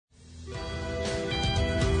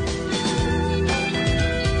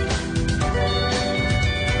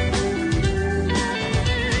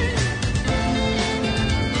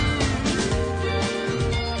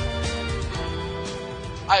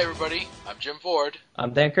Jim Ford.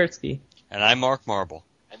 I'm Dan Kurtzky. And I'm Mark Marble.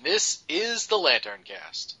 And this is the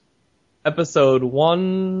LanternCast. Episode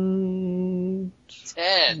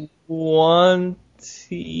 110. 10.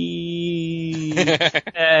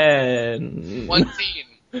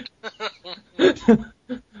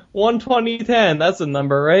 12010. That's a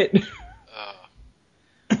number, right?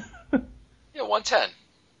 Yeah, 110.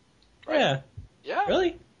 Right? Yeah. Yeah.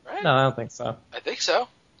 Really? Right? No, I don't think so. I think so.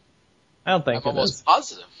 I don't think I'm it almost is.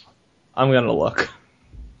 positive. I'm gonna look.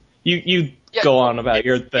 You go on about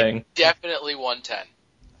your thing. It's definitely 110.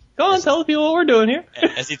 Go on, tell the people what we're doing here.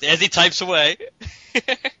 As he types away.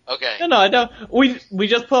 Okay. No, I don't. We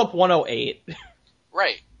just put up 108.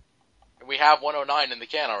 Right. And we have 109 in the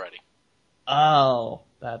can already. Oh,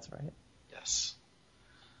 that's right. Yes.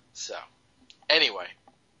 So, anyway,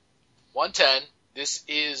 110. This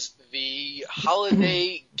is the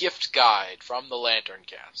holiday gift guide from the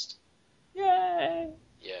LanternCast. Yay!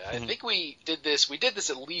 Yeah, I think we did this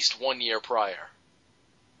at least 1 year prior.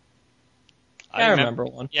 I remember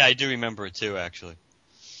one. Yeah, I do remember it too, actually.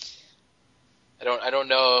 I don't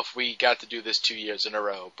know if we got to do this 2 years in a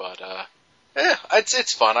row, but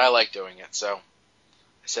it's fun. I like doing it. So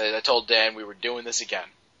I told Dan we were doing this again.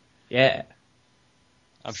 Yeah.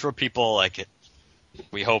 I'm sure people like it.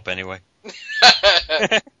 We hope anyway.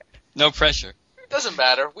 No pressure. Doesn't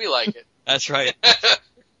matter. We like it. That's right.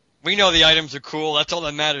 We know the items are cool. That's all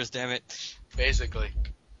that matters, damn it. Basically.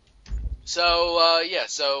 So,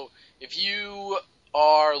 so if you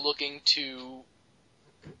are looking to,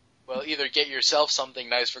 well, either get yourself something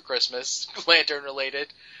nice for Christmas, Lantern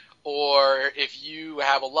related, or if you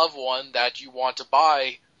have a loved one that you want to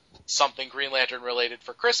buy something Green Lantern related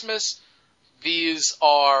for Christmas, these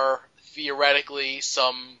are theoretically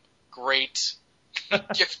some great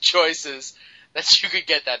gift choices that you could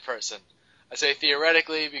get that person. I say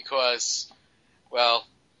theoretically because, well,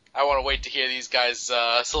 I want to wait to hear these guys'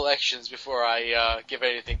 selections before I give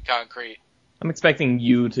anything concrete. I'm expecting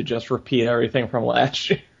you to just repeat everything from last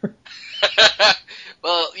year.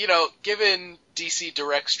 Well, given DC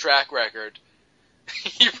Direct's track record,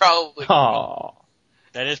 you probably... Aww.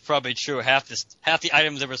 That is probably true. Half the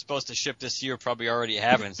items that were supposed to ship this year probably already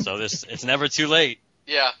haven't, so it's never too late.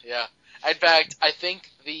 Yeah. In fact, I think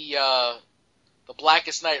the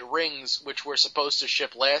Blackest Night rings, which were supposed to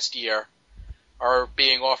ship last year, are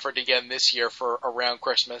being offered again this year for around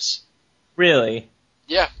Christmas. Really?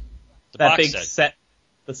 Yeah. That big set.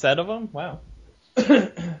 The set of them? Wow.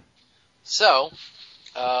 So,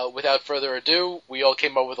 without further ado, we all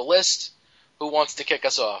came up with a list. Who wants to kick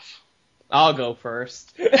us off? I'll go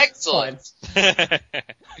first. Excellent. And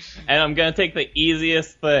I'm gonna take the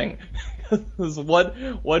easiest thing. What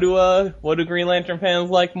do Green Lantern fans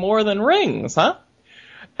like more than rings, huh?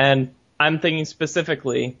 And I'm thinking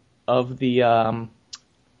specifically of the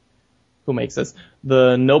who makes this?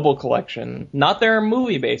 The Noble Collection. Not their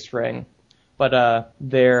movie-based ring, but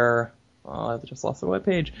their I just lost the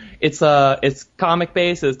webpage. It's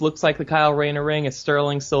comic-based. It looks like the Kyle Rayner ring. It's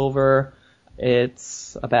sterling silver.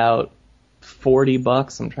 It's about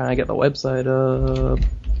 $40. I'm trying to get the website up.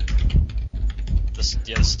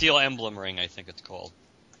 The Steel Emblem ring, I think it's called.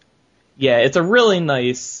 Yeah, it's a really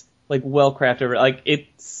nice, well-crafted,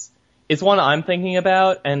 it's one I'm thinking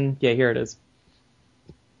about, and yeah, here it is.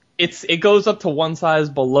 It goes up to one size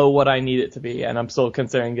below what I need it to be, and I'm still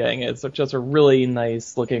considering getting it. It's just a really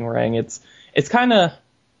nice-looking ring. It's kind of,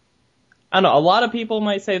 I don't know, a lot of people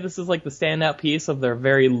might say this is the standout piece of their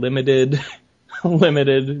very limited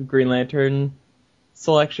Green Lantern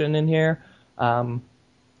selection in here.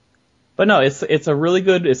 But no, it's a really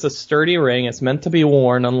good, it's a sturdy ring. It's meant to be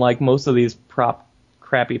worn, unlike most of these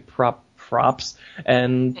crappy props.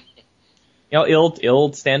 And,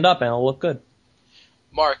 it'll stand up and it'll look good.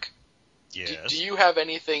 Mark. Yes. Do you have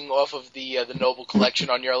anything off of the Noble Collection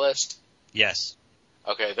on your list? Yes.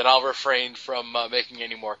 Okay, then I'll refrain from making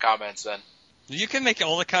any more comments then. You can make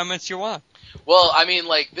all the comments you want. Well, I mean,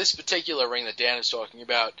 this particular ring that Dan is talking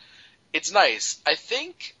about, it's nice. I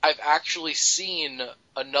think I've actually seen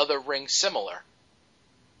another ring similar.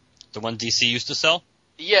 The one DC used to sell?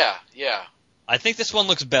 Yeah. I think this one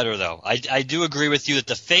looks better, though. I do agree with you that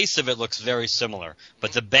the face of it looks very similar,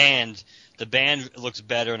 but the band looks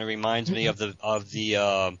better, and it reminds me of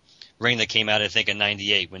the ring that came out, I think, in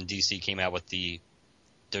 '98 when DC came out with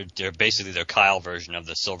they're basically their Kyle version of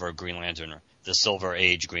the Silver Green Lantern, the Silver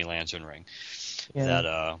Age Green Lantern ring. Yeah.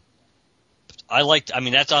 That I liked. I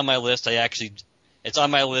mean, that's on my list. It's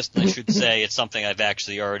on my list, and I should say it's something I've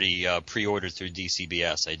actually already pre-ordered through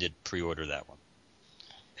DCBS. I did pre-order that one.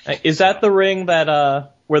 Is that the ring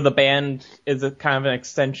that where the band is a kind of an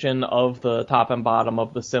extension of the top and bottom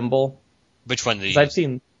of the symbol? Which one? I've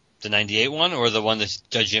seen The 98 one or the one that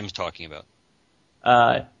Judge Jim's talking about?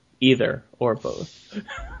 Either or both.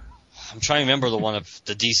 I'm trying to remember the one of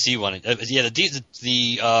the DC one.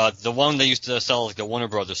 Yeah, the one they used to sell like the Warner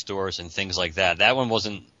Brothers stores and things like that. That one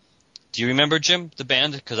wasn't. Do you remember, Jim, the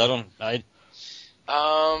band? Because I don't.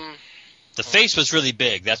 The face was really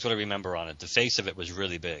big. That's what I remember on it. The face of it was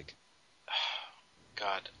really big.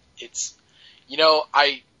 God, it's.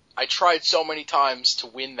 I tried so many times to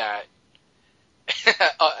win that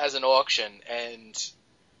as an auction, and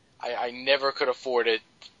I never could afford it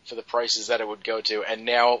for the prices that it would go to, and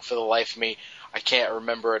now, for the life of me, I can't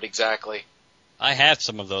remember it exactly. I have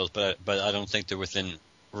some of those, but I don't think they're within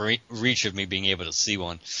reach of me being able to see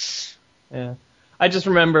one. Yeah, I just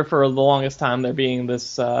remember for the longest time there being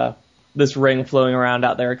this ring floating around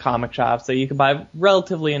out there at comic shops that you could buy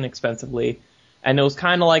relatively inexpensively, and it was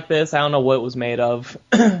kind of like this. I don't know what it was made of,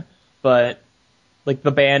 but like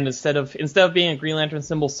the band, instead of being a Green Lantern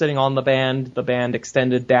symbol sitting on the band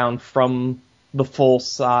extended down from the full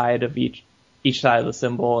side of each side of the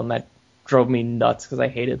symbol, and that drove me nuts because I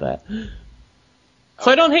hated that. So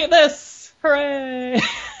I don't hate this! Hooray!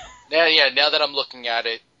 Now that I'm looking at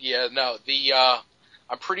it,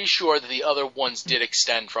 I'm pretty sure that the other ones did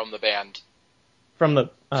extend from the band. From the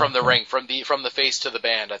ring, from the face to the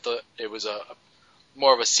band. I thought it was a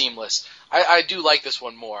more of a seamless. I do like this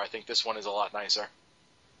one more. I think this one is a lot nicer.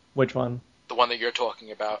 Which one? The one that you're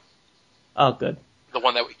talking about. Oh, good. The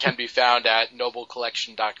one that can be found at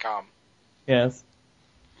noblecollection.com. Yes.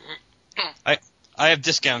 I have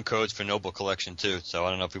discount codes for Noble Collection too, so I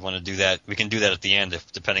don't know if we want to do that. We can do that at the end,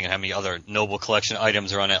 depending on how many other Noble Collection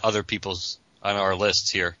items are on our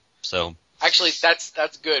lists here. So actually, that's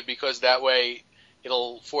good because that way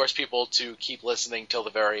it'll force people to keep listening till the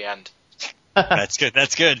very end. That's good.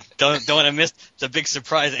 That's good. Don't want to miss the big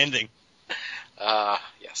surprise ending.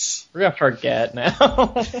 Yes. We're gonna forget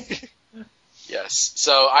now. Yes.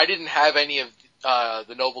 So I didn't have any of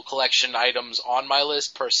the Noble Collection items on my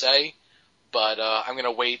list per se, but I'm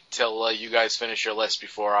gonna wait till you guys finish your list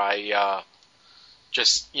before I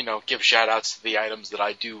just give shout outs to the items that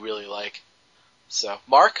I do really like. So,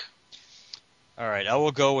 Mark? All right, I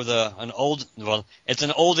will go with an old. Well, it's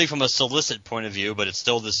an oldie from a solicit point of view, but it's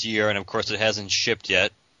still this year, and of course it hasn't shipped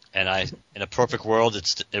yet. And in a perfect world,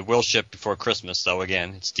 it will ship before Christmas. So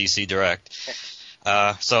again, it's DC Direct.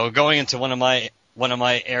 So going into one of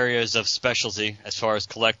my areas of specialty as far as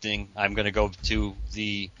collecting, I'm going to go to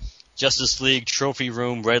the Justice League Trophy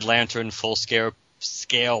Room Red Lantern full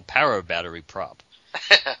scale power battery prop,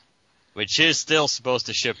 which is still supposed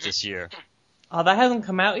to ship this year. Oh, that hasn't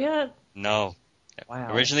come out yet? No.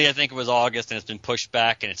 Wow. Originally, I think it was August, and it's been pushed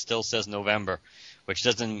back, and it still says November, which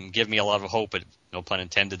doesn't give me a lot of hope, no pun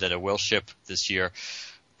intended, that it will ship this year.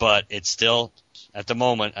 But it's still, at the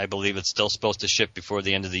moment, I believe it's still supposed to ship before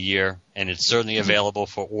the end of the year, and it's certainly available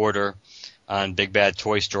for order on Big Bad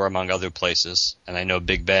Toy Store, among other places. And I know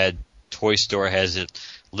Big Bad Toy Store has it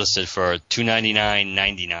listed for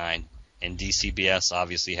 $299.99, and DCBS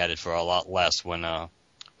obviously had it for a lot less when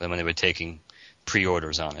they were taking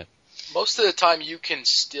pre-orders on it. Most of the time you can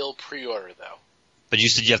still pre-order, though. But you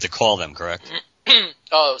said you have to call them, correct?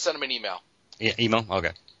 Oh, send them an email. Yeah, email?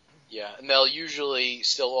 Okay. Yeah, and they'll usually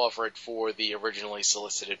still offer it for the originally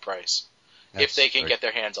solicited price, if they can get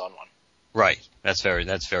their hands on one. Right. That's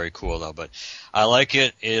very cool, though. But I like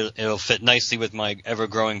it. It'll fit nicely with my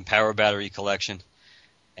ever-growing power battery collection.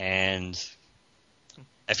 And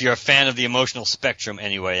if you're a fan of the emotional spectrum,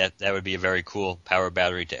 anyway, that would be a very cool power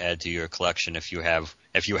battery to add to your collection if you have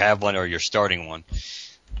one or you're starting one.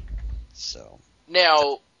 So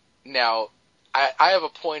now, I have a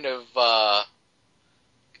point of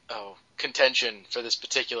contention for this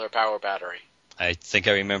particular power battery. I think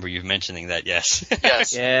I remember you mentioning that. Yes.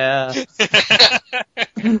 Yes. Yeah.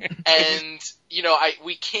 And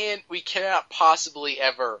we cannot possibly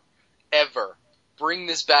ever bring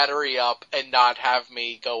this battery up and not have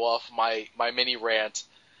me go off my mini rant.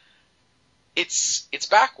 It's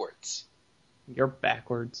backwards. You're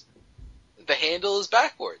backwards. The handle is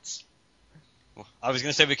backwards. I was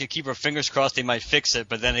going to say we could keep our fingers crossed they might fix it,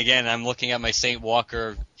 but then again, I'm looking at my St.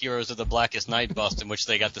 Walker Heroes of the Blackest Night bust, in which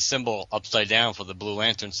they got the symbol upside down for the Blue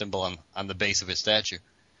Lantern symbol on the base of his statue.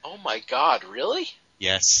 Oh my God, really?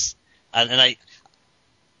 Yes. And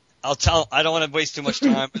I'll tell. I don't want to waste too much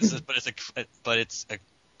time,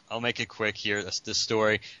 I'll make it quick here. That's the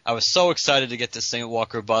story. I was so excited to get this St.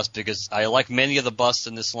 Walker bust because I like many of the busts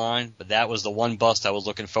in this line, but that was the one bust I was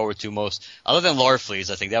looking forward to most. Other than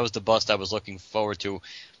Larfleeze, I think that was the bust I was looking forward to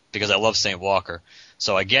because I love St. Walker.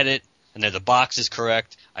 So I get it, and then the box is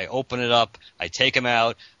correct. I open it up. I take him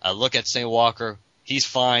out. I look at St. Walker. he's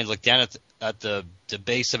fine. Look down at the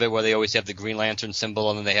base of it where they always have the Green Lantern symbol,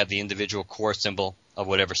 and then they have the individual core symbol of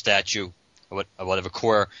whatever statue, or whatever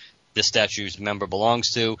core this statue's member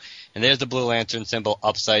belongs to. And there's the Blue Lantern symbol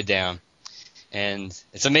upside down. And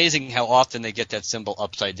it's amazing how often they get that symbol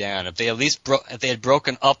upside down. If they at least if they had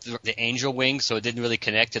broken up the angel wing so it didn't really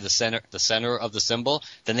connect to the center of the symbol,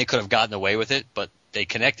 then they could have gotten away with it. But they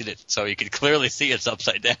connected it so you could clearly see it's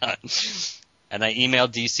upside down. And I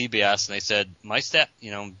emailed DCBS and I said,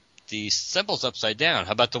 the symbol's upside down.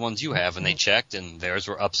 How about the ones you have? And they checked and theirs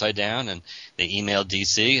were upside down. And they emailed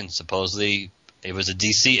DC and supposedly it was a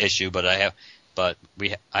DC issue, but I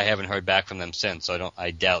haven't heard back from them since, so I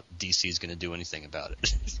doubt DC is going to do anything about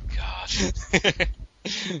it.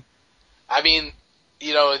 God. I mean,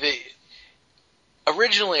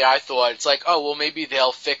 originally I thought it's like, oh, well, maybe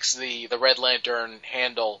they'll fix the Red Lantern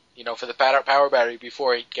handle, for the power battery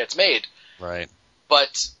before it gets made. Right.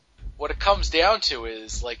 But what it comes down to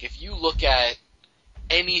is, like, if you look at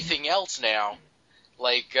anything else now,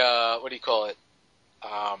 like, what do you call it?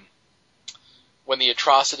 When the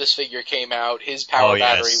Atrocitus figure came out, his power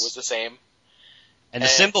battery was the same. And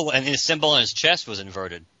his symbol on his chest was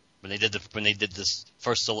inverted when they did this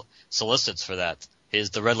first solicits for that.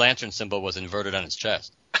 The Red Lantern symbol was inverted on his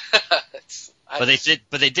chest. But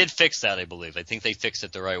they did fix that, I believe. I think they fixed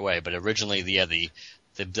it the right way. But originally, the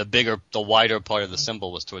wider part of the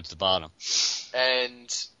symbol was towards the bottom.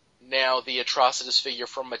 And now the Atrocitus figure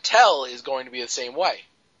from Mattel is going to be the same way.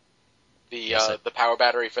 The power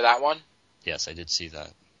battery for that one. Yes, I did see that.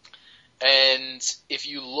 And if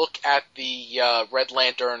you look at the Red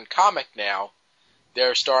Lantern comic now,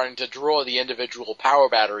 they're starting to draw the individual power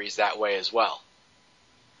batteries that way as well.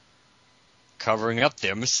 Covering up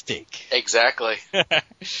their mistake. Exactly.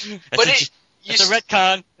 It's a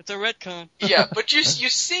retcon. It's a retcon. Yeah, but you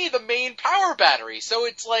see the main power battery, so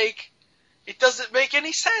it's like, it doesn't make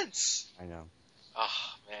any sense. I know.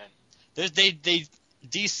 Oh, man.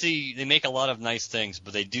 DC, they make a lot of nice things,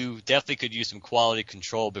 but they definitely could use some quality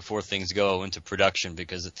control before things go into production,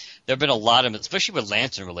 because there have been a lot of, especially with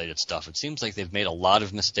Lantern-related stuff, it seems like they've made a lot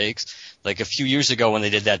of mistakes. Like a few years ago when they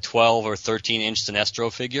did that 12 or 13-inch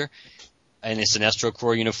Sinestro figure in a Sinestro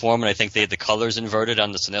Corps uniform, and I think they had the colors inverted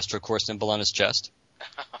on the Sinestro Corps symbol on his chest.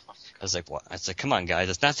 I was like, what? I was like, come on, guys,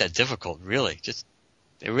 it's not that difficult, really.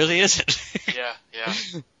 It really isn't. Yeah.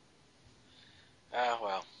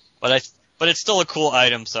 Well. But it's still a cool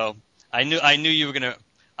item, so I knew you were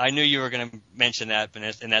gonna mention that,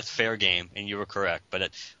 and that's fair game, and you were correct. But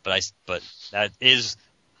that is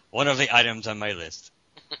one of the items on my list.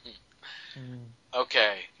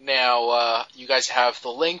 Okay, now you guys have the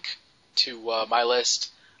link to my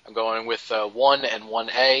list. I'm going with 1 and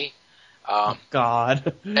 1A.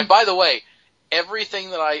 God. And by the way, everything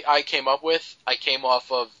that I came up with, I came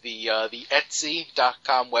off of the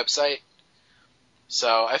Etsy.com website.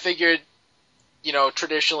 So I figured,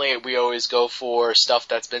 traditionally we always go for stuff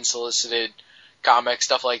that's been solicited, comics,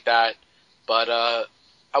 stuff like that. But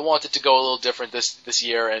I wanted to go a little different this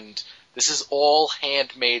year, and this is all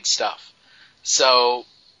handmade stuff. So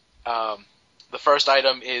the first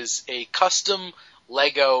item is a custom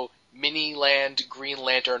Lego Mini-Land Green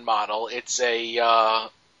Lantern model. It's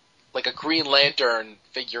like a Green Lantern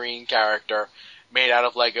figurine character made out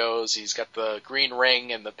of Legos. He's got the green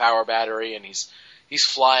ring and the power battery, and he's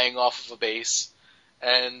flying off of a base.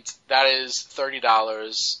 And that is $30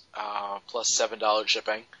 plus $7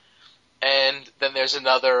 shipping. And then there's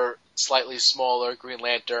another slightly smaller Green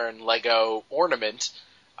Lantern Lego ornament.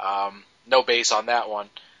 No base on that one.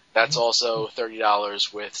 That's also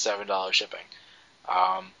 $30 with $7 shipping.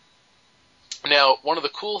 Now, one of the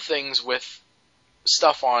cool things with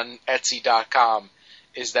stuff on Etsy.com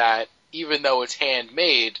is that even though it's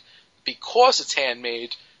handmade, because it's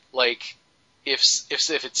handmade, like, if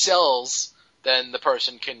it sells, then the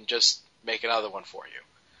person can just make another one for you.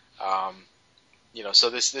 So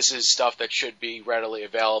this is stuff that should be readily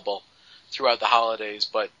available throughout the holidays,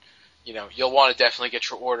 but, you'll want to definitely get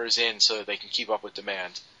your orders in so that they can keep up with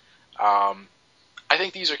demand. I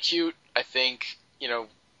think these are cute. I think,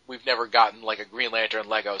 we've never gotten like a Green Lantern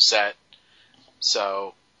Lego set,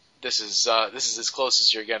 so this is as close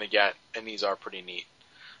as you're gonna get, and these are pretty neat.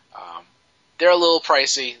 They're a little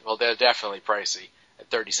pricey. Well, they're definitely pricey at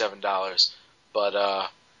 $37, but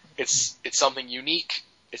it's something unique.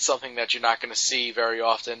 It's something that you're not going to see very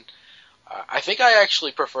often. I think I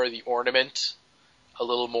actually prefer the ornament a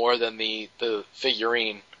little more than the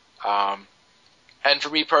figurine. And for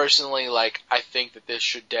me personally, like, I think that this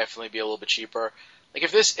should definitely be a little bit cheaper. Like,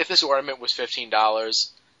 if this ornament was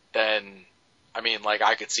 $15, then, I mean, like,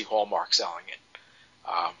 I could see Hallmark selling it.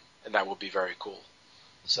 And that would be very cool.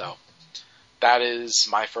 So, that is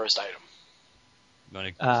my first item.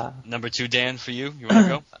 Number 2, Dan, for you? You want to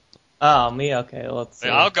go? Oh, me? Okay, let's see.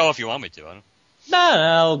 I'll go if you want me to. I don't...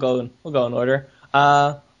 No, we'll go in order.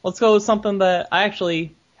 Let's go with something that I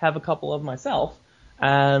actually have a couple of myself,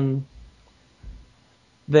 and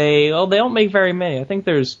they don't make very many. I think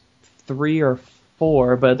there's 3 or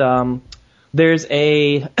 4, but there's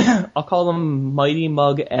a I'll call them Mighty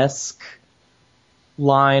Mug-esque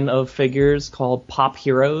line of figures called Pop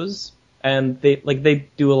Heroes, and they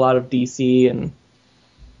do a lot of DC and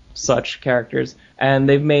such characters, and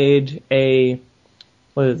they've made a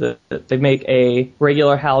They make a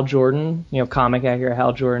regular Hal Jordan, comic accurate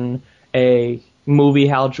Hal Jordan, a movie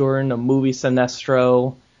Hal Jordan, a movie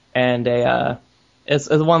Sinestro, and it's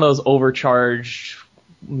one of those overcharged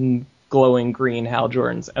glowing green Hal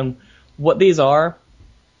Jordans. And what these are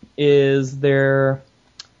is they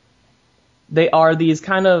are these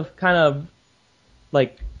kind of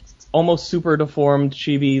like almost super deformed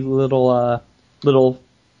chibi little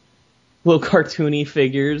cartoony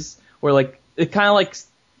figures where like it kind of like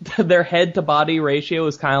their head to body ratio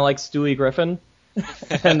is kind of like Stewie Griffin.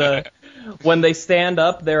 And when they stand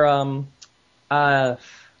up, they're how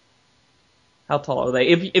tall are they?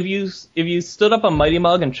 If you stood up a Mighty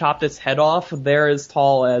Mug and chopped its head off, they're as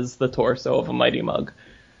tall as the torso of a Mighty Mug.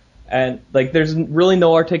 And like there's really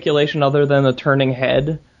no articulation other than a turning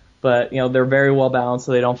head, but they're very well balanced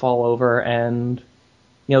so they don't fall over, and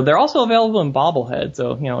they're also available in bobblehead,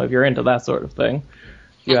 so if you're into that sort of thing,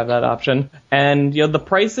 you have that option. And the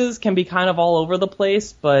prices can be kind of all over the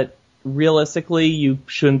place, but realistically you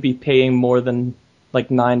shouldn't be paying more than like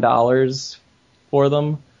 $9 for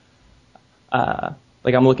them.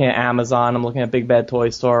 Like I'm looking at Amazon, I'm looking at Big Bad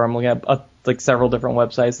Toy Store, I'm looking at like several different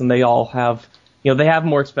websites, and they all have they have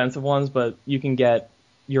more expensive ones, but you can get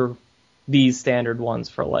these standard ones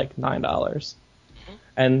for like $9.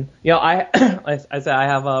 And I said I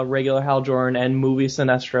have a regular Hal Jordan and movie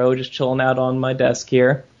Sinestro just chilling out on my desk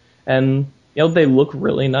here, and they look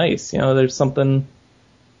really nice. There's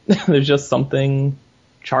just something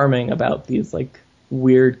charming about these like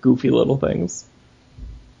weird, goofy little things.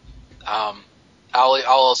 I'll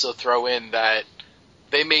also throw in that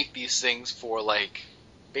they make these things for like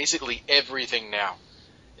basically everything now.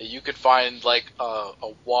 You could find like a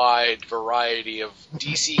wide variety of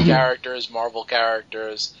DC characters, Marvel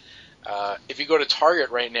characters. If you go to Target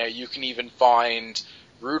right now, you can even find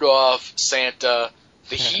Rudolph, Santa,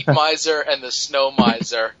 the Heat Miser, and the Snow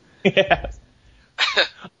Miser. Yes.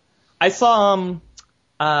 I saw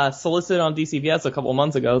solicited on DCBS a couple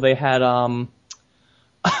months ago. They had what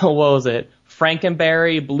was it?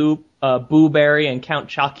 Frankenberry, Boo Berry, and Count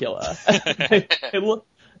Chocula.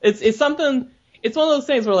 It's something. It's one of those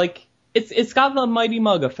things where like it's got the Mighty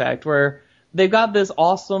Mug effect where they've got this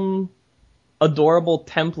awesome, adorable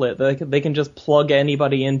template that they can just plug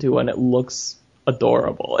anybody into and it looks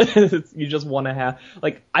adorable. You just want to have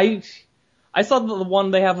like I saw the one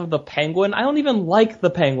they have of the penguin. I don't even like the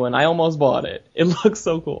penguin. I almost bought it. It looks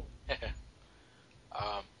so cool.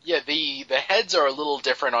 Yeah, the heads are a little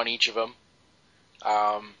different on each of them.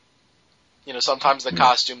 Sometimes the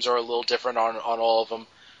costumes are a little different on all of them,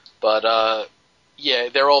 but yeah,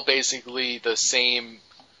 they're all basically the same,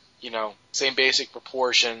 same basic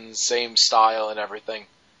proportions, same style and everything.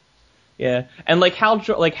 Yeah, and like Hal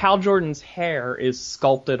Jordan's hair is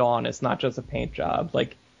sculpted on. It's not just a paint job.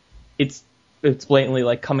 Like, it's blatantly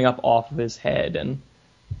like coming up off of his head, and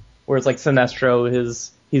whereas like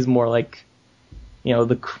Sinestro, he's more like,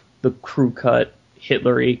 the crew cut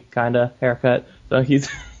Hitlery kind of haircut. So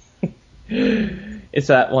he's. It's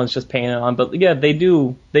that one's just painted on, but yeah, they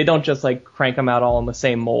don't just like crank them out all in the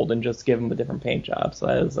same mold and just give them a different paint job.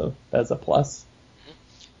 So that's a plus.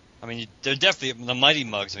 I mean, they're definitely the Mighty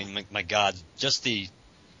Mugs. I mean, my God, just the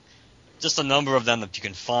number of them that you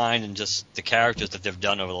can find, and just the characters that they've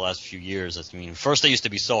done over the last few years. I mean, first they used to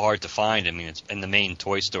be so hard to find. I mean, it's in the main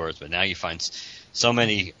toy stores, but now you find so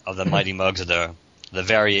many of the Mighty Mugs of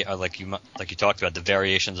like you talked about, the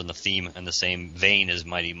variations in the theme and the same vein as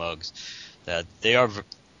Mighty Mugs. That they are.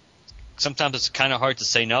 Sometimes it's kind of hard to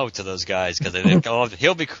say no to those guys because they think, oh,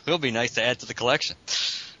 he'll be nice to add to the collection.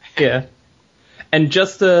 Yeah, and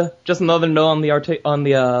just another note on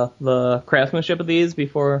the craftsmanship of these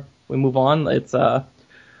before we move on. It's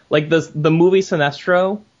like the movie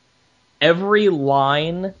Sinestro. Every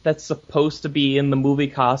line that's supposed to be in the movie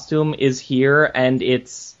costume is here, and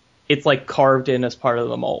it's like carved in as part of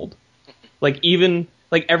the mold. Like even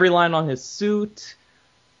like every line on his suit.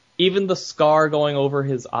 Even the scar going over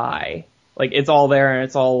his eye, like it's all there, and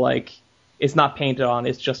it's all like it's not painted on.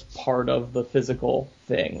 It's just part of the physical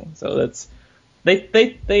thing. So that's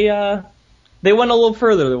they They went a little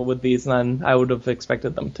further with these than I would have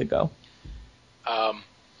expected them to go.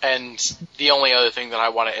 And the only other thing that I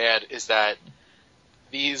want to add is that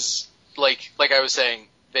these, like I was saying,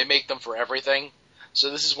 they make them for everything. So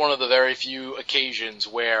this is one of the very few occasions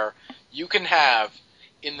where you can have,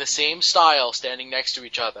 in the same style, standing next to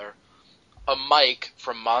each other, a Mike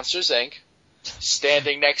from Monsters, Inc.,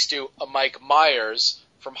 standing next to a Mike Myers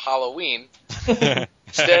from Halloween,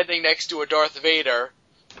 standing next to a Darth Vader,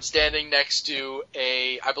 standing next to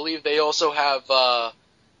I believe they also have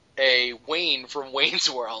a Wayne from Wayne's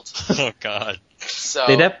World. Oh God! So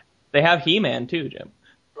they have He-Man too, Jim.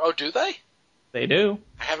 Oh, do they? They do.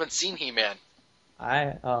 I haven't seen He-Man.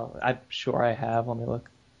 I'm sure I have. Let me look.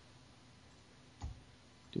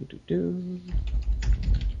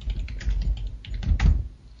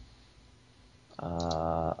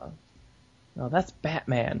 No, that's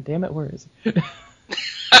Batman. Damn it, where is he?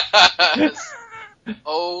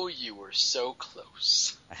 Oh, you were so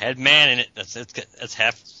close. I had man in it. That's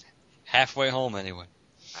halfway home anyway.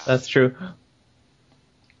 That's true.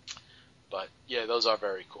 But yeah, those are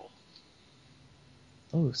very cool.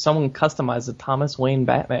 Oh, someone customized a Thomas Wayne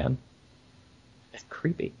Batman. It's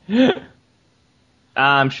creepy.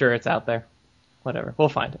 I'm sure it's out there. Whatever, we'll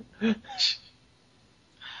find it.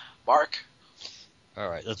 Mark?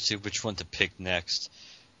 Alright, let's see which one to pick next.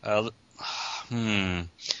 Let's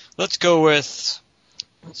go with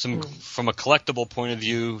some, from a collectible point of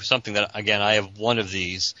view, something that, again, I have one of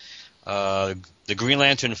these. The Green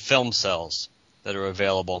Lantern film cells that are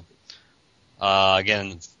available.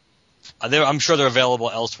 Again, I'm sure they're available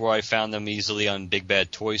elsewhere. I found them easily on Big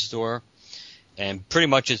Bad Toy Store. And pretty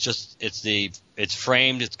much it's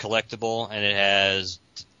framed, it's collectible, and it has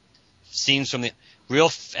scenes from the real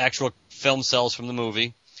actual film cells from the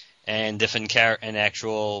movie and different and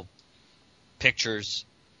actual pictures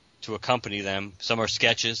to accompany them. Some are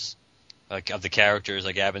sketches like of the characters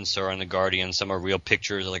like Abin Sur and the Guardian. Some are real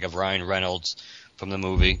pictures like of Ryan Reynolds from the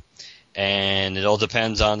movie. And it all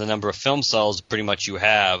depends on the number of film cells pretty much you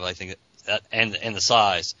have, I think, and the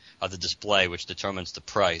size of the display, which determines the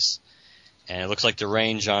price. And it looks like the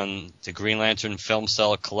range on the Green Lantern film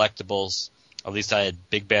cell collectibles, at least I had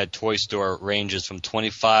Big Bad Toy Store, ranges from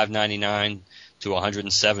 $25.99 to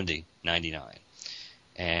 $170.99.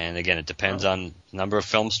 And again, it depends on number of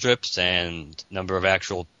film strips and number of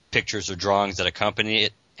actual pictures or drawings that accompany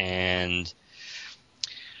it. And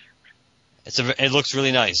it looks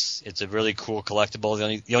really nice. It's a really cool collectible.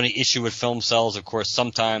 The only issue with film cells, of course,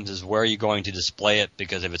 sometimes is where you're going to display it,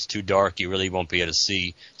 because if it's too dark, you really won't be able to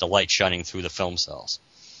see the light shining through the film cells.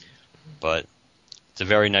 But it's a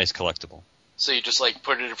very nice collectible. So you just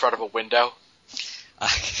put it in front of a window?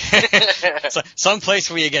 So, some place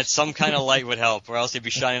where you get some kind of light would help, or else you'd be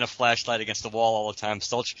shining a flashlight against the wall all the time.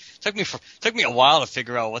 Still, took me a while to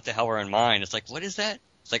figure out what the hell were in mine. It's like, what is that?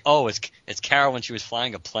 It's like, oh, it's Carol when she was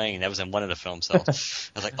flying a plane. That was in one of the film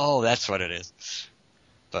cells. I was like, oh, that's what it is.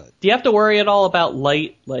 But do you have to worry at all about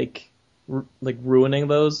light, ruining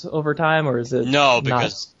those over time, or is it no?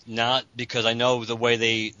 Because I know the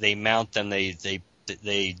way they mount them. They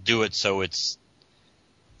do it so it's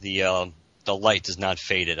the light is not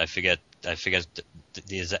faded. I forget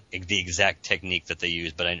the exact technique that they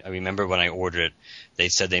use, but I remember when I ordered it, they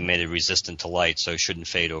said they made it resistant to light, so it shouldn't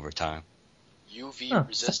fade over time. UV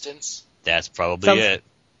resistance? That's probably it.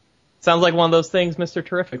 Sounds like one of those things Mr.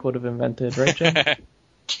 Terrific would have invented, right,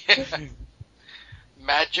 Jim?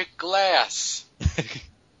 Magic glass.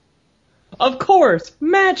 Of course,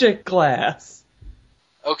 magic glass.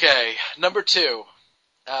 Okay, number 2.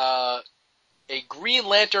 A Green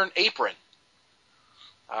Lantern apron.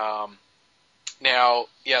 Now,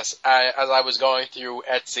 yes, as I was going through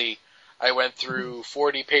Etsy, I went through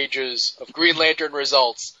 40 pages of Green Lantern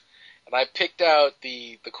results, and I picked out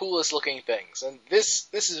the coolest looking things. And this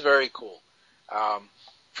is very cool.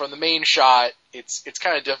 From the main shot, it's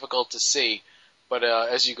kind of difficult to see, but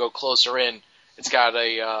as you go closer in, it's got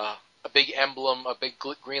a big emblem, a big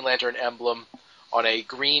Green Lantern emblem on a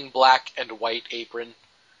green, black, and white apron.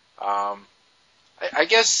 I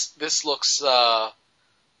guess this looks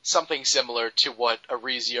something similar to what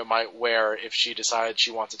Arisia might wear if she decided she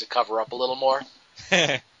wanted to cover up a little more.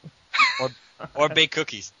 or bake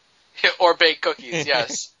cookies. Or bake cookies,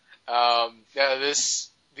 yes.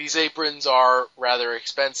 These aprons are rather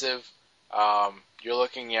expensive. You're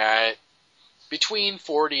looking at between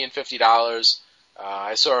 $40 and $50.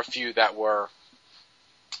 I saw a few that were...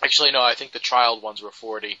 Actually, no, I think the child ones were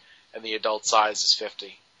 $40, and the adult size is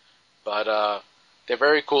 $50. But they're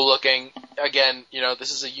very cool looking. Again,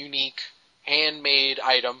 this is a unique handmade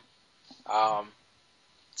item.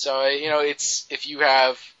 So, it's if you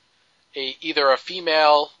have either a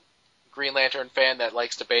female Green Lantern fan that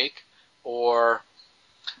likes to bake, or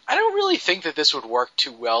I don't really think that this would work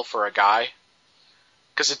too well for a guy,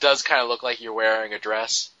 because it does kind of look like you're wearing a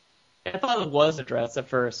dress. I thought it was a dress at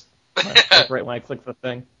first, like right when I clicked the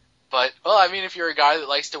thing. But, well, I mean, if you're a guy that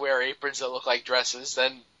likes to wear aprons that look like dresses,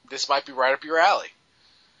 then this might be right up your alley.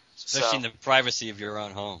 Especially in the privacy of your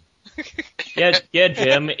own home. Yeah,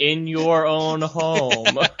 Jim, in your own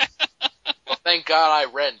home. Well, thank God I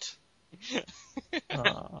rent.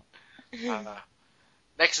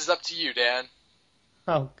 Next is up to you, Dan.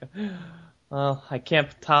 Oh, God. Well, I can't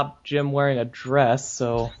top Jim wearing a dress,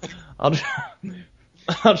 so I'll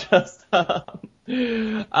just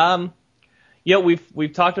yeah,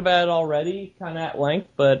 we've talked about it already, kind of at length,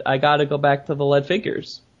 but I got to go back to the lead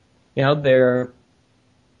figures.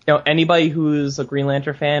 Anybody who's a Green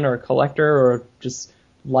Lantern fan or a collector or just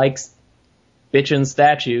likes bitchin'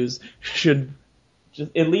 statues should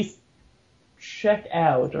just at least check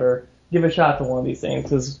out or give a shot to one of these things.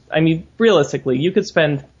 Because, I mean, realistically, you could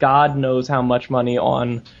spend God knows how much money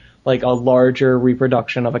on, like, a larger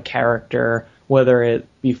reproduction of a character, whether it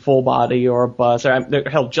be full body or a bust, or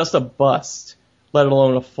hell, just a bust, let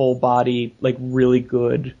alone a full body, like, really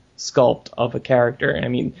good sculpt of a character. I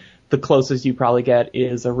mean, the closest you probably get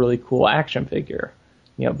is a really cool action figure.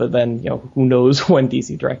 But then, who knows when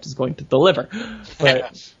DC Direct is going to deliver.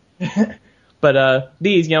 But, but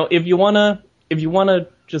these, if you wanna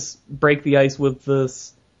just break the ice with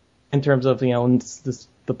this, in terms of,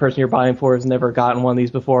 the person you're buying for has never gotten one of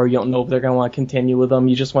these before, you don't know if they're going to want to continue with them,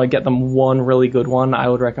 you just want to get them one really good one, I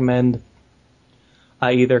would recommend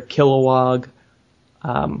either Kilowog,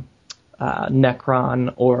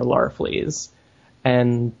 Necron, or Larfleeze.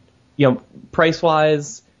 And,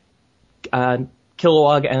 price-wise,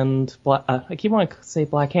 Kilowog and I keep wanting to say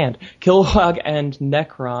Black Hand. Kilowog and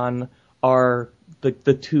Necron are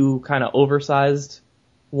the two kind of oversized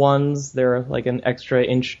ones. They're like an extra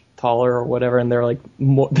inch taller or whatever, and they're like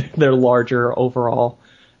they're larger overall,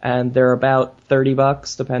 and they're about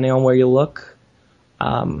 $30 depending on where you look.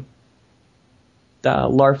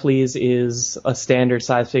 Larfleeze is a standard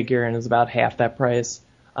size figure and is about half that price.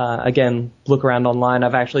 Again, look around online.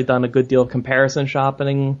 I've actually done a good deal of comparison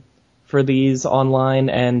shopping for these online,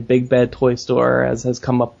 and Big Bed Toy Store, as has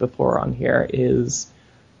come up before on here, is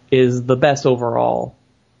the best overall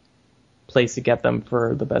place to get them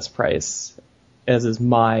for the best price, as is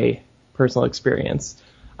my personal experience.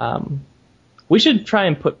 We should try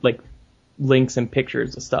and put like links and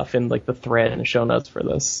pictures of stuff in like the thread and the show notes for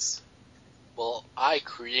this. Well, I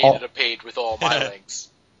created a page with all my links.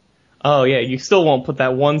 Oh yeah, you still won't put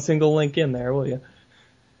that one single link in there, will you?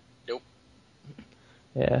 Nope.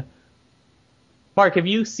 Yeah. Mark, have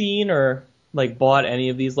you seen or like bought any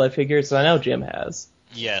of these lead figures? So I know Jim has.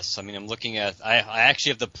 Yes, I mean I'm looking at. I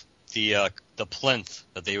actually have the plinth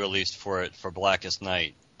that they released for it for Blackest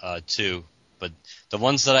Night too. But the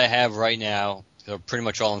ones that I have right now, they're pretty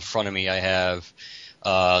much all in front of me. I have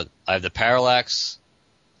the Parallax,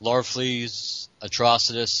 Larfleeze,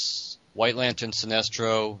 Atrocitus, White Lantern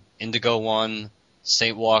Sinestro, Indigo One,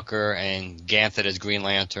 Saint Walker, and Ganthet as Green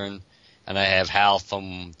Lantern. And I have Hal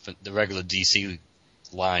from the regular DC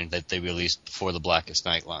line that they released before the Blackest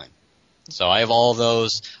Night line. So I have all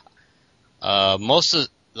those. Most of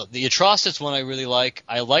the Atrocitus one I really like.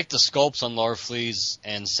 I like the sculpts on Larfleeze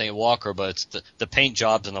and St. Walker, but it's the paint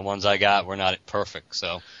jobs and the ones I got were not perfect.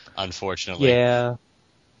 So unfortunately, yeah,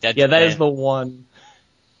 that is the one.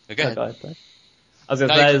 Okay. Oh, go ahead. I was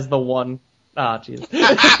gonna say that is the one. Ah, jeez.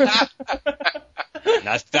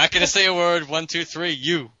 Not gonna say a word. 1, 2, 3.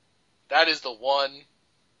 You. That is the one.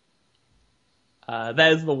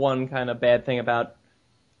 That is the one kind of bad thing about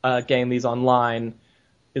getting these online,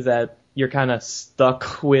 is that you're kind of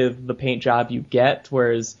stuck with the paint job you get.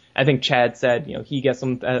 Whereas I think Chad said, he gets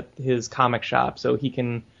them at his comic shop, so he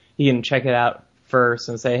can check it out first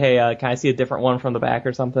and say, hey, can I see a different one from the back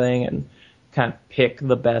or something, and kind of pick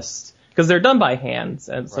the best, because they're done by hands,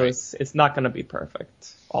 and so right. it's not going to be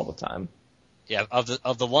perfect all the time. Yeah,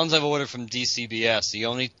 of the ones I've ordered from DCBS,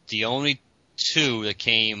 the only two that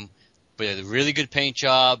came with a really good paint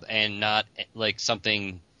job and not like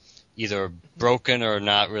something either broken or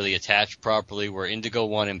not really attached properly were Indigo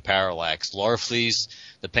One and Parallax. Larfleeze,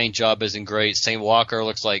 the paint job isn't great. St. Walker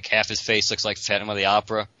looks like half his face looks like Phantom of the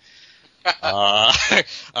Opera.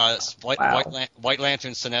 White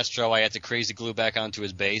Lantern Sinestro, I had to crazy glue back onto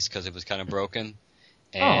his base because it was kind of broken.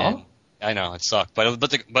 And Aww. I know, it sucked, but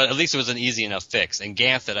at least it was an easy enough fix. And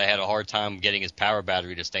Ganthet, I had a hard time getting his power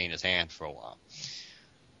battery to stay in his hand for a while.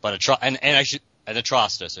 But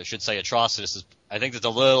Atrocitus, I should say Atrocitus is, I think there's a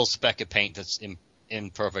little speck of paint that's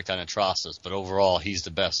imperfect on Atrocitus, but overall he's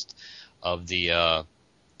the best of the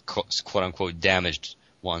quote unquote damaged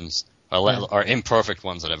ones or imperfect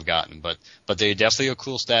ones that I've gotten, but they definitely are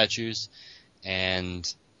cool statues,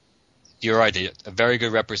 and you're right, they're a very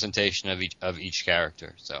good representation of each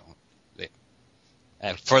character. So,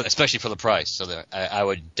 especially for the price. So I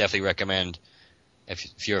would definitely recommend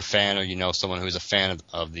if you're a fan or you know someone who's a fan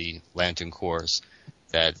of the Lantern cores,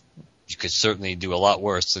 that you could certainly do a lot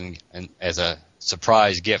worse and as a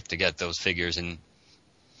surprise gift to get those figures and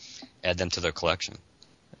add them to their collection.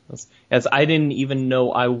 As I didn't even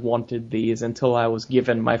know I wanted these until I was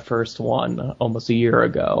given my first one almost a year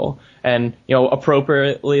ago. And,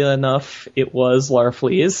 appropriately enough, it was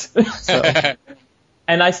Larfleeze. So,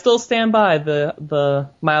 and I still stand by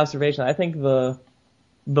my observation. I think the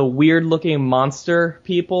weird looking monster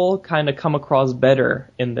people kind of come across better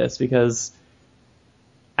in this because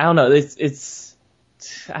I don't know,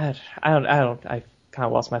 I kind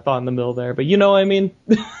of lost my thought in the middle there, but you know what I mean?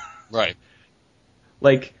 Right.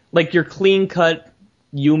 Like your clean cut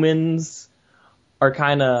humans are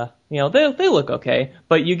kind of, they look okay,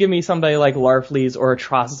 but you give me somebody like Larfleeze or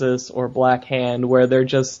Atrocitus or Black Hand where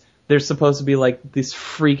they're supposed to be like this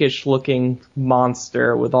freakish looking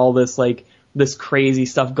monster with all this this crazy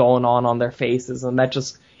stuff going on their faces, and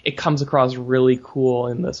it comes across really cool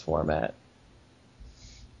in this format.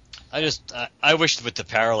 I wished with the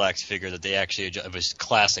Parallax figure that they actually it was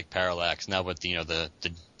classic Parallax, not with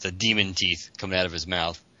the demon teeth coming out of his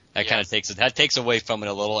mouth. That kind of takes away from it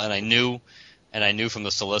a little, and I knew from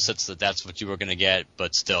the solicits that that's what you were going to get,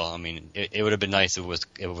 but still, I mean, it would have been nice if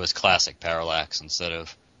it was classic Parallax instead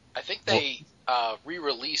of. I think they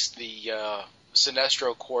re-released the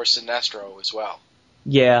Sinestro Core Sinestro as well.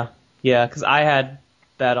 Yeah, because I had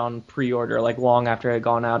that on pre-order long after it had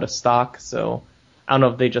gone out of stock, so I don't know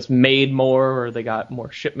if they just made more or they got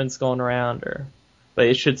more shipments going around, but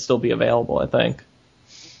it should still be available, I think.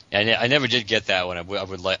 Yeah, I never did get that one.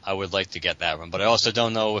 I would like to get that one, but I also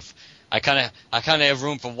don't know if I kind of have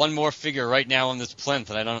room for one more figure right now on this plinth,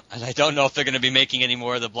 and I don't know if they're going to be making any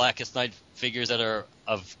more of the Blackest Night figures that are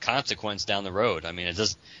of consequence down the road. I mean,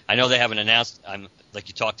 I know they haven't announced. Like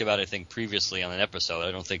you talked about, I think previously on an episode.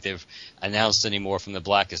 I don't think they've announced any more from the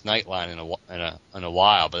Blackest Night line in a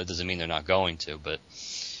while, but it doesn't mean they're not going to. But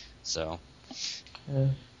so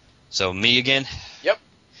me again. Yep.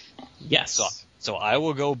 Yes. So I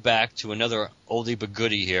will go back to another oldie but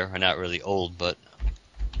goodie here, or not really old, but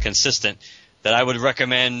consistent, that I would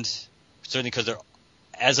recommend, certainly because they're,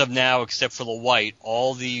 as of now, except for the white,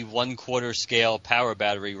 all the 1/4 scale power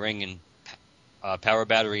battery ring and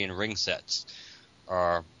ring sets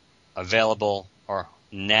are available, or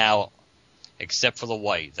now, except for the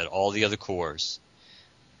white, that all the other cores.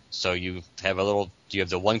 So you have the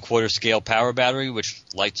 1/4 scale power battery, which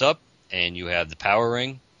lights up, and you have the power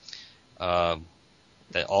ring,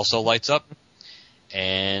 that also lights up.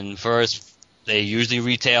 And first, they usually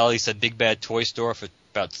retail, at least at Big Bad Toy Store, for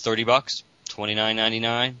about $30,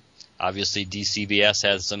 $29.99. Obviously, DCBS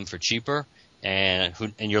has them for cheaper, and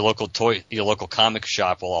your local comic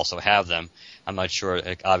shop will also have them. I'm not sure.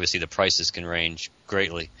 Obviously, the prices can range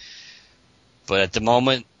greatly. But at the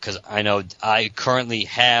moment, because I know I currently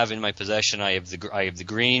have in my possession, I have the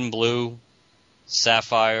green, blue,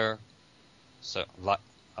 sapphire, so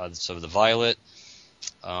the violet,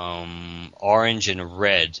 orange, and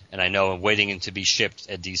red. And I know waiting to be shipped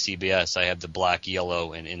at DCBS, I have the black,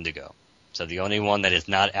 yellow, and indigo. So the only one that is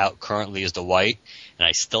not out currently is the white, and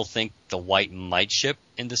I still think the white might ship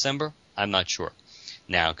in December. I'm not sure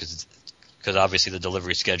now because obviously the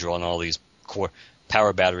delivery schedule on all these core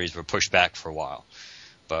power batteries were pushed back for a while.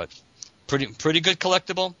 But pretty good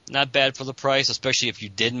collectible, not bad for the price, especially if you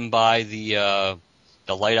didn't buy the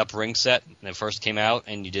light up ring set when it first came out,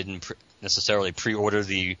 and you didn't necessarily pre-order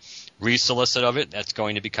the re-solicit of it. That's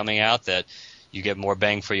going to be coming out. That you get more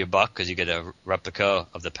bang for your buck because you get a replica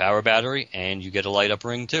of the power battery and you get a light up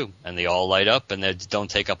ring too, and they all light up and they don't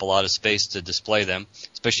take up a lot of space to display them,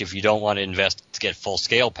 especially if you don't want to invest to get full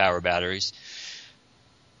scale power batteries.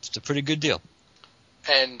 It's a pretty good deal.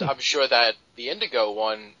 And I'm sure that the indigo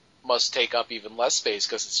one must take up even less space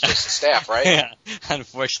because it's just a staff, right? Yeah,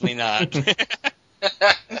 unfortunately not.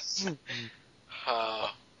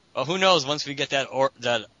 Well, who knows? Once we get that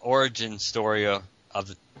origin story of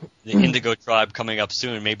the Indigo tribe coming up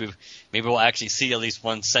soon, maybe we'll actually see at least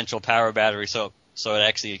one central power battery. So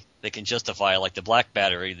they can justify it like the black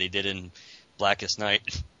battery they did in Blackest Night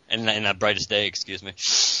and in Brightest Day. Excuse me.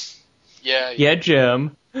 Yeah,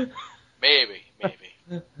 Jim. Maybe.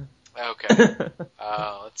 Okay.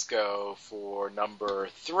 Let's go for number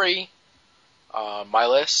 3 on my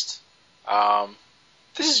list.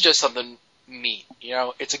 This is just something neat.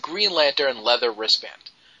 It's a Green Lantern leather wristband.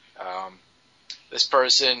 This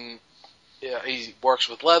person, he works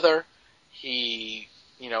with leather. He,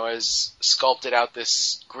 has sculpted out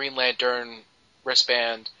this Green Lantern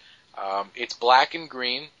wristband. It's black and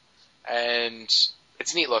green, and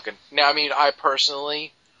it's neat looking. Now, I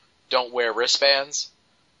personally don't wear wristbands,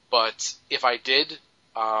 but if I did,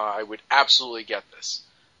 I would absolutely get this.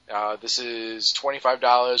 This is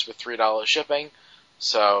 $25 with $3 shipping,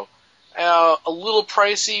 so a little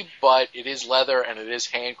pricey, but it is leather and it is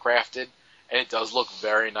handcrafted, and it does look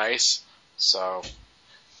very nice. So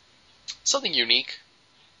something unique.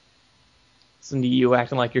 Listen to you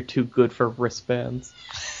acting like you're too good for wristbands.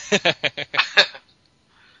 It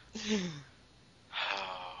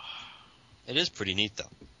is pretty neat, though.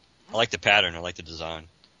 I like the pattern. I like the design.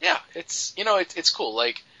 Yeah, it's cool.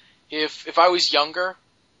 Like, if I was younger,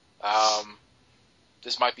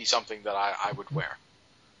 this might be something that I would wear.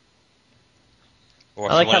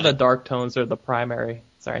 I like how the dark tones are the primary.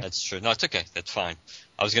 Sorry. That's true. No, it's okay. That's fine.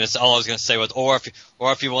 All I was gonna say was, or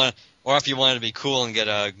if you wanted to be cool and get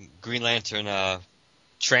a Green Lantern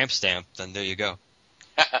tramp stamp, then there you go.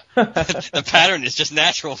 The pattern is just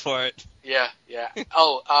natural for it. Yeah.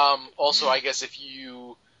 Oh, also, I guess if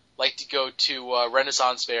you like to go to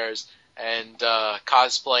Renaissance fairs and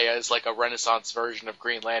cosplay as like a Renaissance version of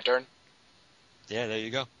Green Lantern. Yeah, there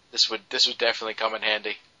you go. This would definitely come in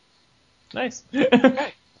handy. Nice.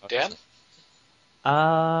 Okay, Dan?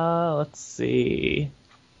 Let's see.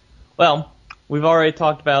 Well, we've already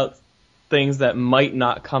talked about things that might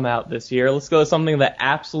not come out this year. Let's go to something that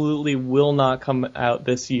absolutely will not come out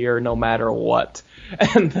this year no matter what.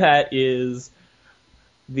 And that is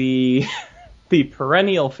the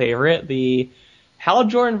perennial favorite, the Hal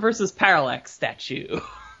Jordan versus Parallax statue.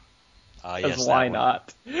 Yes, why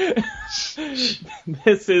not?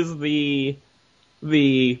 This is the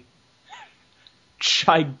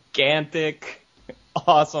gigantic,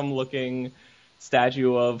 awesome looking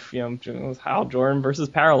statue of Hal Jordan versus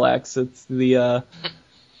Parallax. It's the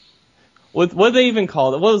what do they even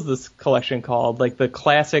call it? What was this collection called? Like the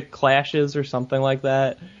Classic Clashes or something like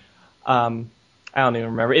that. I don't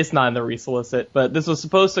even remember. It's not in the resolicit, but this was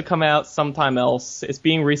supposed to come out sometime else. It's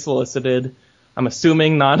being resolicited. I'm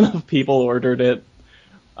assuming not enough people ordered it.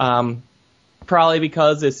 Probably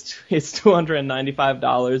because it's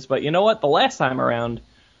 $295. But you know what? The last time around,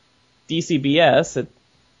 DCBS at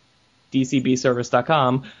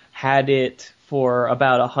DCBservice.com had it for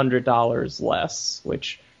about $100 less,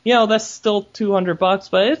 which that's still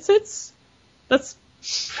 $200, but that's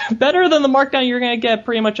better than the markdown you're gonna get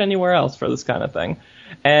pretty much anywhere else for this kind of thing.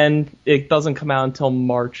 And it doesn't come out until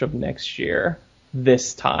March of next year.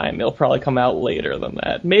 This time. It'll probably come out later than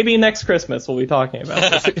that. Maybe next Christmas we'll be talking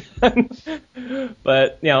about this again.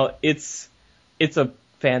 But, it's a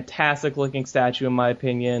fantastic looking statue in my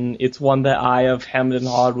opinion. It's one that I have hemmed and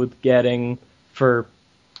hawed with getting for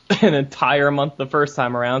an entire month the first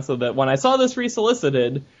time around, so that when I saw this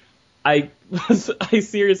resolicited, I was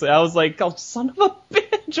like, oh, son of a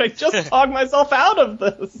bitch, I just talked myself out of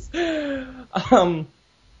this.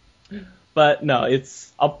 But no,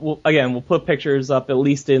 we'll put pictures up at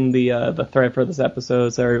least in the thread for this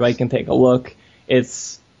episode so everybody can take a look.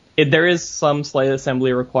 There is some slight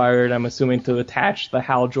assembly required, I'm assuming, to attach the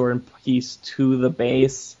Hal Jordan piece to the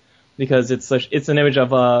base, because it's an image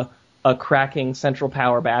of a cracking central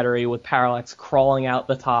power battery with Parallax crawling out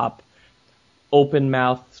the top, open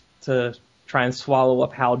mouth to try and swallow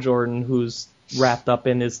up Hal Jordan, who's wrapped up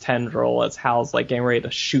in his tendril as Hal's like getting ready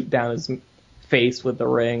to shoot down his face with the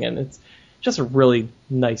ring, and it's just a really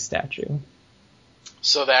nice statue.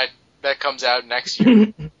 So that comes out next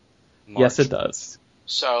year? Yes, it does.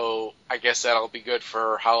 So I guess that'll be good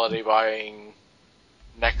for holiday buying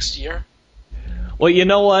next year? Well, you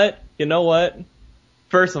know what?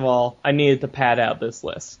 First of all, I needed to pad out this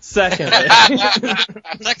list. Secondly,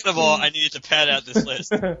 Second of all, I needed to pad out this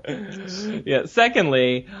list. Yeah.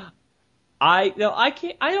 Secondly, I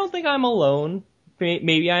don't think I'm alone.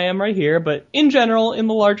 Maybe I am right here, but in general, in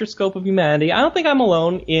the larger scope of humanity, I don't think I'm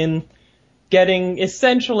alone in getting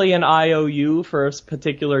essentially an IOU for a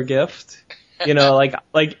particular gift. Like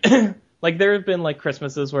there have been like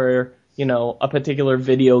Christmases where, a particular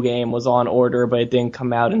video game was on order, but it didn't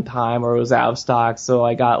come out in time or it was out of stock. So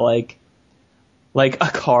I got like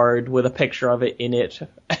a card with a picture of it in it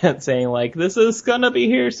and saying like, this is gonna be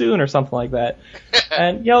here soon or something like that.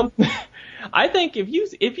 And, I think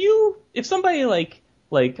if somebody like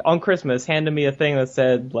on Christmas handed me a thing that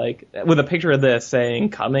said like with a picture of this saying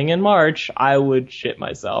coming in March, I would shit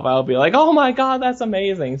myself. I would be like, oh my god, that's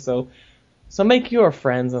amazing. So make your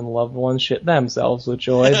friends and loved ones shit themselves with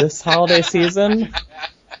joy this holiday season,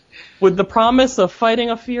 with the promise of fighting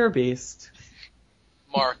a fear beast.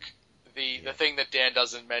 Mark, The thing that Dan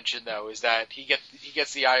doesn't mention though is that he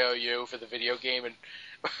gets the IOU for the video game and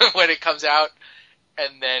when it comes out,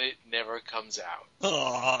 and then it never comes out.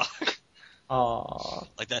 Aww. Aww.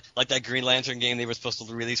 Like that Green Lantern game they were supposed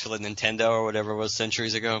to release for the Nintendo or whatever it was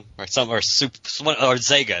centuries ago, or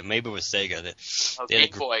Sega. Maybe it was Sega. Oh,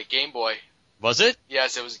 Game Boy. Was it?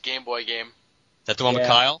 Yes, it was a Game Boy game. Is that the one with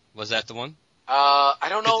Kyle? Was that the one? I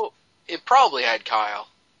don't know. It probably had Kyle.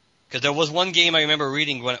 Because there was one game I remember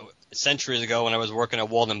reading centuries ago when I was working at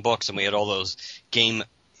Walden Books, and we had all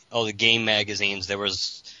the game magazines. There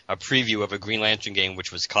was a preview of a Green Lantern game,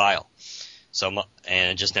 which was Kyle. And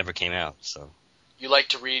it just never came out. So. You like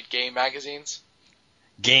to read game magazines?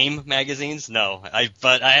 Game magazines? No,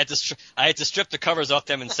 but I had to strip the covers off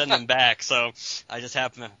them and send them back. So I just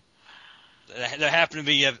there happened to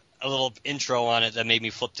be a little intro on it that made me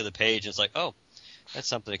flip to the page. And it's like, oh, that's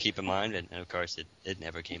something to keep in mind. And of course, it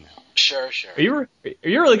never came out. Sure. Are you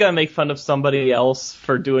really gonna make fun of somebody else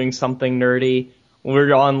for doing something nerdy?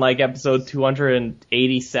 We're on like episode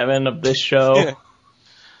 287 of this show.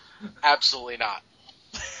 Absolutely not.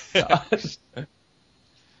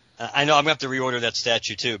 I know I'm gonna have to reorder that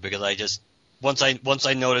statue too, because once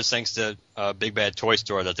I noticed, thanks to Big Bad Toy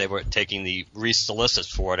Store, that they were taking the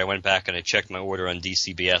re-solicits for it, I went back and I checked my order on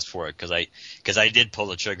DCBS for it, because I did pull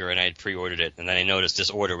the trigger and I had pre-ordered it, and then I noticed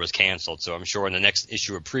this order was canceled. So I'm sure in the next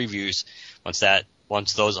issue of previews,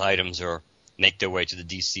 once those items make their way to the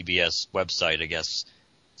DCBS website, I guess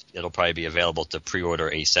it'll probably be available to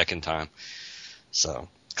pre-order a second time. So.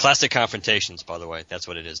 Classic confrontations, by the way. That's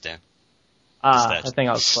what it is, Dan. I think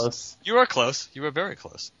I was close. You were close. You were very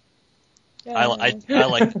close. Yay.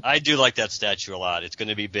 I do like that statue a lot. It's going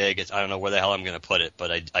to be big. I don't know where the hell I'm going to put it,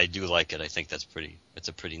 but I do like it. I think it's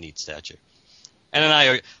a pretty neat statue.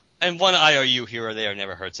 And one IOU here or there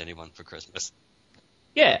never hurts anyone for Christmas.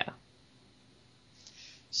 Yeah.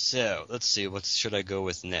 So let's see. What should I go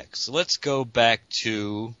with next? Let's go back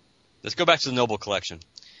to the Noble Collection.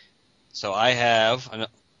 So I have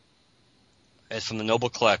from the Noble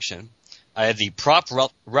Collection, I have the prop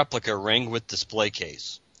replica ring with display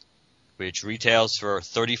case, which retails for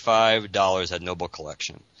 $35 at Noble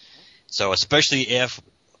Collection. So especially if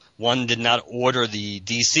one did not order the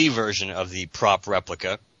DC version of the prop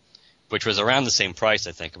replica, which was around the same price,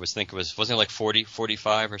 I think. Wasn't it like 40,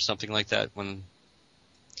 45 or something like that when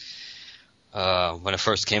it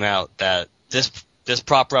first came out, that this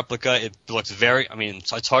prop replica, it looks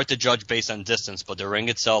it's hard to judge based on distance, but the ring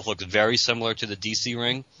itself looks very similar to the DC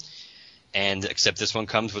ring, and except this one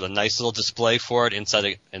comes with a nice little display for it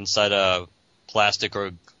inside a plastic,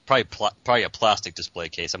 or probably a plastic display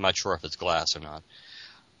case. I'm not sure if it's glass or not.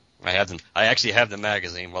 I actually have the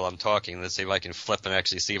magazine while I'm talking. Let's see if I can flip and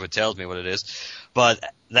actually see if it tells me what it is. But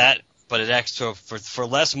it actually, for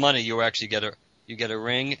less money, you actually get a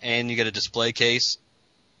ring and you get a display case.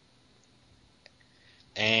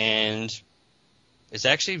 And it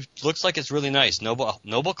actually looks like it's really nice.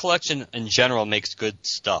 Noble Collection in general makes good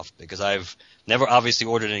stuff, because I've never obviously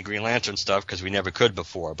ordered any Green Lantern stuff because we never could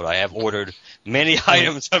before, but I have ordered many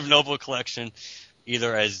items of Noble Collection,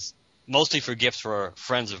 either as mostly for gifts for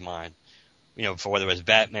friends of mine, for whether it was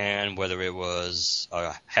Batman, whether it was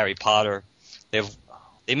Harry Potter.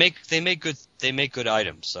 They make good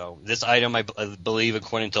items. So this item, I believe,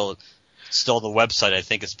 according to still the website, I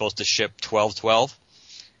think it's supposed to ship 12/12.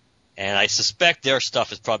 And I suspect their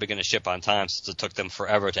stuff is probably going to ship on time, since it took them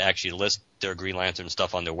forever to actually list their Green Lantern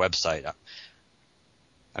stuff on their website.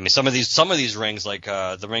 I mean, some of these rings, like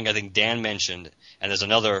the ring I think Dan mentioned, and there's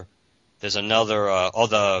another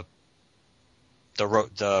the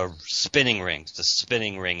spinning rings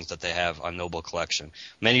that they have on Noble Collection.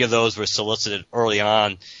 Many of those were solicited early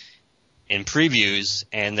on in previews,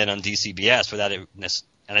 and then on DCBS without it.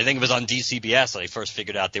 And I think it was on DCBS that I first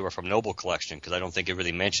figured out they were from Noble Collection, because I don't think it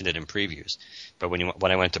really mentioned it in previews. But when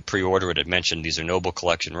I went to pre-order it, it mentioned these are Noble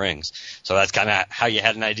Collection rings. So that's kind of how you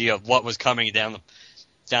had an idea of what was coming down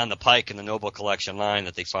the pike in the Noble Collection line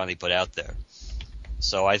that they finally put out there.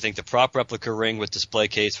 So I think the prop replica ring with display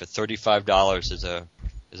case for $35 is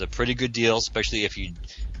a pretty good deal, especially if you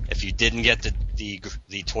didn't get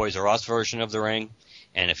the Toys R Us version of the ring,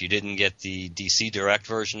 and if you didn't get the DC Direct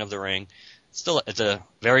version of the ring. Still, it's a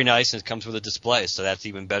very nice, and it comes with a display, so that's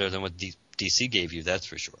even better than what DC gave you. That's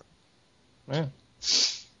for sure. Yeah.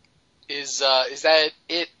 Is that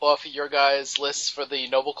it off of your guys' lists for the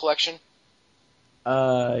Noble Collection?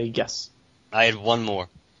 Yes. I had one more.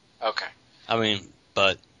 Okay. I mean,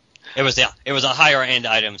 but it was a higher end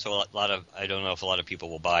item, so I don't know if a lot of people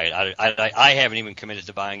will buy it. I haven't even committed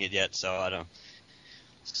to buying it yet, so I don't.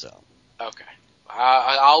 So. Okay.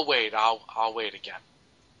 I'll wait. I'll wait again.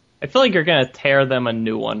 I feel like you're gonna tear them a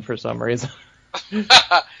new one for some reason.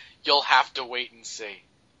 You'll have to wait and see.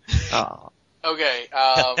 Oh. Okay.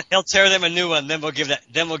 He'll tear them a new one, then we'll give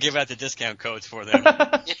out the discount codes for them.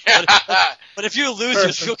 Yeah. But if you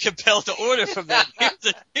losers feel compelled to order from them,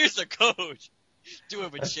 here's the code. Do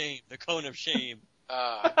it with shame. The cone of shame.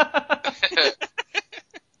 I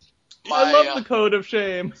love the code of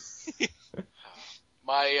shame.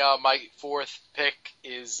 My fourth pick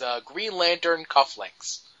is Green Lantern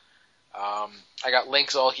cufflinks. I got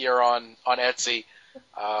links all here on Etsy,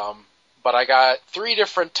 but I got 3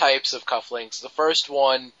 different types of cufflinks. The first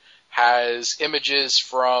one has images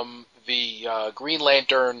from the Green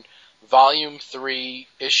Lantern Volume 3,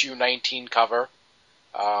 Issue 19 cover.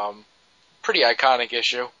 Pretty iconic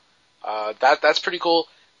issue. That's pretty cool.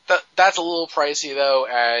 That's a little pricey though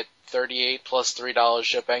at $38 plus $3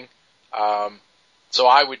 shipping. So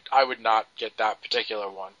I would not get that particular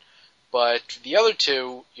one. But the other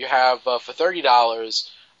 2 you have for $30.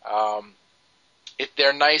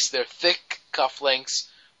 They're nice. They're thick cufflinks.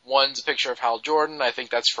 One's a picture of Hal Jordan. I think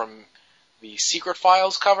that's from the Secret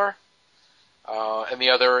Files cover. And the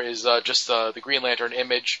other is just the Green Lantern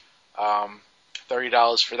image.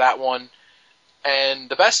 $30 for that one. And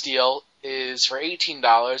the best deal is for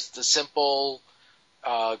 $18. It's a simple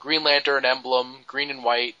Green Lantern emblem, green and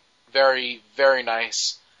white. Very, very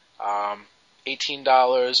nice.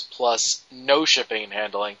 $18 plus no shipping and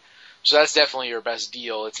handling. So that's definitely your best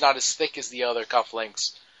deal. It's not as thick as the other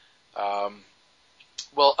cufflinks.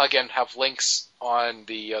 We'll, again, have links on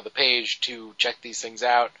the page to check these things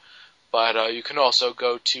out. But you can also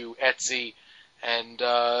go to Etsy and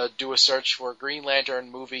do a search for Green Lantern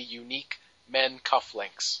movie unique men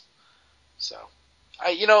cufflinks. So,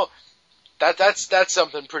 that's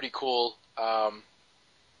something pretty cool.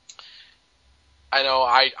 I know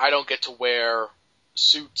I don't get to wear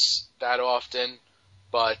suits that often,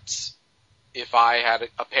 but if I had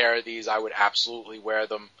a pair of these, I would absolutely wear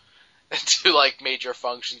them to like major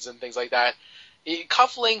functions and things like that.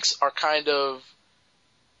 Cufflinks are kind of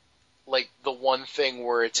like the one thing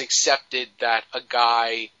where it's accepted that a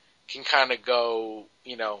guy can kind of go,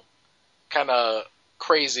 kind of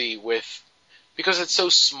crazy with, because it's so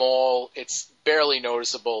small, it's barely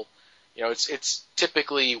noticeable. It's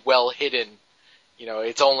typically well hidden.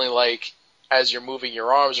 It's only like as you're moving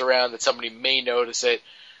your arms around that somebody may notice it,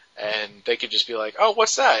 and they could just be like, "Oh,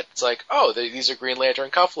 what's that?" It's like, "Oh, these are Green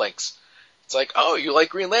Lantern cufflinks." It's like, "Oh, you like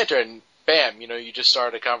Green Lantern?" Bam, you just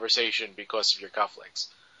started a conversation because of your cufflinks.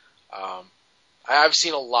 I've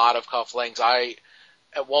seen a lot of cufflinks. I,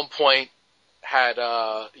 at one point, had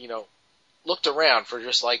looked around for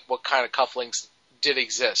just like what kind of cufflinks did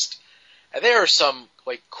exist, and there are some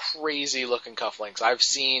like crazy looking cufflinks. I've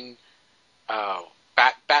seen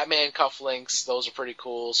Batman cufflinks; those are pretty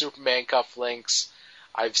cool. Superman cufflinks.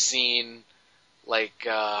 I've seen like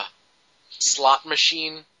slot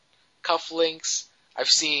machine cufflinks. I've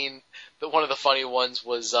seen one of the funny ones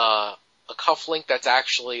was a cufflink that's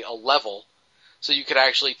actually a level, so you could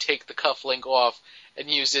actually take the cufflink off and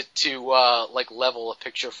use it to like level a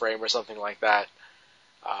picture frame or something like that.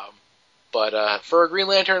 But for a Green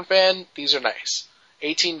Lantern fan, these are nice.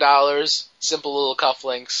 $18, simple little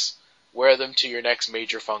cufflinks. Wear them to your next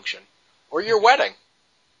major function or your wedding.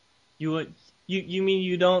 You mean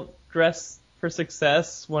you don't dress for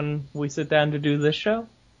success when we sit down to do this show?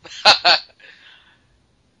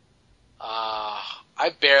 I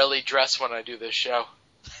barely dress when I do this show.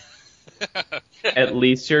 At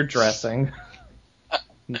least you're dressing.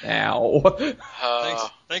 Now.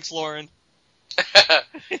 Thanks, Lauren.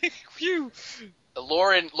 Phew.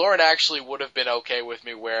 Lauren actually would have been okay with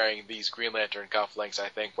me wearing these Green Lantern cufflinks, I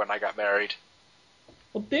think, when I got married.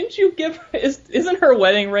 Well, didn't you give her... Isn't her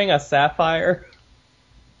wedding ring a sapphire?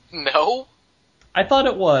 No. I thought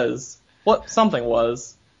it was. What? Something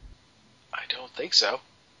was. I don't think so.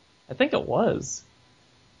 I think it was.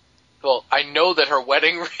 Well, I know that her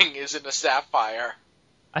wedding ring isn't a sapphire.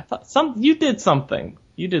 I thought you did something.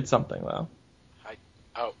 You did something though.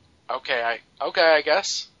 Okay, I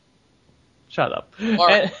guess. Shut up.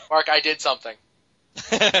 Mark, I did something.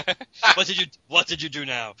 What did you do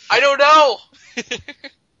now? I don't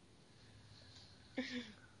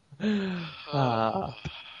know.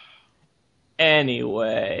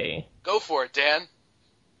 Anyway. Go for it, Dan.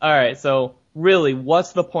 Alright, so really,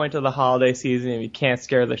 what's the point of the holiday season if you can't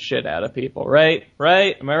scare the shit out of people, right?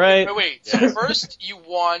 Right? Am I right? Wait. So first you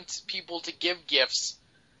want people to give gifts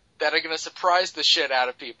that are going to surprise the shit out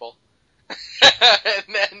of people. And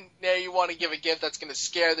then now you want to give a gift that's going to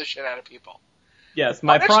scare the shit out of people. Yes,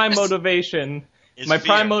 my prime motivation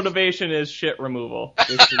is shit removal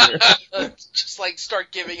this year. Just like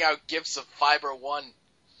start giving out gifts of Fiber One.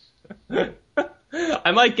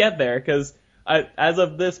 I might get there, because as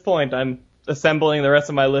of this point, I'm assembling the rest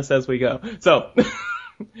of my list as we go. So,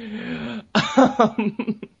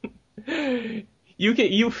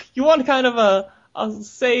 you want kind of I'll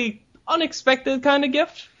say, unexpected kind of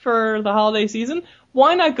gift for the holiday season?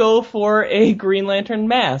 Why not go for a Green Lantern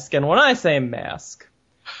mask? And when I say mask,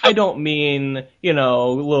 I don't mean,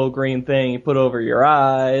 little green thing you put over your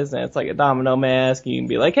eyes, and it's like a domino mask, and you can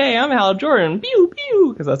be like, hey, I'm Hal Jordan, pew,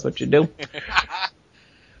 pew, because that's what you do.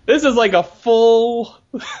 This is like a full,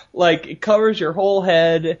 it covers your whole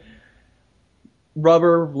head,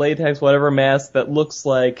 rubber, latex, whatever mask that looks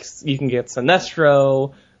like you can get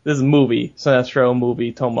Sinestro. This is a movie, Sinestro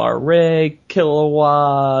movie, Tomar Rig,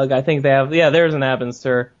 Kilowog, I think they have, there's an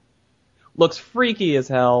Abinster. Looks freaky as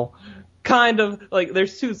hell. Kind of,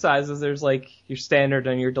 there's two sizes. There's, your standard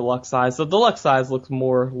and your deluxe size. The deluxe size looks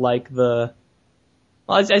more like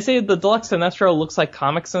I say the deluxe Sinestro looks like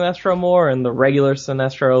comic Sinestro more, and the regular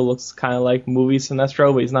Sinestro looks kind of like movie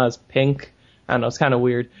Sinestro, but he's not as pink. I don't know, it's kind of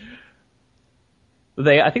weird.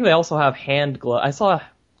 I think they also have hand gloves. I saw,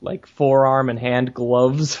 forearm and hand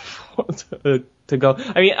gloves to go.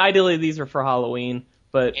 I mean, ideally these are for Halloween,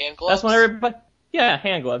 but hand gloves? That's when everybody... Yeah,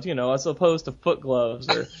 hand gloves, as opposed to foot gloves.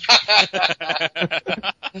 Or...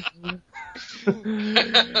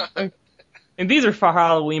 And these are for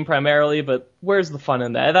Halloween primarily, but where's the fun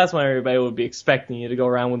in that? That's when everybody would be expecting you to go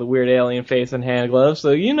around with a weird alien face and hand gloves.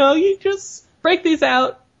 So, you just break these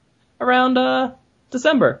out around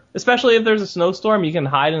December. Especially if there's a snowstorm, you can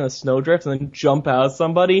hide in a snowdrift and then jump out at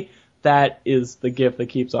somebody. That is the gift that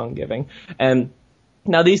keeps on giving. And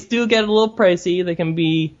now these do get a little pricey. They can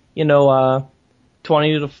be,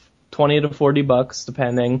 20 to $40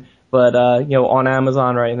 depending, but on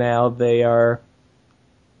Amazon right now they are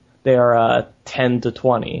 10 to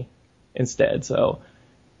 20 instead. So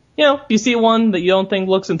if you see one that you don't think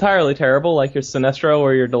looks entirely terrible, like your Sinestro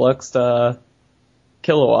or your deluxe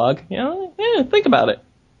Kilowog, think about it.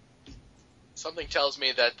 Something tells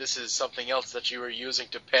me that this is something else that you were using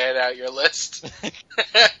to pad out your list.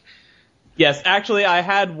 Yes, actually I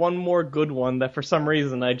had one more good one that for some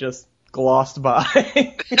reason I just glossed by.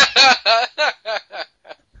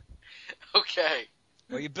 Okay.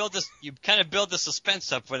 Well, you kind of build the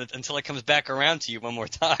suspense up with it until it comes back around to you one more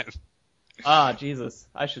time. Ah, Jesus.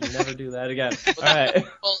 I should never do that again. Alright.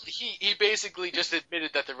 Well, he basically just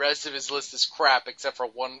admitted that the rest of his list is crap except for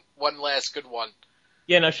one last good one.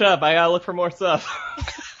 Yeah, no, shut up. I gotta look for more stuff.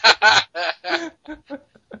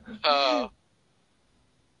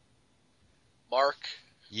 Mark?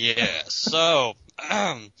 Yeah, so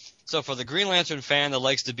for the Green Lantern fan that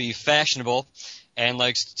likes to be fashionable and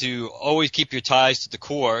likes to always keep your ties to the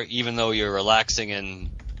core, even though you're relaxing and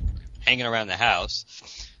hanging around the house,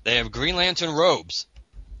 they have Green Lantern robes.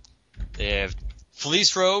 They have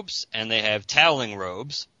fleece robes, and they have toweling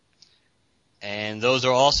robes. And those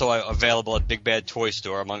are also available at Big Bad Toy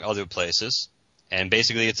Store, among other places. And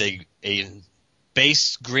basically it's a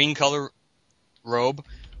base green color robe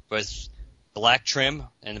with black trim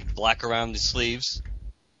and black around the sleeves,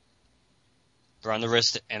 around the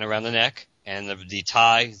wrist and around the neck, and the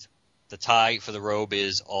tie for the robe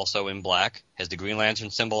is also in black, has the Green Lantern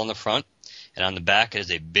symbol on the front, and on the back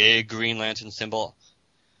is a big Green Lantern symbol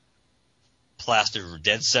plastered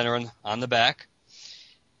dead center on the back.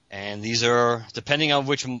 And these are, depending on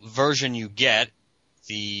which version you get,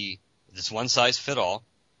 this one size fit all.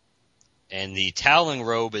 And the toweling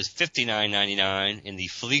robe is $59.99, and the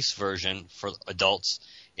fleece version for adults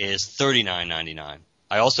is $39.99.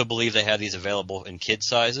 I also believe they have these available in kid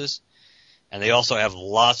sizes, and they also have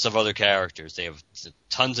lots of other characters. They have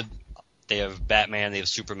they have Batman, they have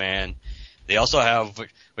Superman. They also have,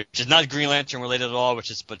 which is not Green Lantern related at all,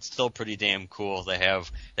 but still pretty damn cool. They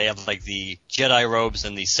have like the Jedi robes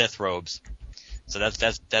and the Sith robes. So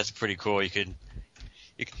that's pretty cool. You could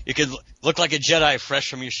look like a Jedi fresh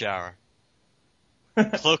from your shower.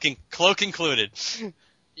 Cloak included.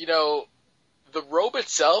 The robe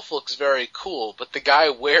itself looks very cool, but the guy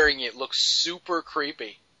wearing it looks super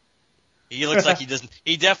creepy. He looks like he doesn't.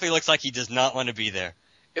 He definitely looks like he does not want to be there.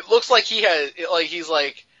 It looks like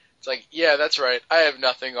it's like, yeah, that's right. I have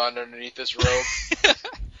nothing on underneath this robe.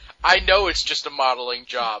 I know it's just a modeling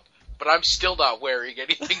job, but I'm still not wearing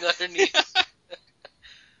anything underneath.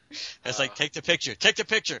 It's like, take the picture. Take the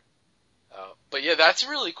picture. But yeah, that's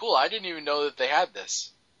really cool. I didn't even know that they had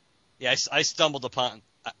this. Yeah, I stumbled upon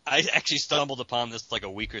I actually stumbled upon this like a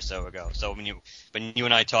week or so ago. So when you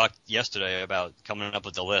and I talked yesterday about coming up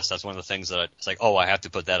with the list, that's one of the things that it's like, oh, I have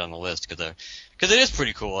to put that on the list because it is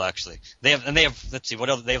pretty cool actually. They have let's see what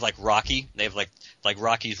else they have, like Rocky. They have like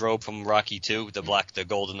Rocky's robe from Rocky 2, the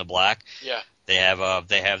gold and the black. Yeah. They have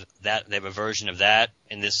a version of that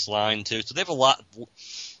in this line too. So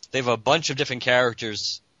they have a bunch of different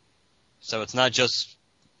characters. So it's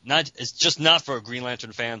just not for Green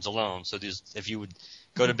Lantern fans alone. So if you would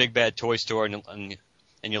go to Big Bad Toy Store and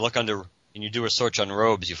you look under and you do a search on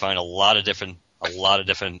robes, you find a lot of different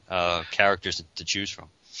characters to choose from.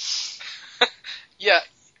 Yeah,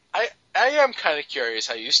 I am kind of curious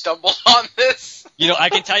how you stumbled on this. I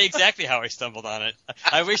can tell you exactly how I stumbled on it.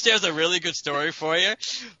 I wish there was a really good story for you,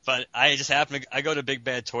 but I just I go to Big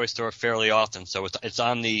Bad Toy Store fairly often, so it's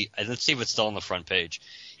on let's see if it's still on the front page.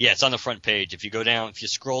 Yeah, it's on the front page. If you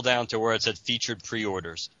scroll down to where it said featured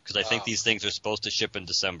pre-orders, because I think these things are supposed to ship in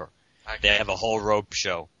December. Okay. They have a whole robe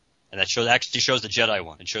show, and that actually shows the Jedi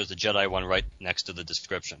one. It shows the Jedi one right next to the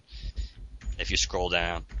description. If you scroll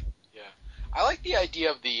down. Yeah, I like the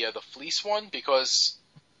idea of the fleece one because,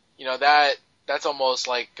 that's almost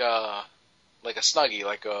like a Snuggie,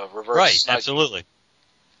 like a reverse right, Snuggie. Absolutely.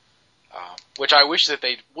 Which I wish that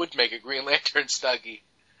they would make a Green Lantern Snuggie.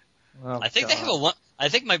 Oh, I think they have I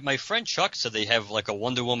think my friend Chuck said they have like a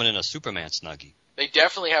Wonder Woman and a Superman Snuggie. They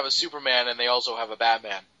definitely have a Superman, and they also have a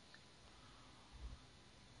Batman.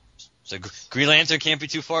 So Green Lantern can't be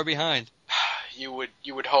too far behind. You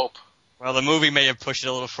would hope. Well, the movie may have pushed it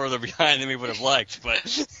a little further behind than we would have liked, but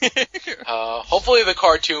hopefully the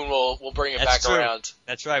cartoon will bring it back around.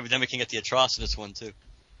 That's right. But then we can get the Atrocitus one too.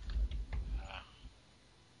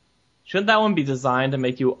 Shouldn't that one be designed to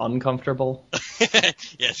make you uncomfortable?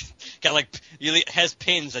 Yes, it has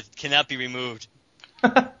pins that cannot be removed.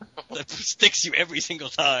 That sticks you every single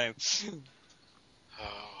time.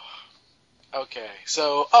 Oh. Okay,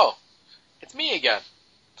 so it's me again.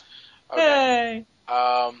 Yay!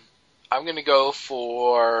 Okay. I'm gonna go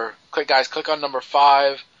for click on number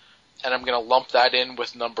 5, and I'm gonna lump that in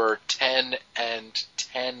with number 10 and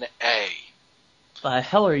 10A. The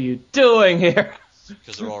hell are you doing here?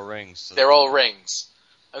 Because they're all rings. So. They're all rings.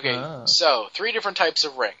 Okay, So 3 different types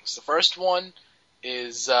of rings. The first one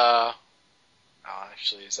is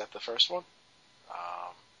actually, is that the first one?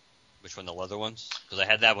 Which one, the leather ones? Because I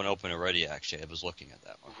had that one open already, actually. I was looking at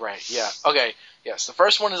that one. Right, yeah. Okay, yes, the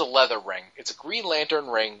first one is a leather ring. It's a Green Lantern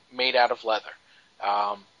ring made out of leather.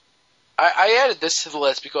 I added this to the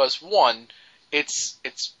list because, one, it's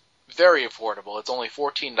very affordable. It's only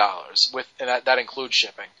 $14, and that includes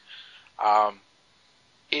shipping.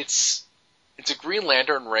 It's a Green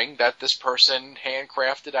Lantern ring that this person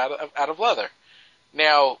handcrafted out of leather.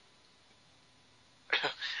 Now,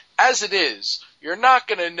 as it is, you're not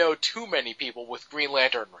going to know too many people with Green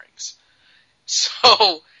Lantern rings.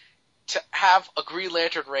 So, to have a Green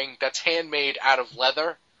Lantern ring that's handmade out of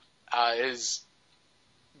leather is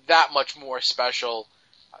that much more special.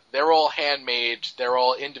 They're all handmade. They're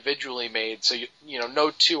all individually made. So,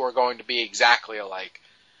 no two are going to be exactly alike.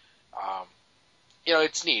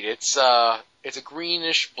 It's neat. It's a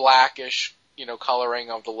greenish, blackish, coloring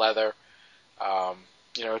of the leather.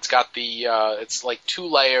 It's got it's like 2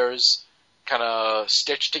 layers kind of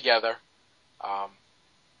stitched together.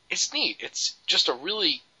 It's neat. It's just a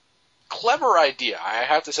really clever idea. I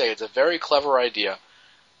have to say, it's a very clever idea.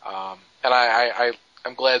 And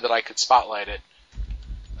I'm glad that I could spotlight it.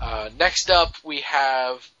 Next up, we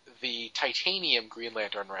have the titanium Green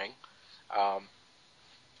Lantern ring.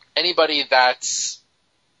 Anybody that's,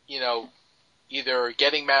 either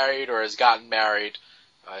getting married or has gotten married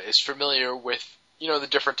is familiar with, the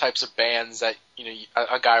different types of bands that,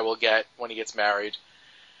 a guy will get when he gets married.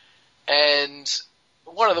 And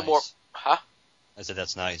one of the more... Huh? I said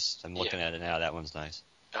that's nice. I'm looking at it now. That one's nice.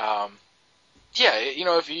 Yeah,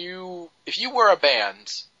 if you were a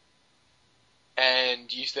band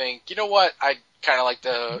and you think, you know what, I'd kind of like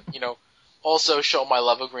to, also show my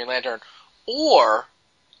love of Green Lantern. Or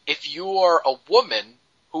if you're a woman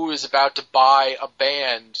who is about to buy a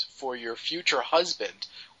band for your future husband,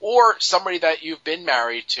 or somebody that you've been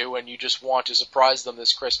married to and you just want to surprise them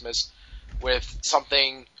this Christmas with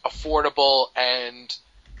something affordable and,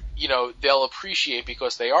 they'll appreciate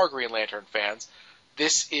because they are Green Lantern fans,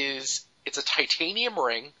 it's a titanium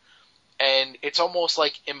ring, and it's almost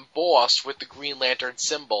like embossed with the Green Lantern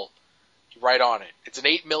symbol right on it. It's an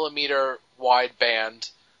 8mm wide band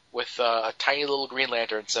with a tiny little Green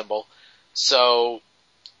Lantern symbol. So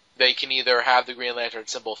they can either have the Green Lantern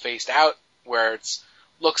symbol faced out, where it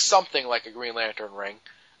looks something like a Green Lantern ring,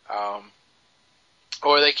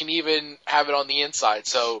 or they can even have it on the inside.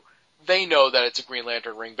 So they know that it's a Green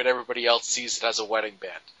Lantern ring, but everybody else sees it as a wedding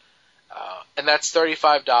band. And that's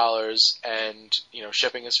 $35, and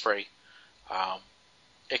shipping is free.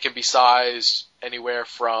 It can be sized anywhere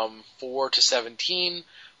from 4 to 17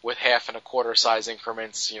 with half and a quarter size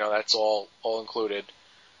increments. That's all included.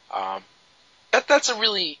 That's a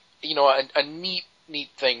really a neat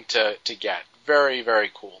thing to get. Very,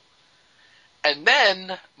 very cool. And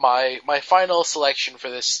then my final selection for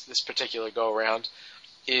this particular go around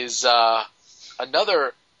is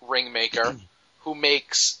another ring maker who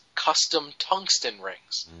makes custom tungsten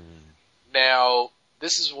rings. Now,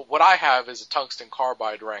 this is what I have is a tungsten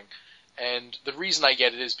carbide ring, and the reason I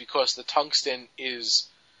get it is because the tungsten it's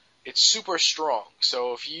super strong.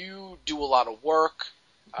 So if you do a lot of work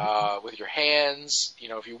with your hands,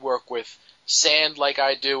 if you work with sand like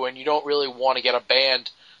I do, and you don't really want to get a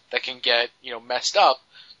band that can get messed up,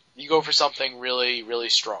 you go for something really, really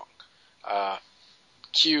strong.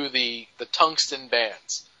 Cue the tungsten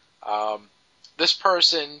bands. This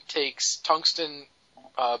person takes tungsten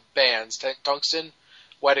bands, tungsten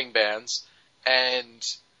wedding bands,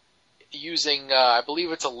 and using, I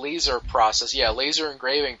believe it's a laser process. Yeah, laser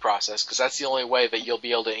engraving process, because that's the only way that you'll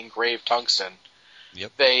be able to engrave tungsten.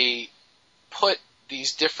 Yep. They put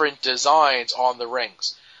these different designs on the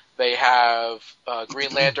rings. They have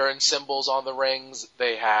Green Lantern symbols on the rings.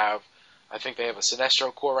 I think they have a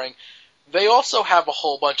Sinestro core ring. They also have a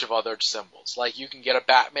whole bunch of other symbols. Like you can get a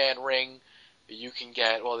Batman ring. You can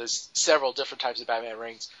get, there's several different types of Batman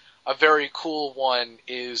rings. A very cool one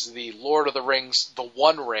is the Lord of the Rings, the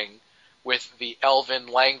One Ring, with the Elven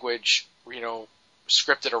language,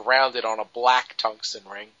 scripted around it on a black tungsten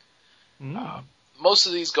ring. Most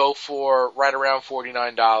of these go for right around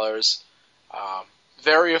 $49.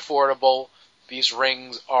 Very affordable. These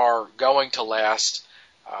rings are going to last.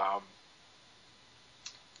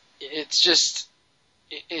 It's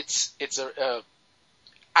a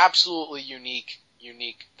absolutely unique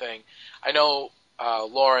thing. I know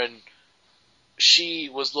Lauren, she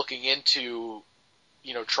was looking into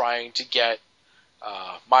trying to get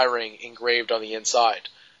my ring engraved on the inside,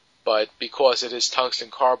 but because it is tungsten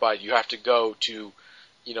carbide, you have to go to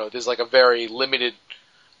there's like a very limited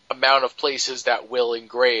amount of places that will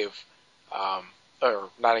engrave, or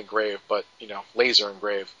not engrave, but laser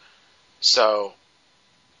engrave. So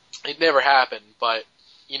it never happened, but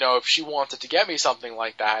if she wanted to get me something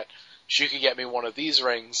like that, she could get me one of these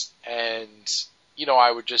rings, and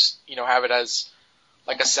I would just have it as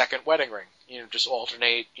like a second wedding ring, just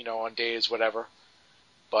alternate on days, whatever.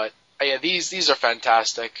 But yeah, these are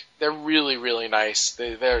fantastic. They're really, really nice.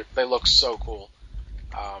 They look so cool.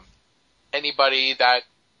 Anybody that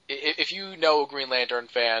if you know a Green Lantern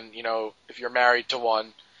fan, if you're married to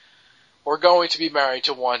one or going to be married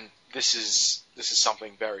to one, this is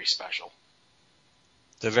something very special.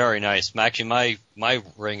 They're very nice. Actually, my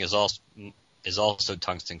ring is also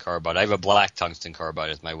tungsten carbide. I have a black tungsten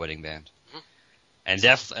carbide as my wedding band. Mm-hmm.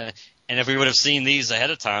 And if we would have seen these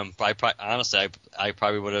ahead of time, I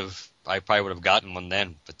probably would have gotten one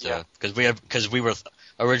then. But because we were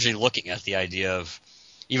originally looking at the idea of,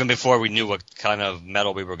 even before we knew what kind of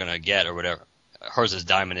metal we were going to get or whatever. Hers is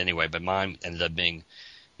diamond anyway, but mine ended up being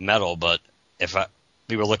metal. But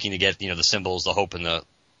we were looking to get the symbols, the hope and the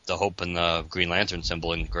Green Lantern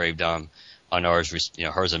symbol engraved on ours,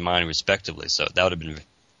 hers and mine respectively. So that would have been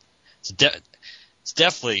it's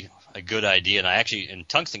definitely a good idea. And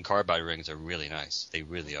tungsten carbide rings are really nice. They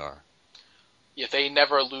really are. Yeah, they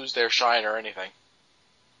never lose their shine or anything.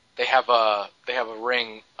 They have a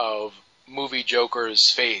ring of movie Joker's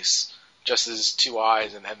face, just his two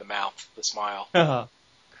eyes and the mouth, the smile.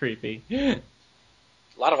 Creepy. A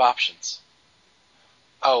lot of options.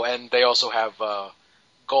 Oh, and they also have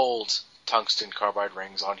gold tungsten carbide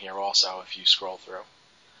rings on here also if you scroll through.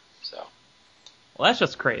 So. Well, that's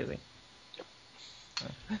just crazy. Yep.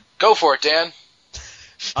 Go for it, Dan.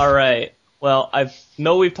 All right. Well, I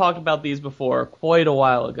know we've talked about these before quite a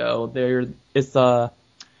while ago. It's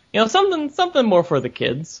something more for the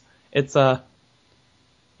kids. It's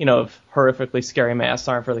horrifically scary masks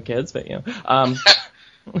aren't for the kids, but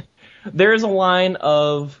there's a line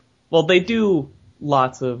of, they do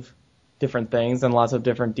lots of different things and lots of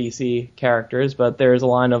different DC characters, but there's a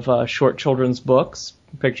line of short children's books,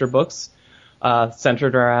 picture books,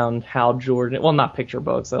 centered around Hal Jordan. Well, not picture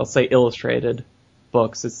books. I'll say illustrated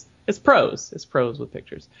books. It's prose. It's prose with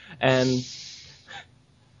pictures. And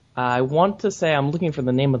I want to say, I'm looking for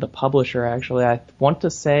the name of the publisher, actually. I want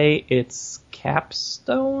to say it's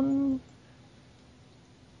Capstone?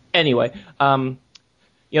 Anyway,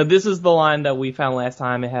 this is the line that we found last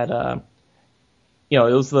time. It had, it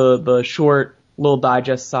was the short little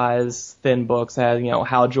digest size thin books that had,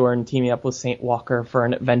 Hal Jordan teaming up with Saint Walker for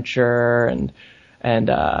an adventure and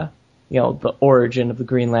the origin of the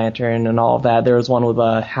Green Lantern and all of that. There was one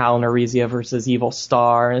with Hal and Arisia versus Evil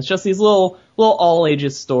Star, and it's just these little all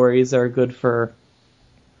ages stories that are good for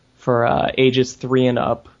ages 3 and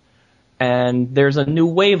up. And there's a new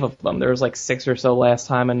wave of them. There was like 6 or so last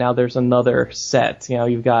time, and now there's another set.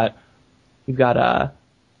 You've got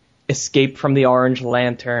Escape from the Orange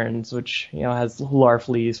Lanterns, which has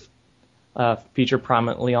Larfleeze featured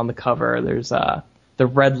prominently on the cover. There's the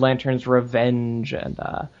Red Lantern's Revenge and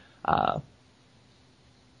the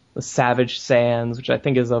Savage Sands, which I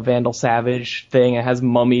think is a Vandal Savage thing. It has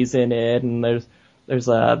mummies in it, and there's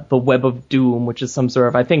the Web of Doom, which is some sort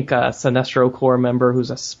of, I think, Sinestro Corps member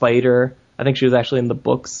who's a spider. I think she was actually in the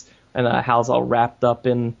books, and Hal's all wrapped up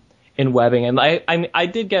in webbing. And I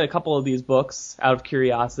did get a couple of these books out of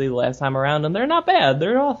curiosity the last time around, and they're not bad.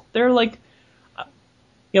 They're like,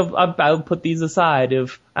 I would put these aside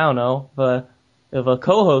if, I don't know, if a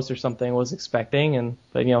co-host or something was expecting,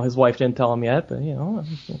 but his wife didn't tell him yet, but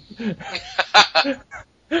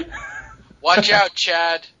Watch out,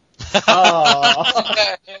 Chad.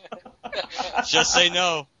 Just say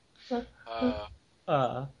no.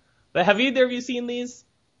 But have either of you seen these?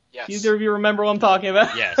 Yes. Do either of you remember what I'm talking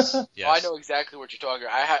about? Yes. Oh, I know exactly what you're talking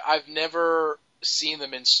about. I've never seen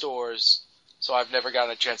them in stores, so I've never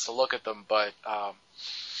gotten a chance to look at them, but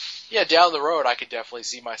yeah, down the road I could definitely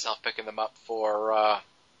see myself picking them up for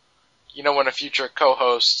when a future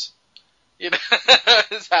co-host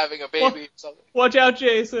is having a baby or something. Watch out,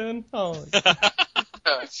 Jason. Oh.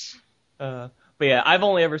 But yeah, I've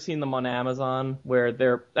only ever seen them on Amazon where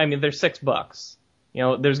they're $6.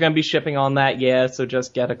 There's going to be shipping on that, yeah, so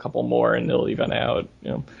just get a couple more and it'll even out,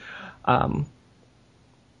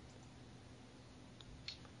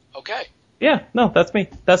 Okay. Yeah, no, that's me.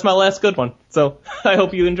 That's my last good one. So I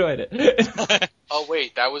hope you enjoyed it. Oh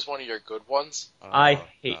wait, that was one of your good ones? I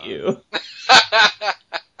hate you.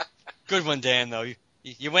 Good one, Dan, though.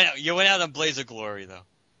 You went out on Blaze of Glory, though.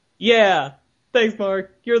 Yeah. Thanks,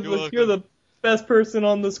 Mark. You're the best person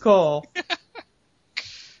on this call.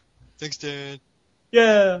 Thanks, Dan.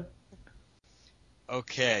 Yeah.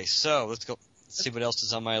 Okay, so let's go see what else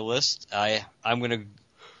is on my list. I'm going to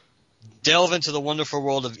delve into the wonderful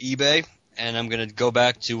world of eBay, and I'm going to go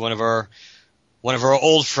back to one of our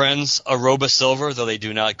old friends, Aroba Silver, though they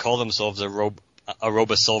do not call themselves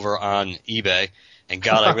Aroba Silver on eBay. And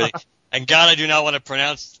God, I do not want to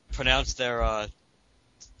pronounce their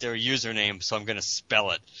username, so I'm going to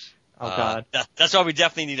spell it. Oh God. That's why we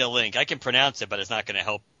definitely need a link. I can pronounce it, but it's not going to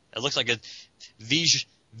help. It looks like a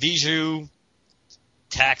Viju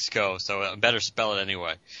Taxco, so I better spell it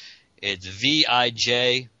anyway. It's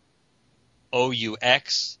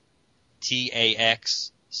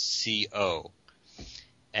VIJOUXTAXCO.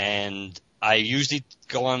 And I usually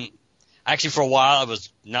go on. Actually, for a while, I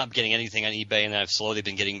was not getting anything on eBay, and then I've slowly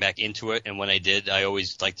been getting back into it. And when I did, I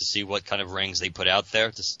always like to see what kind of rings they put out there,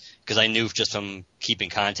 because I knew just from keeping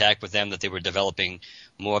contact with them that they were developing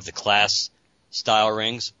more of the class-style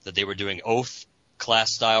rings, that they were doing Oath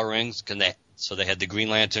class-style rings. So they had the Green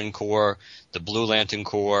Lantern Corps, the Blue Lantern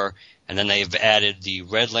Corps, and then they've added the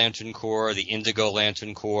Red Lantern Corps, the Indigo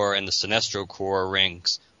Lantern Corps, and the Sinestro Corps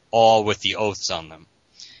rings, all with the Oaths on them,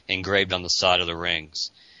 engraved on the side of the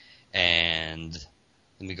rings. And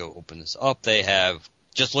let me go open this up. They have,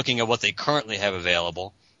 just looking at what they currently have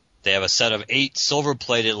available, they have a set of 8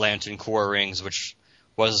 silver-plated Lantern Corps rings, which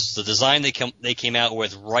was the design they came out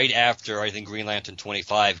with right after, I think, Green Lantern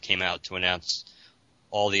 25 came out to announce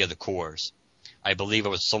all the other cores. I believe it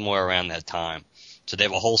was somewhere around that time. So they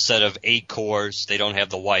have a whole set of 8 cores. They don't have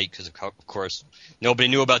the white, because, of course, nobody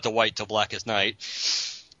knew about the white till Blackest Night.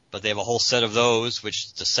 But they have a whole set of those, which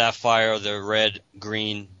is the sapphire, the red,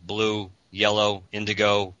 green, blue, yellow,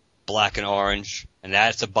 indigo, black, and orange. And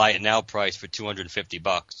that's a buy it now price for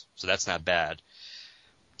 $250. So that's not bad.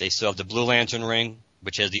 They still have the Blue Lantern ring,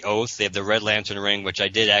 which has the Oath. They have the Red Lantern ring, which I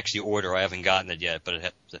did actually order. I haven't gotten it yet,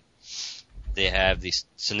 but they have the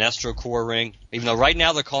Sinestro Corps ring. Even though right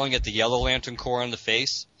now they're calling it the Yellow Lantern Corps on the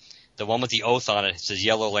face. The one with the Oath on it says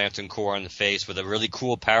Yellow Lantern Corps on the face with a really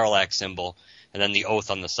cool parallax symbol, and then the Oath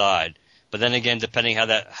on the side. But then again, depending how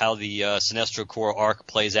the Sinestro Corps arc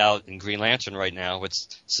plays out in Green Lantern right now, with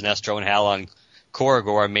Sinestro and Hal on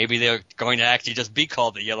Corridor, maybe they're going to actually just be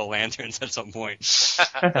called the Yellow Lanterns at some point.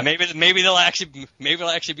 maybe they'll actually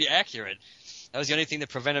be accurate. That was the only thing that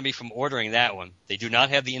prevented me from ordering that one. They do not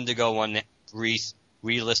have the Indigo one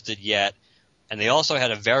relisted yet, and they also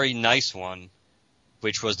had a very nice one,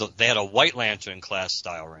 which was they had a White Lantern class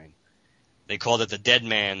style ring. They called it the Dead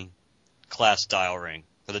Man class style ring,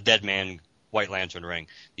 or the Dead Man White Lantern ring.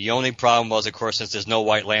 The only problem was, of course, since there's no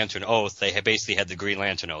White Lantern oath, they basically had the Green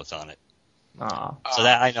Lantern oath on it. Aw. So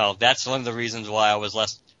that, I know, that's one of the reasons why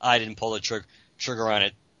I didn't pull the trigger on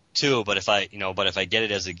it too, but if I get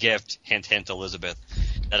it as a gift, hint, hint, Elizabeth,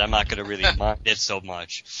 that I'm not going to really mind it so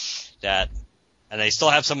much. And they still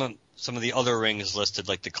have some of the other rings listed,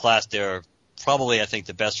 like the class, they're probably, I think,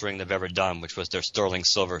 the best ring they've ever done, which was their Sterling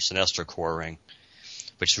Silver Sinestro Corps ring,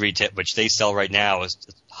 which they sell right now is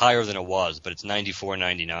higher than it was, but it's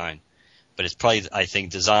 $94.99. But it's probably, I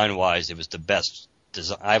think, design-wise, it was the best.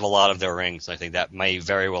 I have a lot of their rings. I think that may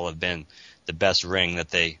very well have been the best ring that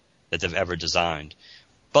they've ever designed.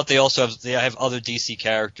 But they also have other DC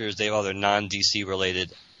characters. They have other non-DC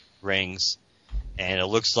related rings, and it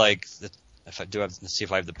looks like let's see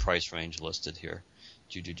if I have the price range listed here.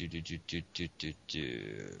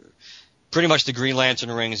 Pretty much the Green Lantern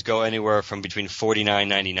rings go anywhere from between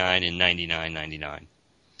 $49.99 and $99.99,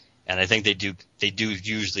 and I think they do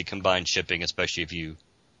usually combine shipping, especially if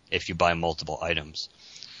you buy multiple items,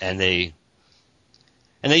 and they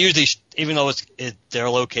usually, even though they're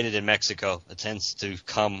located in Mexico, it tends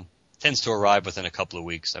to arrive within a couple of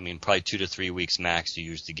weeks. I mean, probably 2 to 3 weeks max. You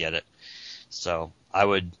usually get it. So I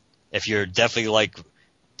would, if you're definitely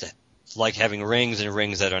like having rings and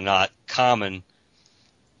rings that are not common,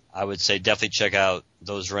 I would say definitely check out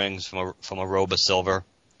those rings from Aroba Silver.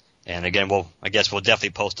 And again, I guess we'll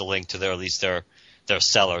definitely post a link to at least their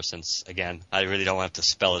seller, since again, I really don't have to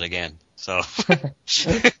spell it again. So.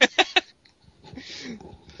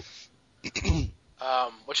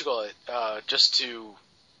 Just to,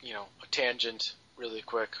 a tangent really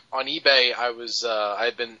quick. On eBay,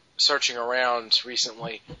 I've been searching around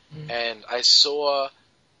recently, and I saw,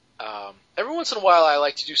 every once in a while I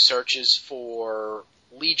like to do searches for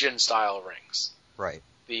Legion style rings. Right.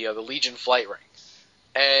 The Legion flight ring.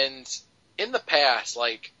 And in the past,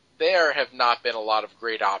 there have not been a lot of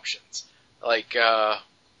great options. I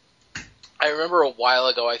remember a while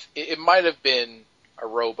ago, it might have been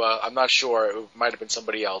Aroba, I'm not sure, it might have been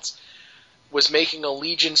somebody else, was making a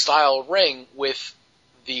Legion-style ring with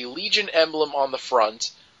the Legion emblem on the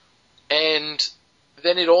front, and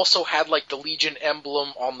then it also had, the Legion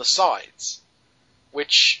emblem on the sides,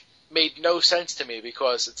 which made no sense to me,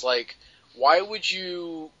 because it's why would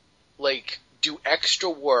you, do extra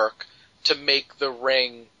work to make the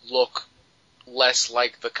ring look less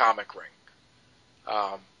like the comic ring?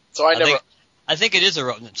 I think it is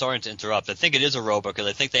sorry to interrupt. I think it is Aroba, because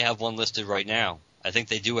I think they have one listed right now. I think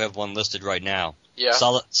they do have one listed right now. Yeah.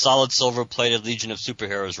 Solid silver plated Legion of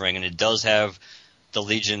Superheroes ring, and it does have the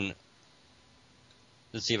Legion.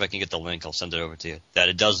 Let's see if I can get the link. I'll send it over to you. That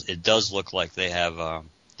it does look like they have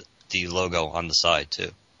the logo on the side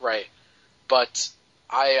too. Right. But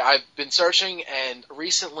I've been searching, and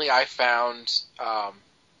recently I found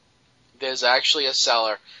there's actually a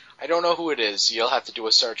seller. I don't know who it is. You'll have to do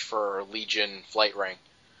a search for Legion flight ring.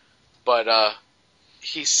 But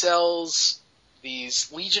he sells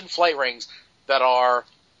these Legion flight rings that are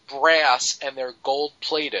brass and they're gold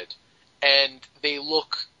plated, and they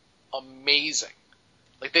look amazing.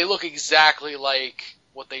 They look exactly like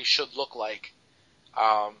what they should look like.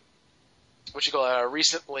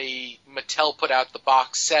 Recently Mattel put out the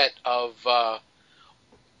box set of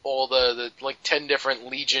all the 10 different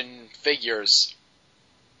Legion figures,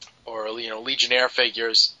 or Legionnaire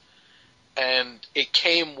figures, and it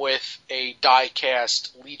came with a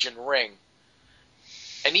die-cast Legion ring.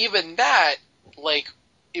 And even that,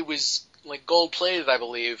 it was gold-plated, I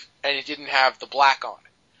believe, and it didn't have the black on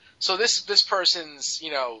it. So this person's,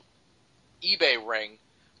 eBay ring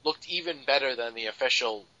looked even better than the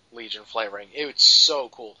official Legion flight ring. It was so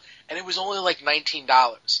cool. And it was only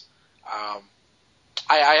 $19. I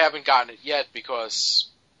haven't gotten it yet, because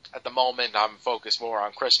at the moment I'm focused more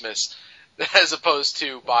on Christmas as opposed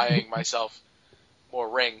to buying myself more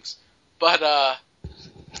rings. But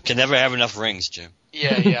can never have enough rings, Jim.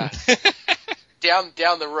 Yeah.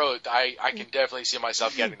 down the road, I can definitely see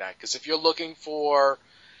myself getting that, because if you're looking for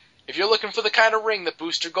the kind of ring that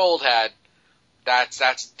Booster Gold had, that's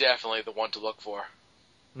definitely the one to look for.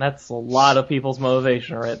 That's a lot of people's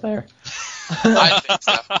motivation right there. I think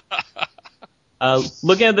so.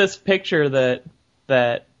 Looking at this picture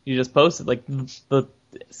that you just posted, the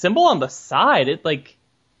symbol on the side,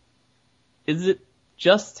 is it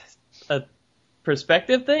just a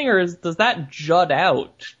perspective thing, or does that jut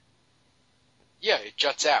out? Yeah, it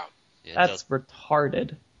juts out. Yeah, that's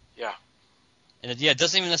retarded. Yeah. And it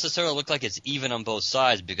doesn't even necessarily look like it's even on both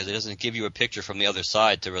sides, because it doesn't give you a picture from the other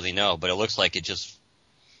side to really know, but it looks like it just,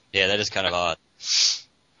 that is kind of odd.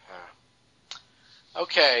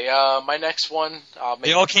 Okay, my next one.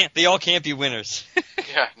 They all can't be winners.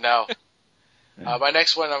 Yeah, no. My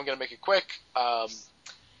next one, I'm going to make it quick.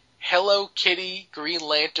 Hello Kitty Green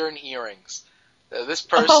Lantern earrings. This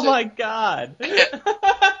person. Oh my god!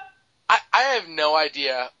 I have no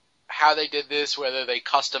idea how they did this, whether they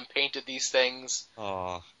custom painted these things.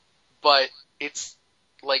 Oh. But it's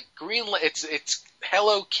like it's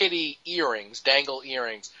Hello Kitty earrings, dangle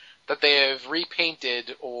earrings, that they have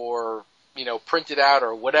repainted or, printed out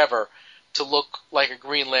or whatever to look like a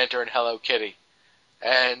Green Lantern Hello Kitty.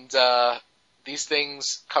 And these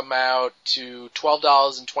things come out to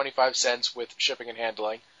 $12.25 with shipping and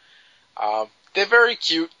handling. They're very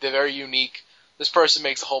cute. They're very unique. This person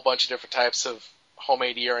makes a whole bunch of different types of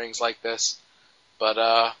homemade earrings like this. But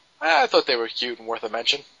I thought they were cute and worth a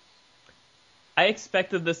mention. I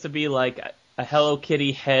expected this to be like a Hello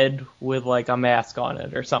Kitty head with like a mask on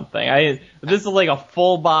it or something. This is like a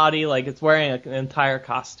full body, like it's wearing an entire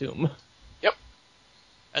costume. Yep.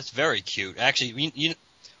 That's very cute. Actually,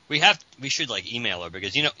 we should like email her,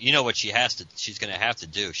 because you know what she's going to have to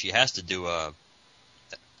do. She has to do a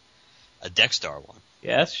Dexstar one.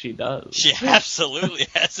 Yes, she does. She absolutely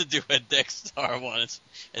has to do a Dexstar one. It's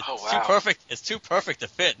wow. too perfect. It's too perfect to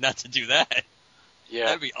fit not to do that. Yeah.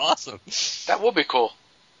 That'd be awesome. That would be cool.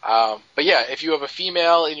 But yeah, if you have a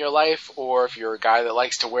female in your life, or if you're a guy that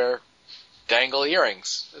likes to wear dangle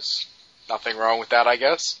earrings, there's nothing wrong with that, I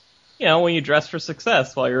guess. When you dress for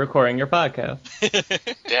success while you're recording your podcast.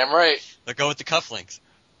 Damn right. Let's go with the cufflinks.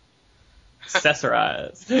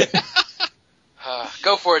 Accessorize.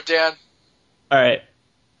 Go for it, Dan. All right.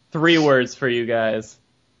 3 words for you guys.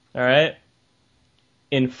 All right.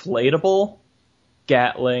 Inflatable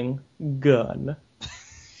Gatling gun.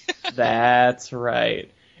 That's right.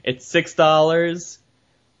 It's $6.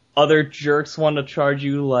 Other jerks want to charge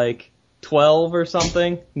you like $12 or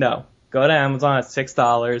something. No. Go to Amazon at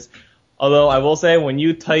 $6. Although I will say, when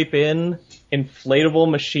you type in inflatable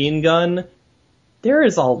machine gun, there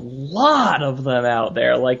is a lot of them out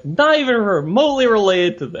there, like not even remotely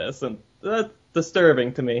related to this, and that's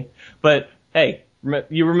disturbing to me. But hey,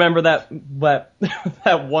 you remember that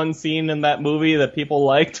that one scene in that movie that people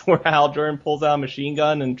liked, where Hal Jordan pulls out a machine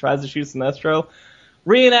gun and tries to shoot Sinestro?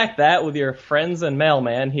 Reenact that with your friends and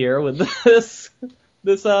mailman here with this.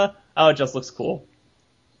 It just looks cool.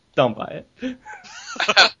 Don't buy it.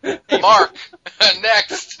 Mark,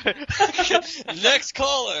 next. Next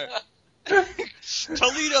caller.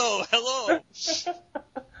 Toledo, hello.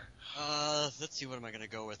 Let's see, what am I going to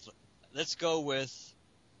go with? Let's go with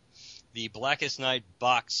the Blackest Night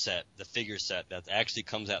box set, the figure set that actually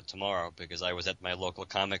comes out tomorrow, because I was at my local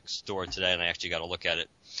comic store today and I actually got to look at it.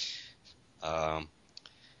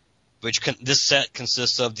 This set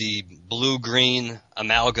consists of the blue-green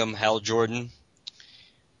amalgam Hal Jordan.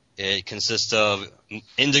 It consists of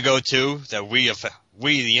Indigo 2, that we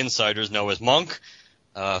the insiders know as Monk,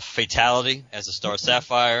 Fatality as a Star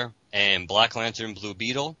Sapphire, and Black Lantern Blue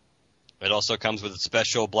Beetle. It also comes with a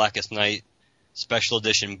special Blackest Night special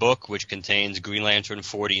edition book, which contains Green Lantern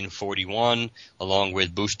 40 and 41, along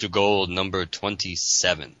with Booster Gold number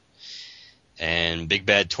 27. And Big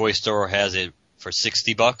Bad Toy Store has it for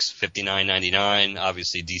 $60, $59.99.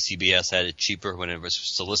 Obviously, DCBS had it cheaper when it was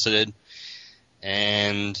solicited.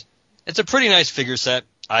 And it's a pretty nice figure set.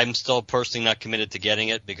 I'm still personally not committed to getting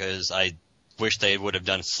it, because I wish they would have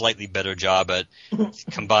done a slightly better job at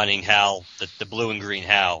combining Hal, the blue and green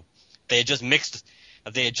Hal. They had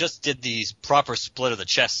just did the proper split of the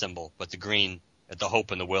chest symbol, but the green at the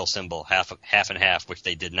hope and the will symbol, half and half, which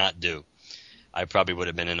they did not do. I probably would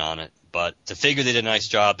have been in on it. But the figure, they did a nice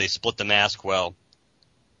job. They split the mask well.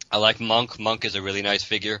 I like Monk. Monk is a really nice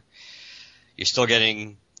figure. You're still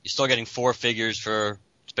getting 4 figures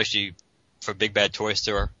especially for Big Bad Toy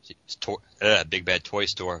Store. Big Bad Toy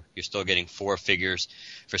Store. You're still getting 4 figures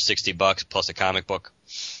for $60 plus a comic book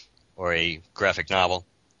or a graphic novel.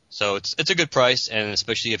 So it's a good price, and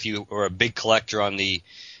especially if you are a big collector on the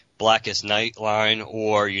Blackest Night line,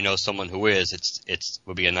 or you know someone who is, it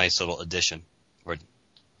would be a nice little addition.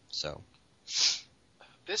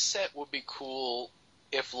 This set would be cool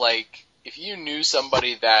if you knew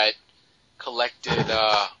somebody that collected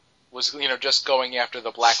was just going after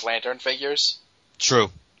the Black Lantern figures.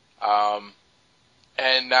 True.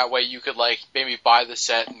 And that way you could maybe buy the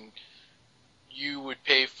set, and you would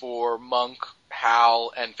pay for Monk,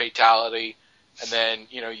 Hal, and Fatality, and then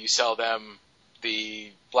you sell them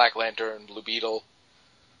the Black Lantern, Blue Beetle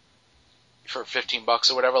for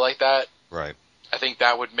 $15 or whatever like that. Right. I think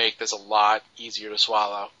that would make this a lot easier to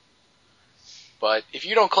swallow. But if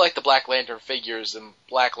you don't collect the Black Lantern figures, then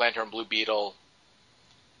Black Lantern, Blue Beetle,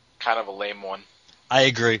 kind of a lame one. I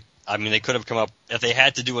agree. I mean, they could have come up if they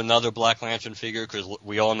had to do another Black Lantern figure, because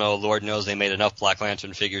we all know, Lord knows, they made enough Black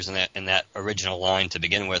Lantern figures in that original line to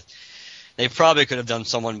begin with. They probably could have done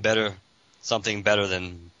something better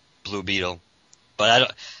than Blue Beetle. But I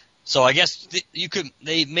don't. So I guess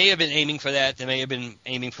they may have been aiming for that. They may have been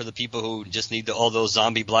aiming for the people who just need all those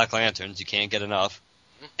zombie Black Lanterns. You can't get enough.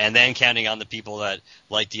 And then counting on the people that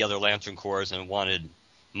like the other Lantern Corps and wanted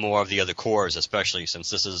more of the other Corps, especially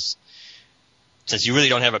since you really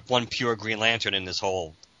don't have one pure Green Lantern in this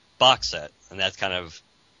whole box set, and that's kind of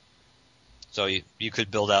so you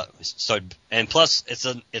could build out. So and plus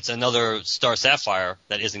it's another Star Sapphire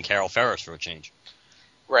that isn't Carol Ferris for a change.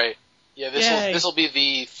 Right. Yeah. This will be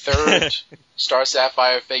the third Star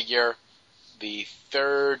Sapphire figure, the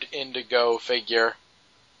third Indigo figure,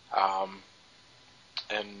 and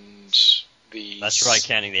That's right,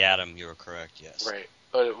 counting the Atom. You were correct. Yes. Right.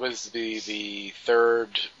 But it was the third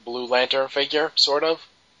Blue Lantern figure, sort of.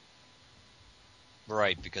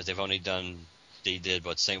 Right, because they did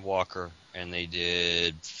St. Walker and they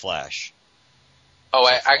did Flash. Oh,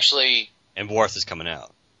 So actually, and Worth is coming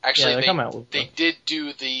out. Actually, yeah, they did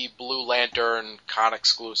do the Blue Lantern con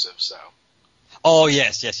exclusive, so. Oh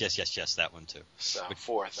yes, that one too. So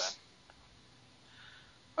fourth then.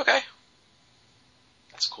 Okay.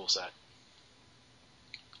 That's a cool set.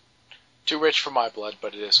 Too rich for my blood,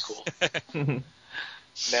 but it is cool.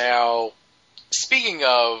 Now, speaking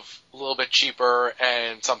of a little bit cheaper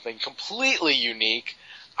and something completely unique,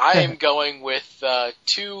 I am going with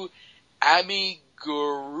two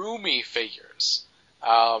amigurumi figures.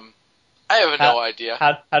 I have no idea.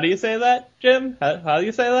 How do you say that, Jim? How do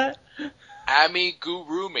you say that?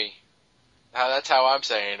 Amigurumi. That's how I'm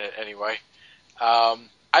saying it anyway. I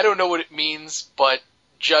don't know what it means, but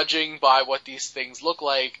judging by what these things look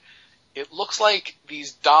like, it looks like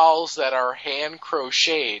these dolls that are hand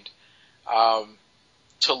crocheted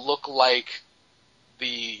to look like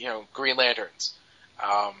the Green Lanterns.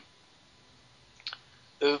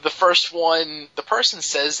 The first one, the person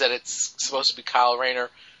says that it's supposed to be Kyle Rayner,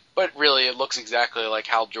 but really it looks exactly like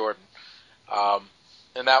Hal Jordan.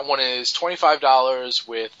 And that one is $25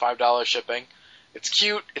 with $5 shipping. It's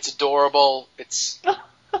cute, it's adorable, it's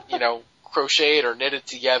crocheted or knitted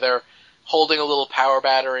together, holding a little power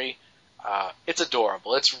battery. It's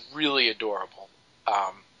adorable. It's really adorable.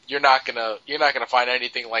 You're not gonna find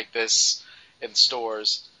anything like this in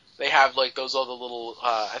stores. They have like those other little.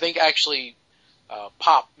 I think actually,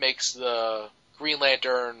 Pop makes the Green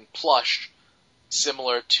Lantern plush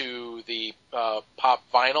similar to the Pop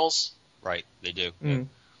vinyls. Right, they do. Mm.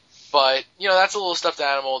 But that's a little stuffed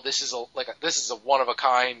animal. This is a one of a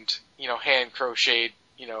kind, hand crocheted,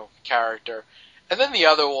 character. And then the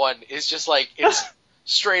other one is just like it's.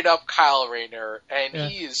 Straight up Kyle Rayner, and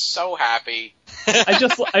he is so happy.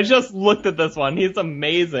 I just looked at this one. He's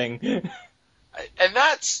amazing. And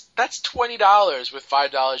that's $20 with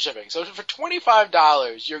 $5 shipping. So for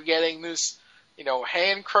 $25, you're getting this,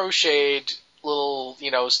 hand crocheted little,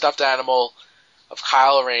 stuffed animal of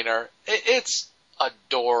Kyle Rayner. It's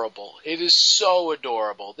adorable. It is so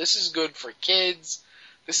adorable. This is good for kids.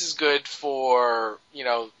 This is good for,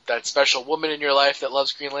 that special woman in your life that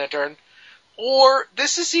loves Green Lantern. Or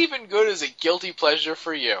this is even good as a guilty pleasure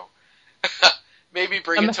for you. Maybe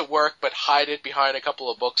bring it to work, but hide it behind a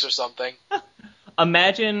couple of books or something.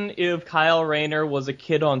 Imagine if Kyle Rayner was a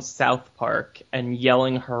kid on South Park and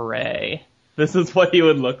yelling hooray. This is what he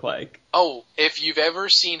would look like. Oh, if you've ever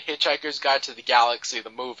seen Hitchhiker's Guide to the Galaxy,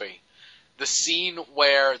 the movie, the scene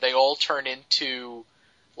where they all turn into,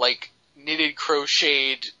 like, knitted,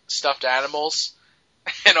 crocheted stuffed animals,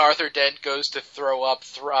 and Arthur Dent goes to throw up,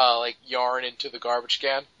 yarn into the garbage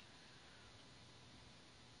can.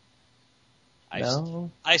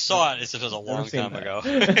 I saw it as if it was a long time ago.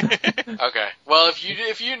 Okay. Well,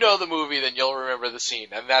 if you know the movie, then you'll remember the scene,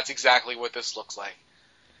 and that's exactly what this looks like.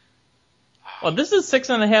 Well, this is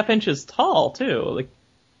 6.5 inches tall too. Like,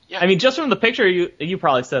 yeah. I mean, just from the picture, you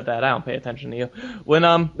probably said that. I don't pay attention to you. When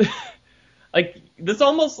like this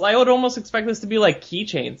I would almost expect this to be like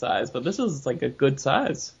keychain size, but this is like a good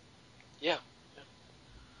size. Yeah.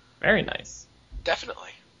 Very nice. Definitely.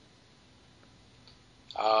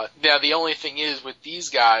 Now the only thing is with these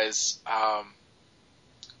guys,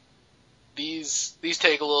 these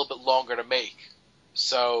take a little bit longer to make,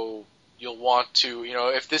 so you'll want to,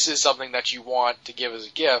 if this is something that you want to give as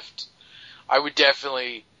a gift, I would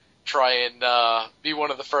definitely try and be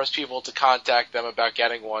one of the first people to contact them about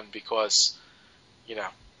getting one, because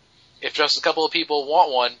if just a couple of people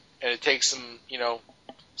want one and it takes them,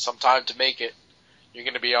 some time to make it, you're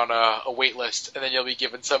going to be on a wait list, and then you'll be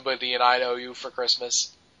giving somebody an IOU for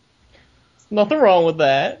Christmas. Nothing wrong with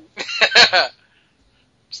that.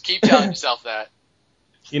 Just keep telling yourself that.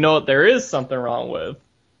 You know what there is something wrong with?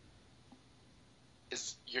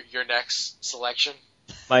 Is your next selection?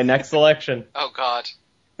 My next selection. Oh, God.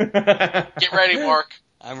 Get ready, Mark.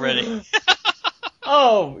 I'm ready.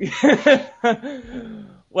 Oh.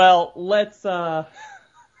 Well, let's,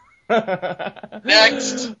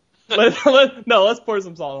 Next. let's pour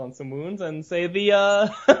some salt on some wounds and say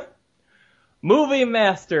the, Movie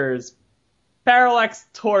Masters, Parallax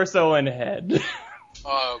Torso and Head.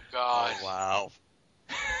 Oh, God. Oh, wow.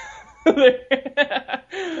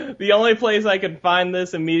 The only place I could find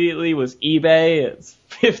this immediately was eBay. It's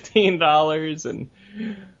 $15, and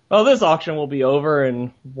well, this auction will be over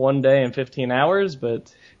in 1 day and 15 hours,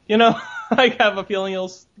 but you know, I have a feeling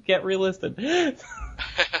it'll get relisted.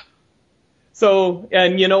 So,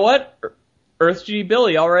 and you know what? Earth G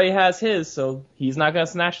Billy already has his, so he's not gonna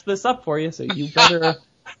snatch this up for you. So you better.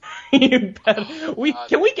 Can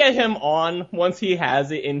we get him on once he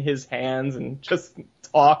has it in his hands and just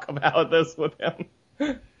talk about this with him?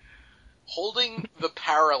 Holding the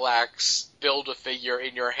Parallax Build-A-Figure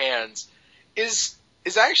in your hands is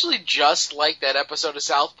actually just like that episode of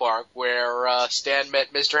South Park where Stan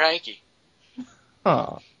met Mr. Hanky.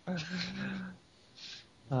 Huh.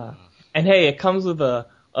 And hey, it comes with a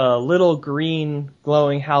little green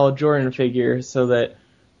glowing Hal Jordan figure so that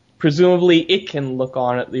presumably it can look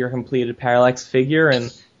on at your completed Parallax figure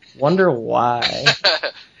and wonder why.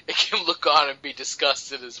 It can look on and be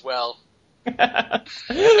disgusted as well.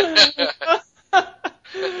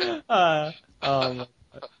 Oh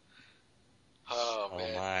Oh,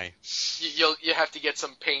 man. My. You have to get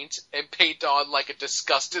some paint and paint on like a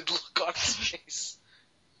disgusted look on his face.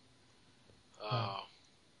 Oh.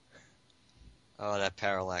 Oh, that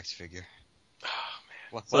Parallax figure. Oh,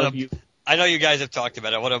 man. What I know you guys have talked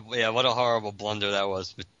about it. What a horrible blunder that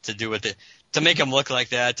was to do with it. To make him look like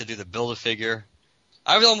that, to do the Build-A-Figure.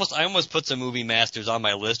 I almost put some Movie Masters on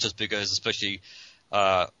my list just because, especially,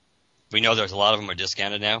 we know there's a lot of them are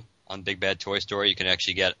discounted now on Big Bad Toy Story. You could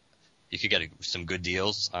get some good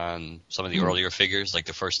deals on some of the earlier figures, like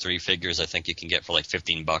the first 3 figures. I think you can get for like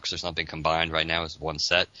 $15 or something combined right now as one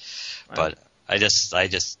set. Wow. But I just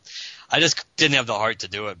didn't have the heart to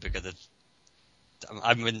do it because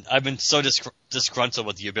I've been so disgruntled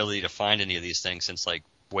with the ability to find any of these things since like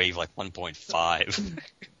wave like 1.5.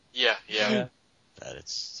 Yeah. That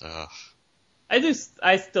it's.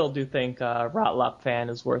 I still do think Rotlop Fan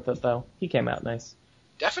is worth it though. He came out nice.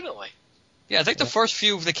 Definitely. Yeah, I think the first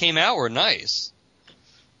few that came out were nice.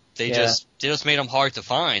 They just made them hard to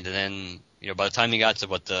find, and then by the time you got to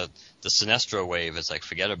the Sinestro wave, it's like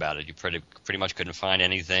forget about it. You pretty much couldn't find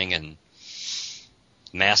anything, and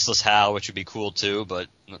Maskless Hal, which would be cool too, but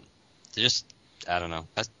just I don't know.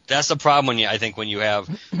 That's the problem when you have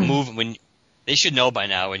they should know by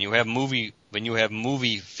now when you have movie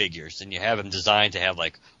figures and you have them designed to have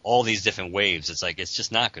like all these different waves, it's like it's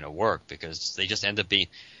just not going to work because they just end up being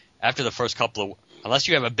after the first couple of unless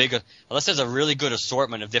there's a really good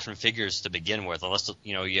assortment of different figures to begin with, unless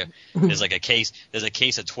there's a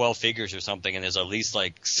case of 12 figures or something and there's at least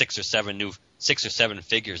like 6 or 7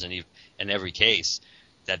 figures in every case.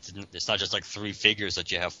 That it's not just like 3 figures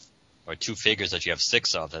that you have or 2 figures that you have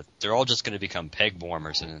 6 of. That they're all just going to become peg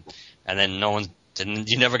warmers and then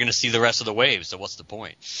you're never going to see the rest of the waves. So what's the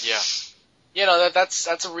point? Yeah.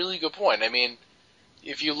 That's a really good point. I mean,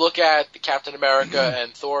 if you look at the Captain America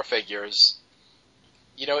and Thor figures,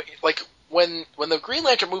 like when the Green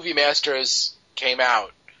Lantern Movie Masters came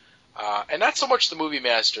out, and not so much the Movie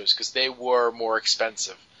Masters because they were more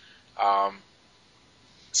expensive.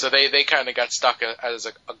 So they kind of got stuck as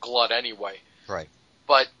a glut anyway. Right.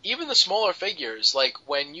 But even the smaller figures, like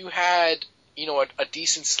when you had, a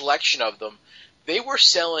decent selection of them, they were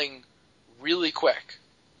selling really quick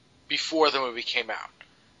before the movie came out.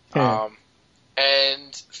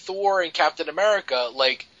 And Thor and Captain America,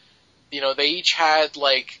 like, they each had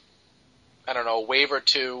like, I don't know, a wave or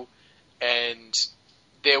 2, and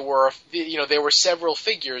there were several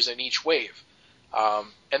figures in each wave.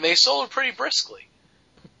 And they sold pretty briskly.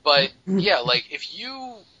 But yeah, like if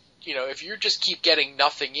you just keep getting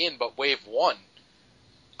nothing in but wave 1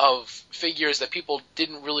 of figures that people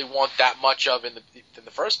didn't really want that much of in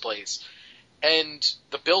the first place, and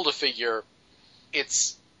the Build-A-Figure,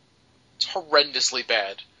 it's horrendously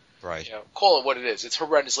bad. Right. Call it what it is. It's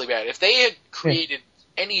horrendously bad. If they had created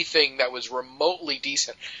anything that was remotely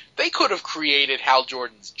decent, they could have created Hal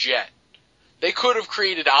Jordan's jet. They could have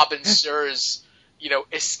created Abin Sur's,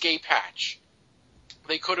 escape hatch.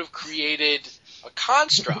 They could have created a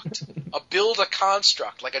construct, a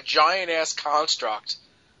construct, like a giant-ass construct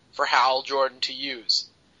for Hal Jordan to use.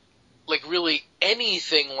 Like, really,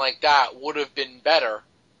 anything like that would have been better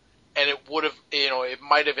and it would have, it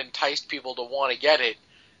might have enticed people to want to get it,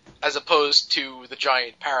 as opposed to the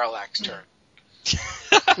giant parallax turn.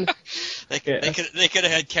 They could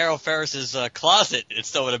have had Carol Ferris's closet. It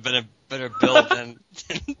still would have been a better build than.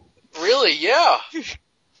 Really? Yeah.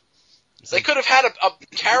 They could have had a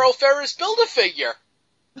Carol Ferris Build-A-Figure.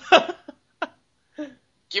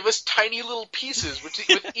 Give us tiny little pieces with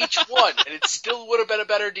each one, and it still would have been a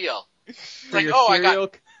better deal. It's like, I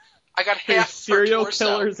got half per serial torso.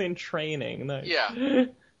 killers in training. Nice. Yeah.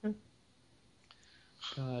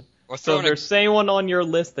 God. Or So if there's anyone on your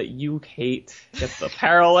list that you hate, get the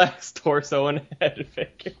parallax torso and head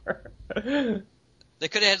figure. They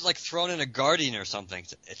could have had thrown in a Guardian or something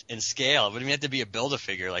in scale. It wouldn't even have to be a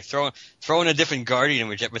Build-A-Figure. Throw in a different Guardian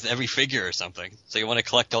with every figure or something. So you want to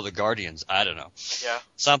collect all the Guardians. I don't know. Yeah.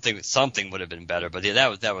 Something would have been better. But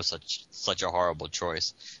yeah, that was such a horrible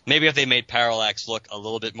choice. Maybe if they made Parallax look a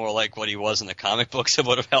little bit more like what he was in the comic books, it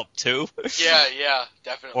would have helped too. Yeah,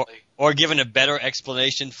 definitely. Or given a better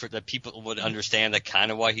explanation for that people would understand that kind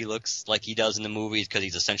of why he looks like he does in the movies, because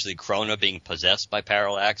he's essentially Krona being possessed by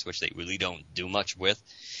Parallax, which they really don't do much with.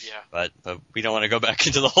 Yeah. But we don't want to go back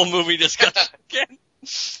into the whole movie discussion again.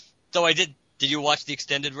 So did you watch the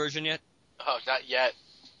extended version yet? Oh, not yet.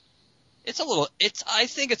 I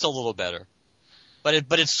think it's a little better. But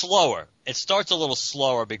it's slower. It starts a little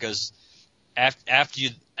slower because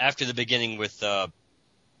after the beginning with the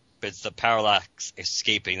Parallax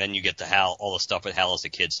escaping, then you get to Hal, all the stuff with Hal as a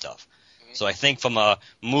kid stuff. Mm-hmm. So I think from an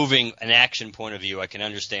action point of view, I can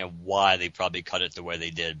understand why they probably cut it the way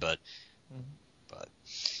they did, but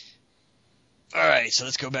all right, so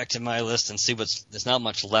let's go back to my list and see there's not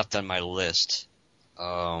much left on my list.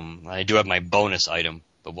 I do have my bonus item,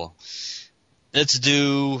 but let's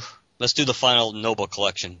do the final Noble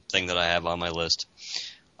Collection thing that I have on my list.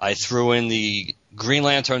 I threw in the Green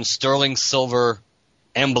Lantern Sterling Silver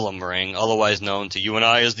emblem ring, otherwise known to you and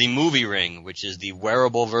I as the movie ring, which is the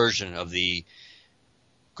wearable version of the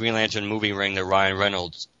Green Lantern movie ring that Ryan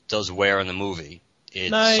Reynolds does wear in the movie. It's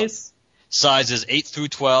nice. Sizes 8 through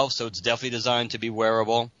 12, so it's definitely designed to be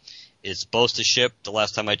wearable. It's supposed to ship, the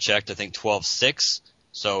last time I checked, I think 12/6,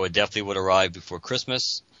 so it definitely would arrive before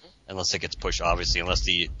Christmas, unless it gets pushed, obviously, unless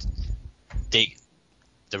the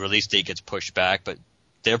release date gets pushed back, but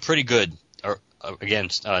they're pretty good. Again,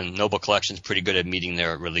 Noble Collection's pretty good at meeting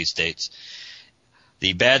their release dates.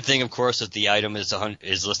 The bad thing, of course, is the item is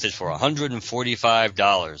listed for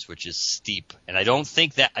 $145, which is steep, and I don't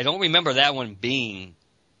remember that one being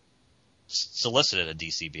solicited at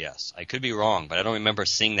DCBS. I could be wrong, but I don't remember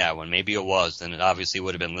seeing that one. Maybe it was, then it obviously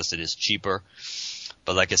would have been listed as cheaper.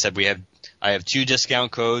 But like I said, I have 2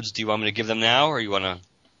 discount codes. Do you want me to give them now, or you can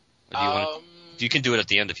do it at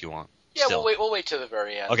the end if you want. Yeah, still. we'll wait till the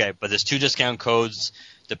very end. Okay, but there's 2 discount codes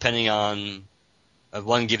depending on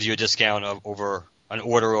one gives you a discount over an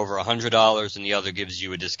order over $100, and the other gives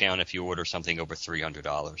you a discount if you order something over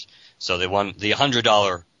 $300. So the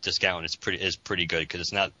 $100 discount is pretty good because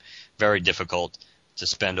it's not very difficult to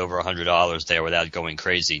spend over $100 there without going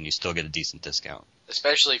crazy, and you still get a decent discount.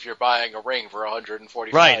 Especially if you're buying a ring for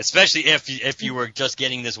 $145. Right, especially if you were just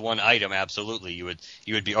getting this one item, absolutely, you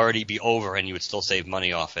would already be over, and you would still save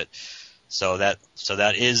money off it. So that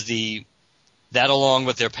is that along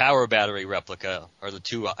with their power battery replica are the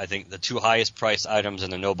two highest priced items in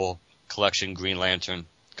the Noble Collection Green Lantern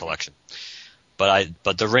collection.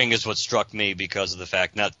 But the ring is what struck me because of the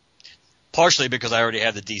fact, not partially because I already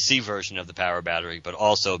have the DC version of the power battery, but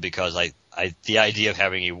also because the idea of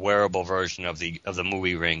having a wearable version of the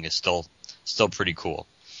movie ring is still pretty cool.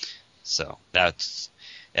 So that's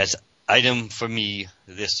item for me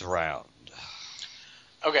this round.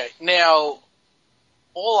 Okay, now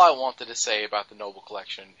all I wanted to say about the Noble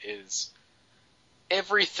Collection is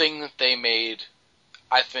everything that they made,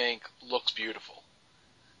 I think, looks beautiful.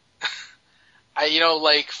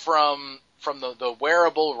 From the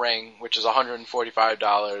wearable ring, which is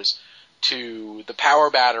 $145, to the power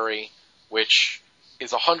battery, which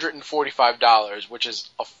is $145, which is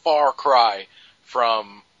a far cry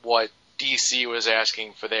from what DC was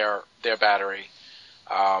asking for their battery.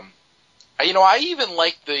 I even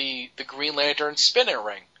like the Green Lantern spinner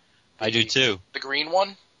ring. I do too. The green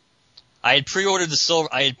one? I had pre-ordered the silver.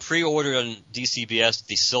 I had pre-ordered on DCBS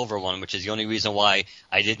the silver one, which is the only reason why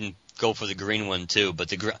I didn't go for the green one too.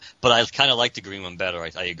 But I kind of like the green one better.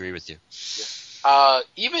 I agree with you. Yeah.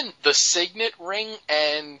 Even the signet ring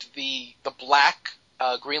and the black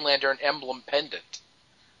Green Lantern emblem pendant.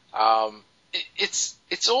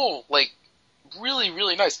 It's all like really,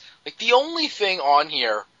 really nice. Like the only thing on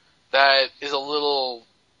here that is a little,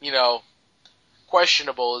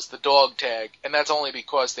 questionable is the dog tag, and that's only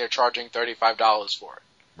because they're charging $35 for it.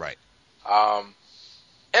 Right.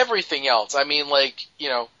 Everything else, I mean, like,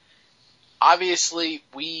 obviously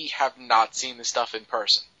we have not seen the stuff in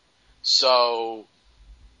person, so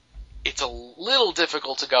it's a little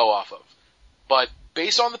difficult to go off of. But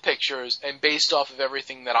based on the pictures and based off of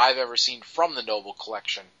everything that I've ever seen from the Noble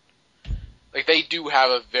Collection, like, they do have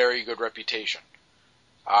a very good reputation.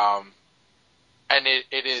 And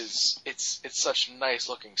it's such nice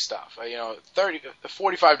looking stuff.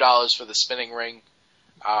 $45 for the spinning ring.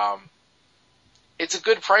 It's a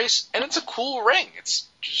good price, and it's a cool ring. It's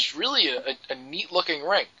just really a neat looking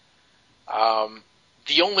ring.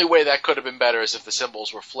 The only way that could have been better is if the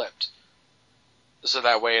symbols were flipped. So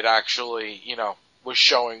that way it actually, was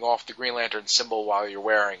showing off the Green Lantern symbol while you're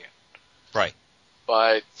wearing it. Right.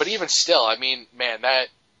 But even still, I mean, man, that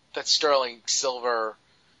sterling silver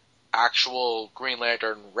actual Green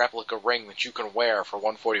Lantern replica ring that you can wear for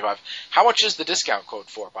 $145. How much is the discount code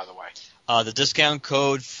for, by the way? The discount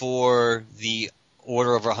code for the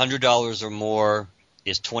order of $100 or more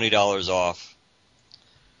is $20 off.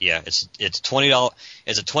 Yeah, it's $20.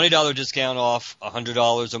 It's a $20 discount off,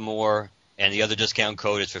 $100 or more, and the other discount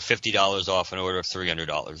code is for $50 off an order of $300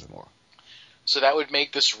 or more. So that would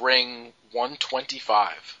make this ring $125.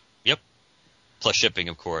 Yep. Plus shipping,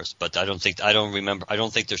 of course, but I don't think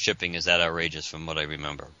their shipping is that outrageous from what I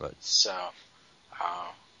remember. But so,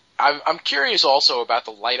 I'm curious also about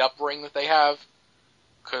the light up ring that they have,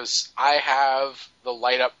 because I have the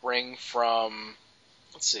light up ring from,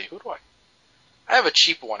 let's see, who do I? I have a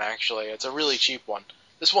cheap one actually. It's a really cheap one.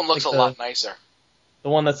 This one looks Like a lot nicer. The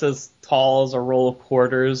one that says tall as a roll of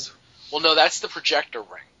quarters. Well, no, that's the projector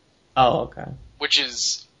ring. Oh, okay. Which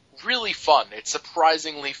is really fun. It's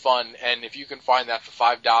surprisingly fun, and if you can find that for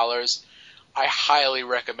 $5, I highly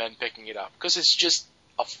recommend picking it up, because it's just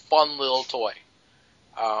a fun little toy.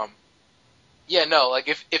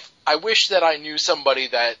 If I wish that I knew somebody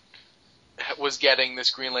that was getting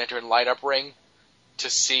this Green Lantern light up ring to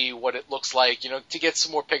see what it looks like, to get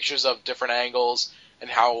some more pictures of different angles and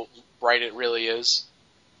how bright it really is.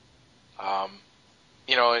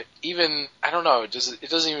 Even, I don't know, it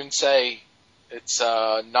doesn't even say it's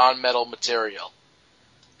non-metal material.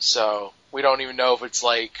 So we don't even know if it's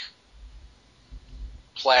like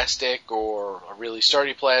plastic or a really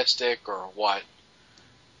sturdy plastic or what.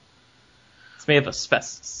 It's made of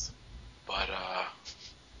asbestos. But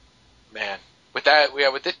man, with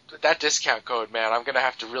that discount code, man, I'm gonna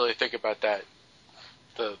have to really think about that.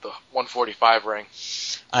 The 145 ring.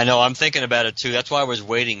 I know, I'm thinking about it too. That's why I was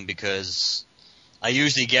waiting, because I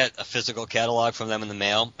usually get a physical catalog from them in the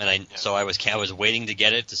mail, and so I was waiting to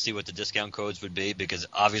get it to see what the discount codes would be, because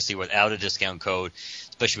obviously without a discount code,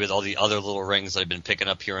 especially with all the other little rings that I've been picking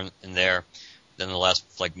up here and there, then the last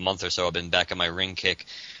month or so I've been back on my ring kick,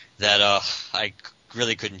 that I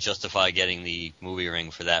really couldn't justify getting the movie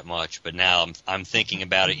ring for that much. But now I'm thinking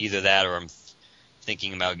about it, either that or I'm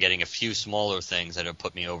thinking about getting a few smaller things that have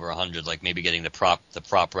put me over 100, like maybe getting the prop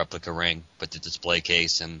replica ring with the display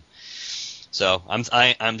case, and so I'm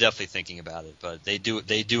definitely thinking about it. But they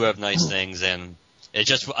do have nice things, and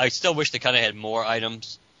I still wish they kind of had more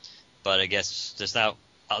items, but I guess there's not,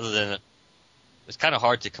 other than it's kind of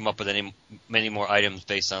hard to come up with many more items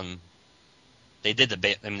based on. They did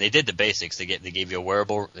the basics. They gave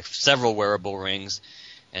you several wearable rings,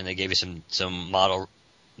 and they gave you some model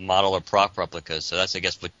or prop replicas. So that's, I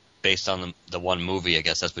guess, based on the one movie, I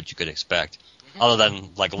guess that's what you could expect. Mm-hmm. Other than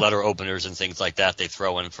like letter openers and things like that, they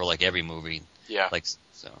throw in for like every movie. Yeah.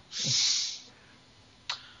 So.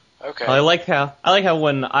 Okay. I like how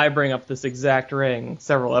when I bring up this exact ring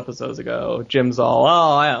several episodes ago, Jim's all,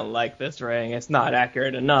 "Oh, I don't like this ring. It's not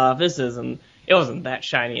accurate enough. It wasn't that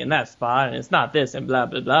shiny in that spot, and it's not this, and blah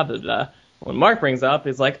blah blah blah blah." When Mark brings up,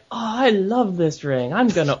 he's like, "Oh, I love this ring. I'm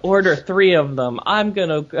gonna order 3 of them. I'm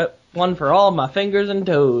gonna get one for all my fingers and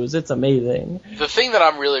toes. It's amazing." The thing that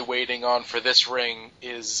I'm really waiting on for this ring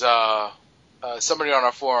is somebody on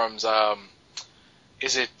our forums.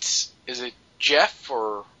 Is it Jeff,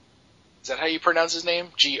 or is that how you pronounce his name?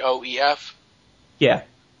 Goef? Yeah,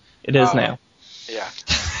 it is now. Yeah.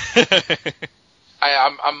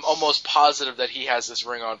 I'm almost positive that he has this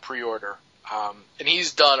ring on pre-order. And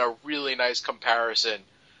he's done a really nice comparison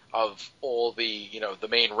of all the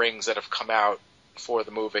main rings that have come out for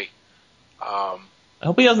the movie. I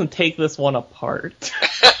hope he doesn't take this one apart.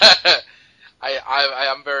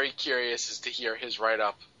 I'm very curious as to hear his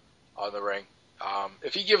write-up on the ring.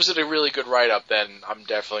 If he gives it a really good write-up, then I'm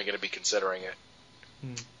definitely going to be considering it.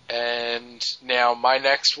 And now my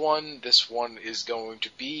next one, this one is going to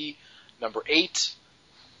be number 8.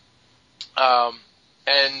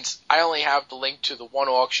 And I only have the link to the one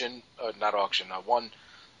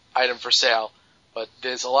item for sale, but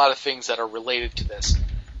there's a lot of things that are related to this.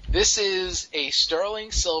 This is a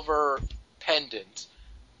sterling silver pendant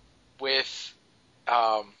with,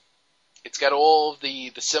 it's got all of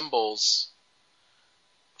the symbols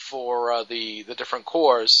for the different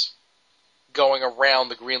cores going around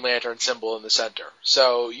the Green Lantern symbol in the center.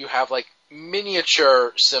 So you have like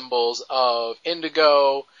miniature symbols of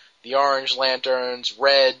Indigo, the Orange Lanterns,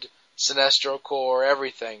 Red, Sinestro Corps,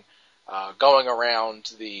 everything going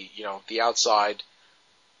around the outside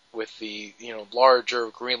with the larger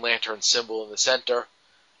Green Lantern symbol in the center.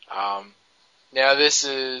 Now this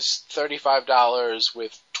is $35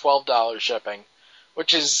 with $12 shipping,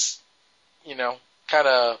 which is kind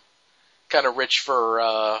of rich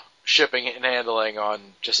for shipping and handling on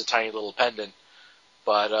just a tiny little pendant.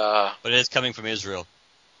 But it is coming from Israel.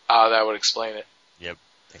 That would explain it. Yep.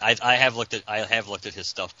 I have looked at his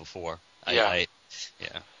stuff before. Yeah.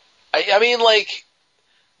 Yeah. I mean, like,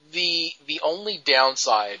 the only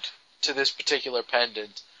downside to this particular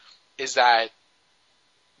pendant is that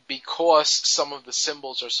because some of the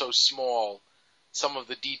symbols are so small, some of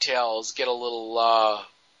the details get a little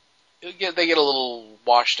they get a little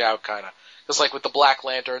washed out, kind of. Because like with the Black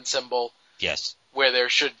Lantern symbol, yes, where there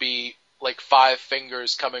should be like 5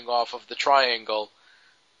 fingers coming off of the triangle,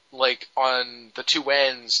 like on the 2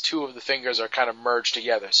 ends, 2 of the fingers are kind of merged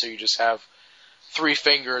together, so you just have 3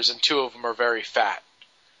 fingers and 2 of them are very fat.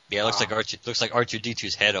 Yeah, it looks like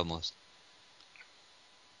R2-D2's head almost.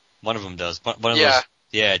 One of them does. One of Yeah. those.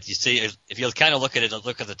 Yeah, you see, if you kind of look at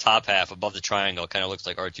the top half above the triangle, it kind of looks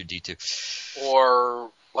like R2-D2.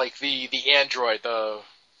 Or like the Android, the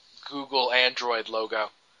Google Android logo.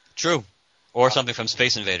 True. Or something from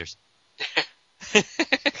Space Invaders.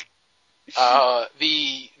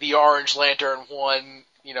 The Orange Lantern one,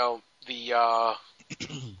 the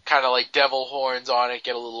kind of like devil horns on it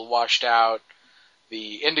get a little washed out.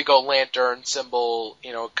 The Indigo Lantern symbol,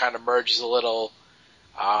 kind of merges a little.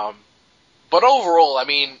 But overall, I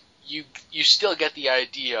mean, you still get the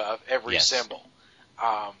idea of every symbol.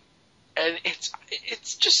 And it's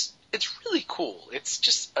really cool. It's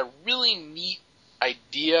just a really neat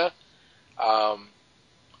idea. I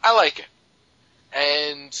like it.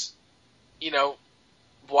 And,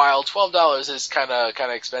 while $12 is kind of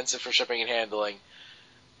expensive for shipping and handling,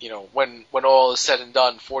 when all is said and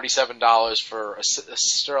done, $47 for a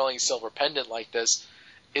sterling silver pendant like this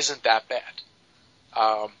isn't that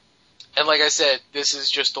bad. And like I said, this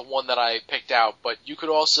is just the one that I picked out, but you could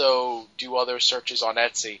also do other searches on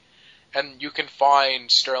Etsy, and you can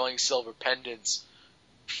find sterling silver pendants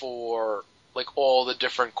for like all the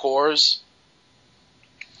different cores.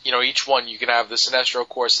 Each one you can have the Sinestro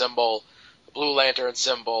Corps symbol, the Blue Lantern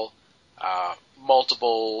symbol,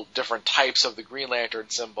 multiple different types of the Green Lantern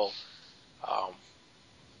symbol.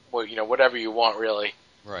 Whatever you want, really.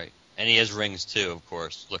 Right, and he has rings too, of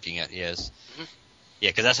course. Looking at he has, yeah,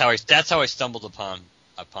 because that's how I stumbled upon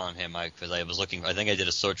him. Because I was looking, I think I did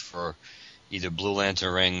a search for either Blue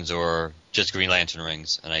Lantern rings or just Green Lantern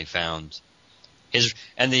rings, and I found his,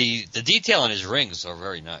 and the detail on his rings are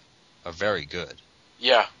very good.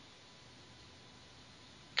 Yeah.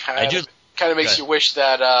 Kind of makes you wish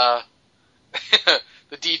that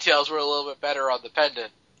the details were a little bit better on the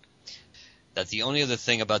pendant. That the only other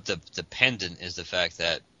thing about the pendant is the fact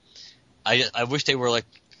that I wish they were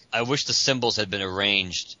I wish the symbols had been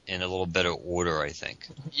arranged in a little better order, I think.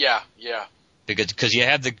 Yeah. Because you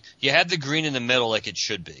have the green in the middle like it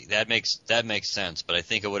should be. That makes sense, but I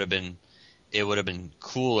think it would have been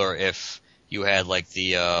cooler if you had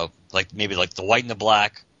maybe the white and the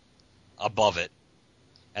black above it,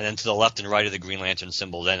 and then to the left and right of the Green Lantern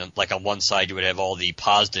symbol, then like on one side you would have all the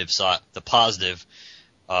positive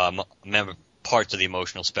parts of the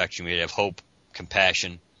emotional spectrum. You'd have hope,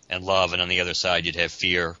 compassion, and love, and on the other side you'd have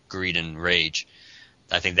fear, greed, and rage.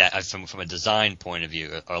 I think that from a design point of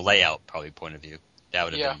view, or layout probably point of view, that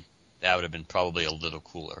would have been probably a little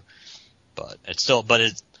cooler. But it's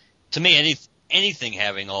to me anything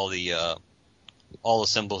having all the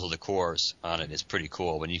symbols of the cores on it is pretty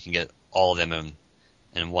cool. When you can get all of them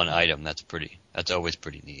in one item, that's always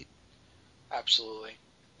pretty neat. Absolutely.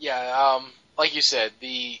 Yeah, like you said,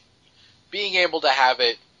 being able to have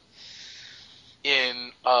it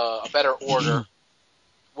in a better order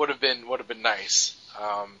would have been nice.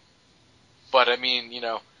 But I mean,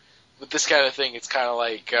 with this kind of thing, it's kind of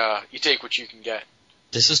like you take what you can get.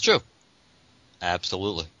 This is true.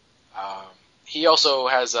 Absolutely. He also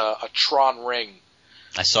has a Tron ring.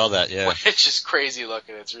 I saw that, yeah. Which is crazy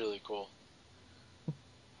looking. It's really cool.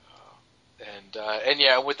 And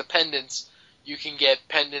yeah, with the pendants, you can get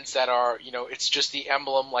pendants that are, it's just the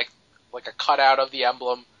emblem, like a cutout of the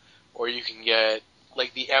emblem, or you can get,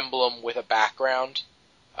 like the emblem with a background,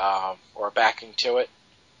 or a backing to it.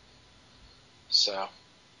 So,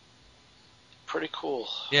 pretty cool.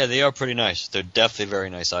 Yeah, they are pretty nice. They're definitely very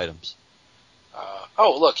nice items.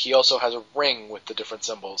 Oh, look, he also has a ring with the different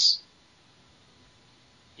symbols.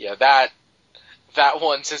 Yeah, that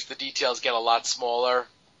one, since the details get a lot smaller,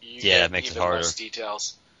 you Yeah, get it makes it even harder. less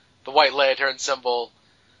details. The white lantern symbol,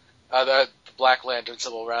 the black lantern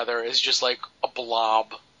symbol rather, is just like a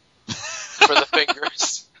blob for the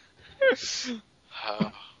fingers.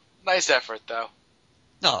 Nice effort, though.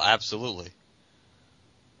 No, absolutely.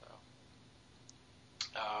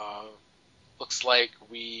 Looks like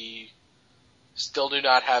we still do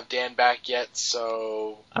not have Dan back yet,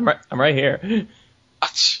 so I'm right here.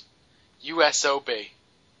 USOB.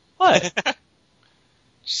 What?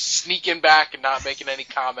 Sneaking back and not making any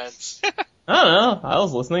comments. I don't know. I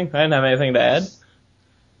was listening. I didn't have anything to add.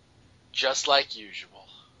 Just like usual.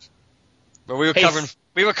 But we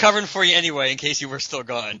were covering for you anyway in case you were still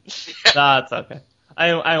gone. Nah, it's okay. I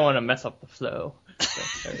don't want to mess up the flow.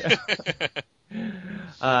 So, there we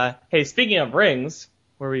go. Hey, speaking of rings,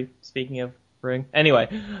 were we speaking of ring? Anyway,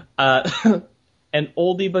 an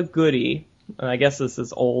oldie but goodie. I guess this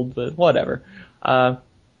is old, but whatever.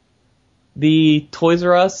 The Toys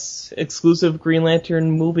R Us exclusive Green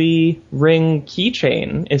Lantern movie ring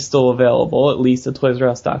keychain is still available, at least at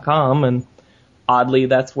ToysRUs.com, and oddly,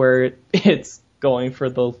 that's where it's going for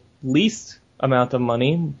the least amount of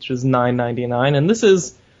money, which is $9.99. And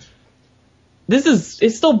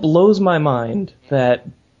it still blows my mind that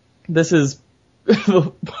this is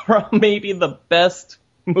maybe the best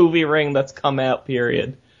movie ring that's come out,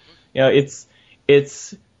 period. You know, it's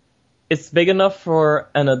big enough for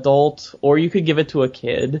an adult, or you could give it to a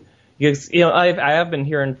kid. Because, you know, I have been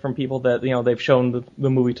hearing from people that, you know, they've shown the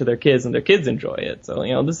movie to their kids and their kids enjoy it. So,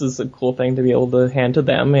 you know, this is a cool thing to be able to hand to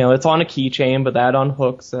them. You know, it's on a keychain, but that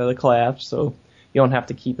unhooks the clasp, so you don't have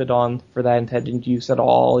to keep it on for that intended use at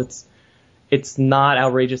all. It's not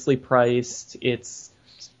outrageously priced. It's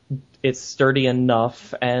sturdy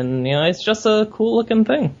enough, and, you know, it's just a cool looking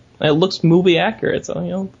thing. It looks movie accurate, so, you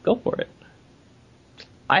know, go for it.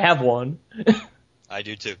 I have one. I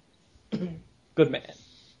do too. Good man.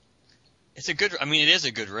 It's a good. I mean, it is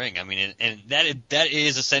a good ring. I mean, and that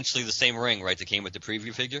is essentially the same ring, right? That came with the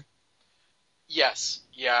preview figure. Yes.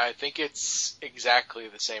 Yeah, I think it's exactly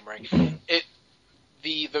the same ring.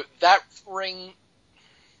 That ring,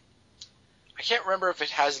 I can't remember if it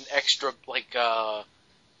has an extra, like,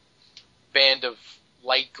 band of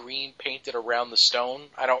light green painted around the stone.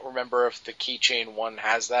 I don't remember if the keychain one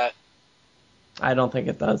has that. I don't think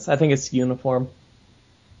it does. I think it's uniform.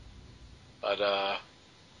 But,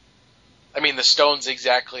 I mean, the stone's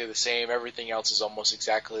exactly the same. Everything else is almost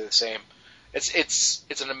exactly the same. It's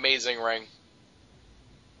an amazing ring.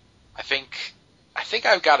 I think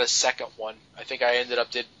I've got a second one. I think I ended up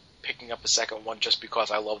picking up a second one just because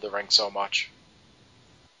I love the ring so much.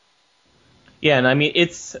 Yeah, and I mean,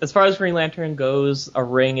 it's, as far as Green Lantern goes, a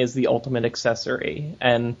ring is the ultimate accessory.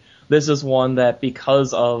 And this is one that,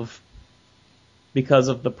 because of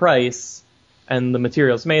the price and the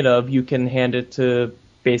materials made of, you can hand it to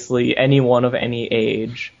basically anyone of any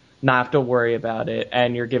age, not have to worry about it,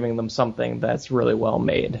 and you're giving them something that's really well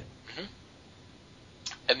made. Mm-hmm.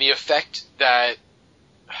 And the effect that,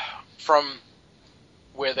 from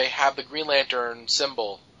where they have the Green Lantern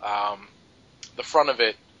symbol, the front of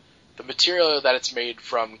it, the material that it's made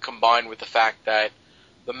from, combined with the fact that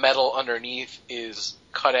the metal underneath is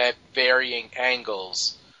cut at varying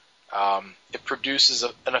angles, it produces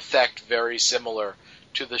an effect very similar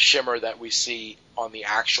to the shimmer that we see on the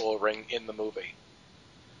actual ring in the movie.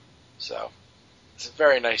 So, it's a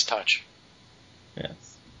very nice touch.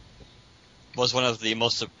 Yes. Was one of the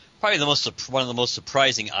most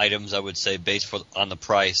surprising items, I would say, based on the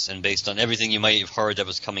price and based on everything you might have heard that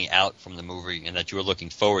was coming out from the movie and that you were looking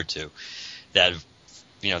forward to. That,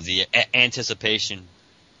 you know, the anticipation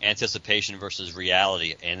versus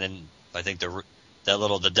reality, and then I think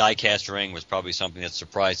the die-cast ring was probably something that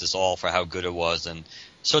surprised us all for how good it was, and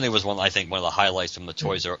certainly was one of the highlights from the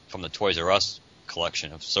Toys R Us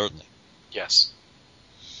collection. Certainly. Yes.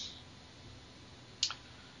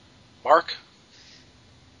 Mark?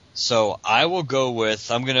 So I will go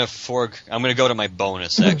with I'm gonna go to my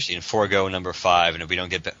bonus actually and forego number 5, and if we don't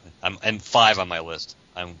get and 5 on my list.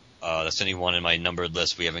 That's the only one in my numbered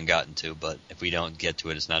list we haven't gotten to, but if we don't get to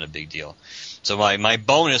it, it's not a big deal. So my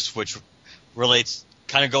bonus, which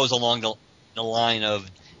kind of goes along the line of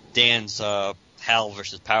Dan's Hal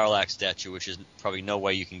versus Parallax statue, which is probably no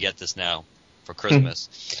way you can get this now for Christmas,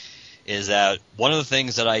 is that one of the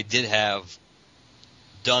things that I did have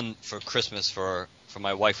done for Christmas for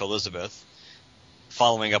my wife Elizabeth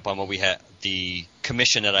following up on what we had, the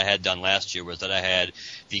commission that I had done last year was that I had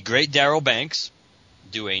the great Darryl Banks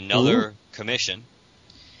do another commission,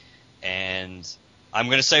 and I'm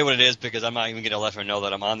going to say what it is because I'm not even going to let her know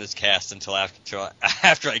that I'm on this cast until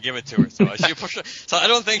after I give it to her. So I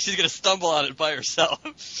don't think she's going to stumble on it by herself.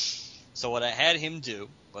 So what I had him do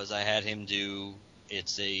was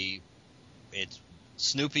it's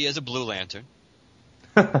Snoopy as a Blue Lantern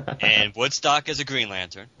and Woodstock as a Green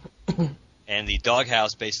Lantern. And the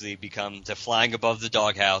doghouse basically becomes, they're flying above the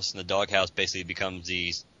doghouse, and the doghouse basically becomes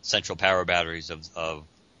the central power batteries of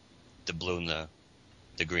the blue and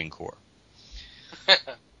the green core.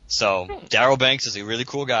 So Darryl Banks is a really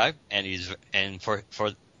cool guy, and he's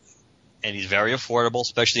very affordable,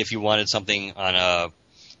 especially if you wanted something on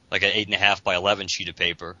like an 8.5 by 11 sheet of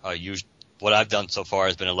paper. What I've done so far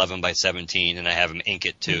has been 11 by 17, and I have him ink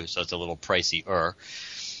it too, so it's a little pricey-er.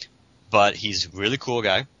 But he's a really cool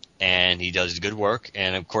guy, and he does good work.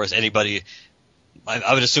 And of course,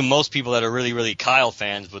 I would assume most people that are really, really Kyle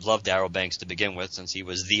fans would love Darryl Banks to begin with, since he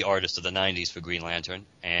was the artist of the 90s for Green Lantern.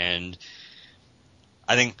 And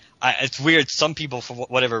I think it's weird. Some people, for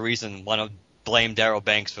whatever reason, want to blame Darryl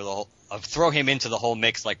Banks for throw him into the whole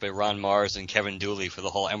mix, like by Ron Mars and Kevin Dooley for the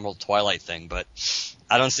whole Emerald Twilight thing. But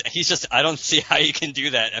I don't see how you can do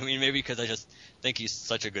that. I mean, maybe because I just think he's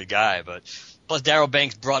such a good guy. But plus, Darryl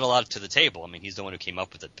Banks brought a lot to the table. I mean, he's the one who came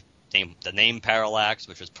up with the name Parallax,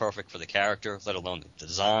 which was perfect for the character, let alone the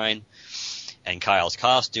design and Kyle's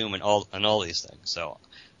costume and all these things. So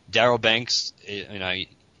Darryl Banks,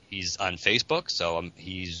 he's on Facebook, so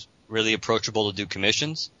he's really approachable to do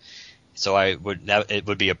commissions. So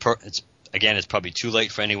it's probably too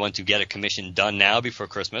late for anyone to get a commission done now before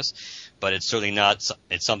Christmas, but it's certainly not.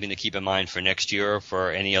 It's something to keep in mind for next year, or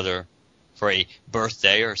for a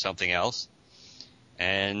birthday or something else.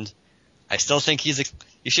 And I still think you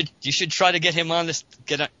should try to get him on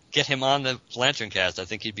get him on the LanternCast. I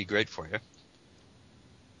think he'd be great for you.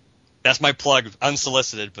 That's my plug,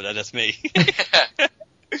 unsolicited, but that's me.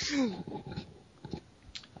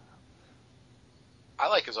 I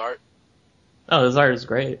like his art. Oh, his art is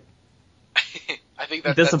great. I think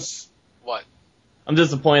that's what. I'm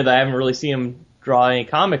disappointed that I haven't really seen him draw any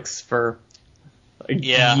comics for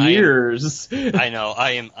years. I know.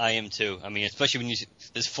 I am too. I mean, especially when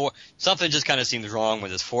something just kind of seems wrong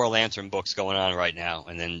with there's 4 Lantern books going on right now,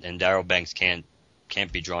 and Darryl Banks can't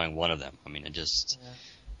be drawing one of them. I mean,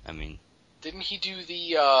 didn't he do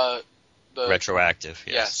the retroactive?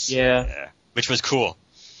 Yes. Yeah. Which was cool.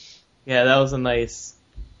 Yeah, that was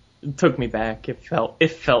it took me back. It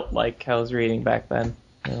felt like I was reading back then.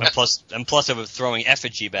 Yeah. and plus it was throwing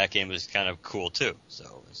effigy back in was kind of cool too.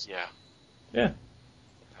 So yeah.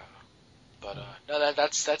 But no,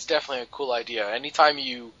 that's definitely a cool idea. Anytime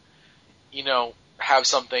you have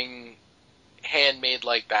something handmade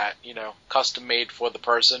like that, custom made for the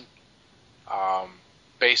person,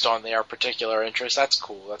 based on their particular interest, that's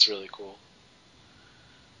cool. That's really cool.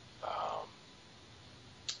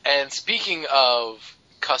 And speaking of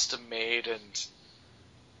custom made and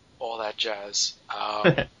all that jazz,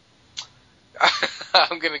 I'm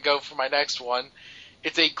going to go for my next one.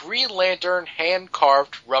 It's a Green Lantern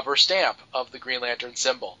hand-carved rubber stamp of the Green Lantern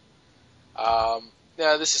symbol. Now,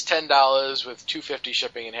 this is $10 with $2.50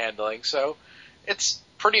 shipping and handling, so it's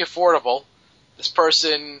pretty affordable. This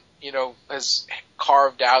person, has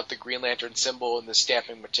carved out the Green Lantern symbol in the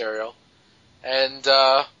stamping material, and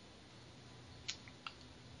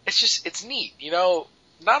it's neat.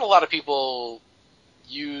 Not a lot of people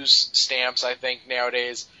use stamps, I think,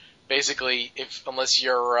 nowadays. Basically, unless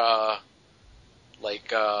you're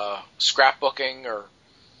scrapbooking or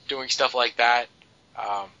doing stuff like that,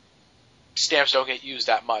 stamps don't get used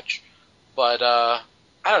that much. But I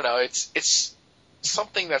don't know, it's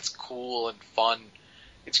something that's cool and fun.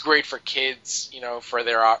 It's great for kids, for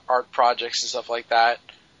their art projects and stuff like that.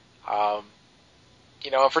 For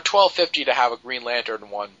 $12.50 to have a Green Lantern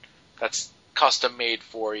one that's custom made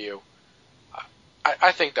for you,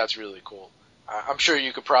 I think that's really cool. I'm sure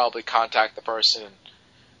you could probably contact the person and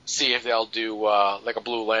see if they'll do like a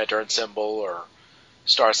Blue Lantern symbol or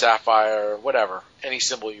Star Sapphire or whatever, any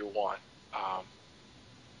symbol you want.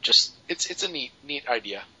 It's a neat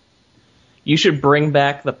idea. You should bring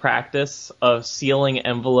back the practice of sealing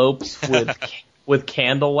envelopes with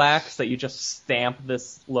candle wax that you just stamp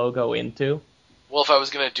this logo into. Well, if I was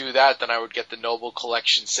going to do that, then I would get the Noble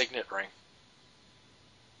Collection signet ring.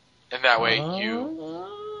 And that way you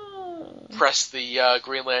press the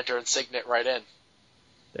Green Lantern signet right in.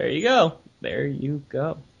 There you go.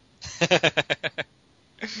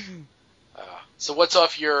 So what's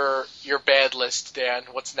off your bad list, Dan?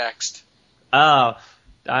 What's next?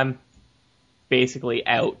 I'm basically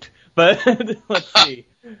out. But let's see.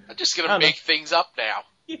 I'm just gonna make things up now.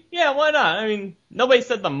 Yeah, why not? I mean, nobody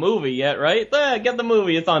said the movie yet, right? Get the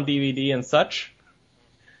movie. It's on DVD and such.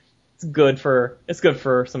 It's good for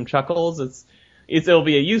some chuckles. It'll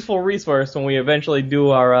be a useful resource when we eventually do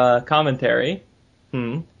our commentary.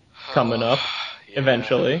 Coming up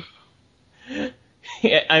eventually.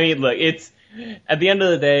 Yeah, I mean, look, it's at the end of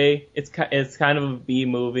the day, it's kind of a B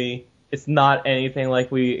movie. It's not anything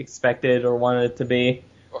like we expected or wanted it to be,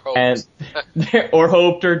 or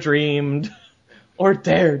hoped or dreamed, or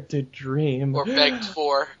dared to dream, or begged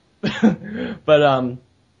for. But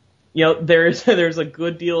there's a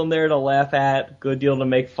good deal in there to laugh at, good deal to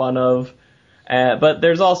make fun of, but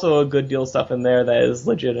there's also a good deal of stuff in there that is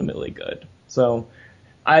legitimately good. So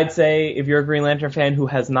I'd say if you're a Green Lantern fan who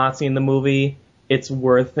has not seen the movie, it's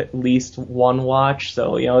worth at least one watch.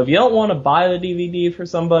 So, if you don't want to buy the DVD for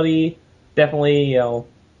somebody, definitely,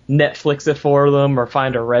 Netflix it for them or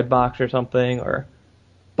find a Redbox or something or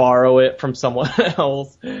borrow it from someone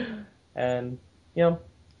else. And,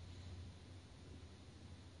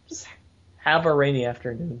 just have a rainy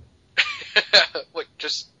afternoon. What,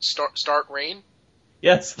 just start rain?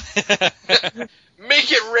 Yes.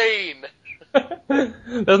 Make it rain!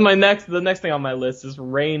 That's the next thing on my list is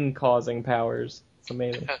rain causing powers. It's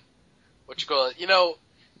amazing. What you call it?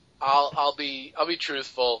 I'll be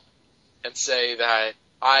truthful and say that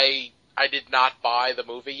I did not buy the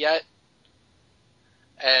movie yet,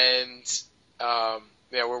 and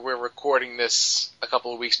we're recording this a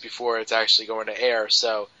couple of weeks before it's actually going to air.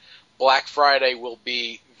 So Black Friday will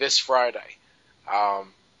be this Friday, and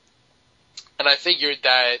I figured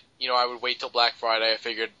that I would wait till Black Friday. I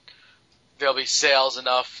figured there'll be sales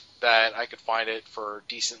enough that I could find it for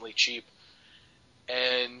decently cheap.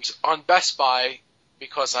 And on Best Buy,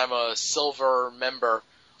 because I'm a silver member,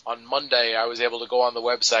 on Monday I was able to go on the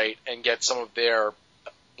website and get some of their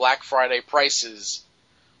Black Friday prices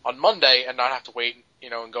on Monday and not have to wait,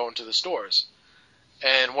 and go into the stores.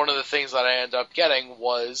 And one of the things that I ended up getting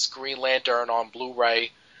was Green Lantern on Blu-ray.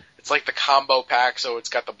 It's like the combo pack, so it's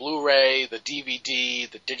got the Blu-ray, the DVD,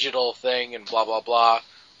 the digital thing, and blah, blah, blah.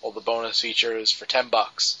 All the bonus features for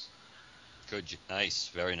 $10. Good, nice,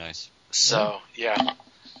 very nice. So, yeah. And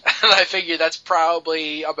I figure that's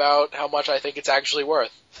probably about how much I think it's actually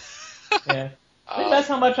worth. Yeah. I think that's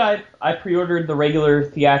how much I pre-ordered the regular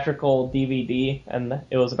theatrical DVD, and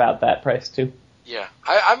it was about that price, too. Yeah.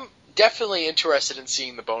 I'm definitely interested in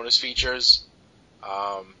seeing the bonus features.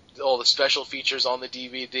 All the special features on the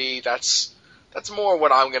DVD, that's more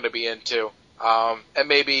what I'm going to be into. And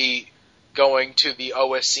maybe going to the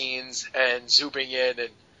OS scenes and zooming in and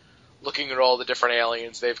looking at all the different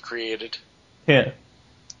aliens they've created. Yeah.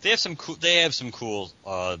 They have some cool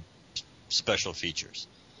special features.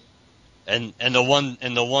 And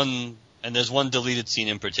there's one deleted scene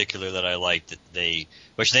in particular that I liked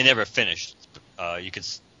which they never finished. But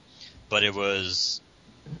it's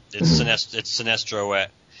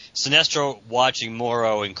Sinestro watching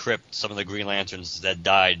Morrow encrypt some of the Green Lanterns that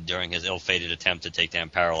died during his ill-fated attempt to take down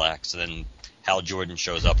Parallax, and then Hal Jordan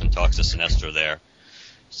shows up and talks to Sinestro there.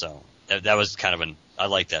 So that was kind of I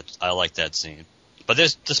like that scene. But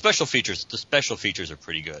there's the special features. The special features are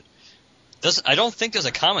pretty good. I don't think there's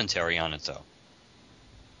a commentary on it though.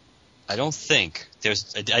 I don't think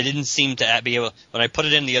there's. I didn't seem to be able. When I put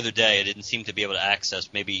it in the other day, I didn't seem to be able to access.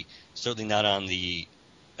 Maybe certainly not on the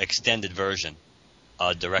extended version.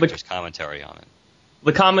 Director's commentary on it.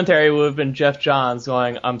 The commentary would have been Jeff Johns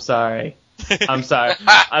going, I'm sorry. I'm sorry.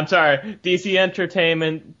 DC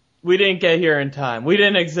Entertainment, we didn't get here in time. We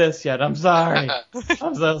didn't exist yet. I'm sorry.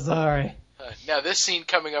 I'm so sorry. Now this scene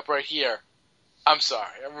coming up right here, I'm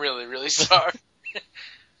sorry. I'm really, really sorry.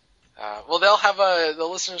 Well, the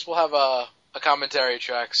listeners will have a commentary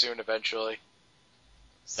track soon eventually.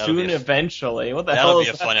 Eventually? What the That'll hell be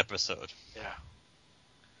a fun episode. Yeah.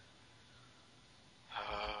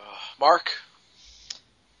 Mark?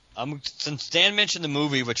 Since Dan mentioned the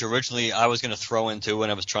movie, which originally I was going to throw into when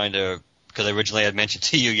I was trying to, because originally I had mentioned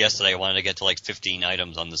to you yesterday I wanted to get to like 15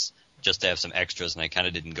 items on this just to have some extras, and I kind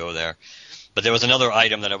of didn't go there. But there was another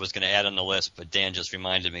item that I was going to add on the list, but Dan just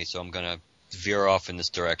reminded me, so I'm going to veer off in this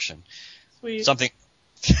direction. Sweet. Something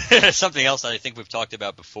else that I think we've talked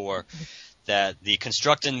about before, that the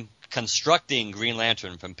constructing Green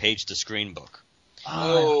Lantern from page to screen book.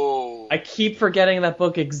 Oh. I keep forgetting that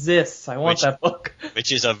book exists. I want that book.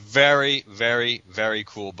 Which is a very, very, very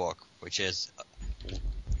cool book. Which is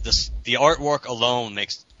the artwork alone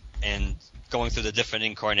makes, and going through the different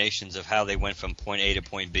incarnations of how they went from point A to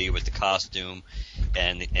point B with the costume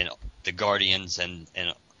and the Guardians and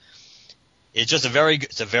it's just a very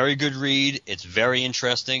good read. It's very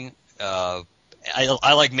interesting.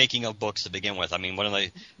 I like making of books to begin with. I mean,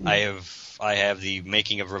 I have the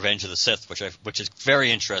making of Revenge of the Sith, which is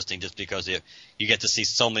very interesting, just because you get to see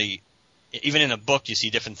so many. Even in a book, you see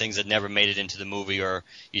different things that never made it into the movie, or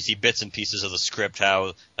you see bits and pieces of the script.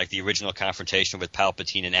 How, like, the original confrontation with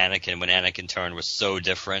Palpatine and Anakin, when Anakin turned, was so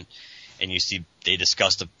different, and you see they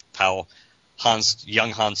discussed how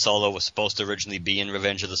young Han Solo was supposed to originally be in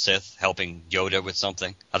Revenge of the Sith, helping Yoda with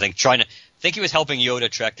something. I think he was helping Yoda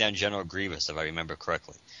track down General Grievous, if I remember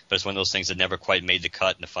correctly. But it's one of those things that never quite made the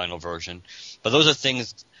cut in the final version. But those are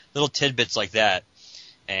things, little tidbits like that,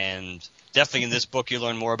 and definitely in this book you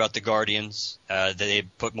learn more about the Guardians. They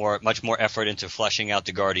put much more effort into fleshing out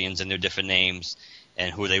the Guardians and their different names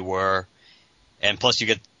and who they were. And plus you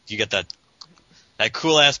get that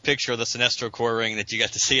cool ass picture of the Sinestro Corps ring that you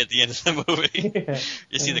got to see at the end of the movie.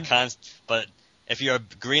 You see the cons, but if you're a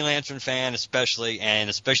Green Lantern fan, especially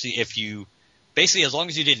if you basically, as long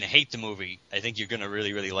as you didn't hate the movie, I think you're going to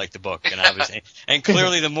really, really like the book. And obviously, and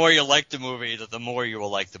clearly, the more you like the movie, the more you will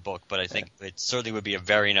like the book. But I think it certainly would be a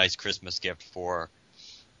very nice Christmas gift for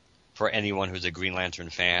anyone who's a Green Lantern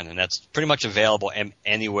fan. And that's pretty much available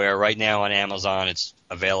anywhere right now on Amazon. It's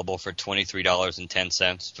available for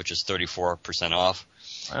 $23.10, which is 34% off.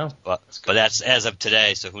 Wow. But that's as of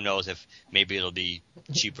today, so who knows if maybe it'll be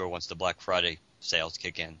cheaper once the Black Friday sales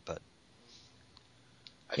kick in. But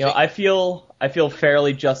I feel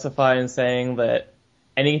fairly justified in saying that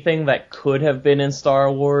anything that could have been in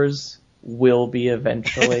Star Wars will be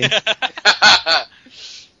eventually.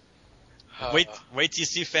 Wait till you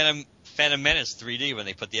see Phantom Menace 3D when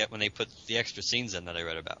they put the extra scenes in that I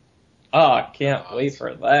read about. Oh, I can't wait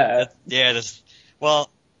for that. Well,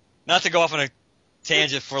 not to go off on a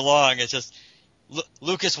tangent for long. It's just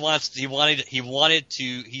Lucas thought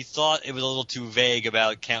it was a little too vague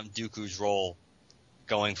about Count Dooku's role,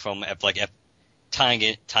 going from tying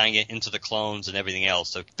it into the clones and everything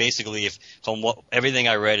else. So basically, everything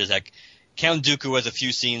I read is that Count Dooku has a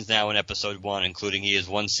few scenes now in Episode 1, including he has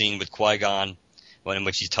one scene with Qui-Gon, in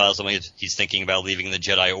which he tells him he's thinking about leaving the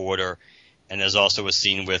Jedi Order, and there's also a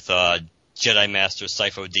scene with Jedi Master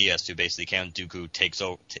Sifo Dyas, who basically Count Dooku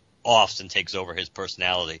offs and takes over his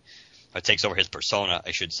personality, or takes over his persona,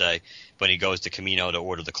 I should say, when he goes to Kamino to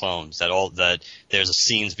order the clones. That there's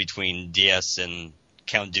scenes between Dyas and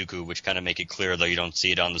Count Dooku, which kind of make it clear, though you don't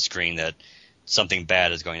see it on the screen, that something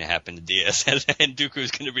bad is going to happen to Dyas, and Dooku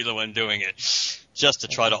is going to be the one doing it, just to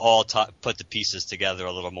try to put the pieces together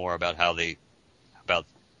a little more about but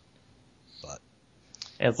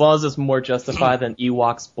as long as it's more justified than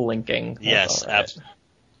Ewoks blinking. Yes, right.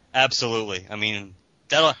 Absolutely. I mean,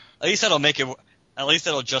 at least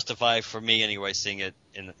that'll justify for me anyway seeing it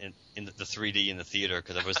in the 3D in the theater,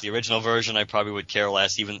 because if it was the original version, I probably would care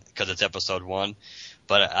less, even because it's Episode 1.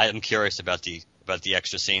 But I'm curious about the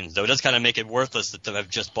extra scenes, though. It does kind of make it worthless to have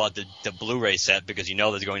just bought the Blu-ray set, because you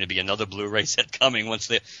know there's going to be another Blu-ray set coming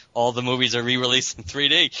once all the movies are re-released in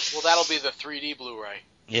 3D. Well, that'll be the 3D Blu-ray.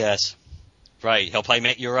 Yes. Right.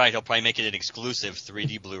 You're right. He'll probably make it an exclusive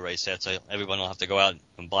 3D Blu-ray set, so everyone will have to go out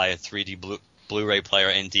and buy a 3D Blu-ray player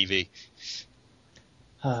and TV.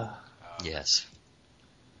 Yes.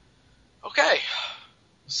 Okay.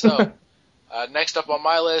 So, next up on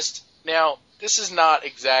my list. Now, this is not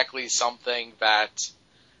exactly something that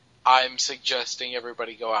I'm suggesting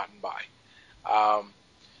everybody go out and buy.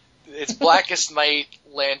 It's Blackest Night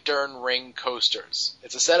Lantern Ring Coasters.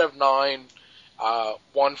 It's a set of 9,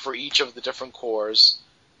 one for each of the different cores.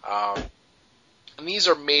 And these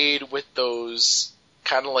are made with those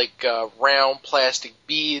kind of like round plastic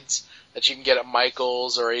beads that you can get at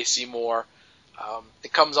Michael's or AC Moore.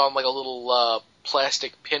 It comes on like a little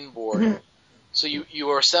plastic pin board. So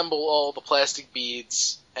you assemble all the plastic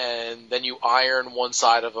beads, and then you iron one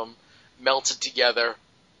side of them, melt it together,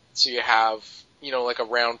 so you have, like a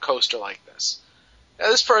round coaster like this. Now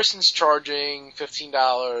this person's charging $15,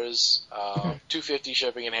 $250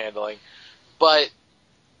 shipping and handling, but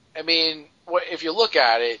I mean, if you look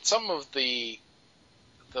at it, some of the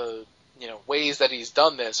ways that he's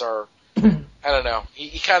done this are, I don't know,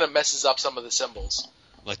 he kind of messes up some of the symbols.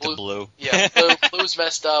 Like the blue. Yeah, blue's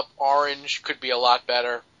messed up. Orange could be a lot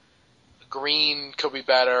better. Green could be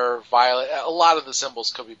better. Violet, a lot of the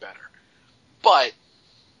symbols could be better. But,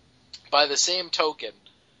 by the same token,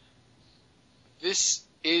 this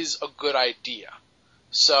is a good idea.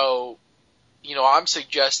 So, I'm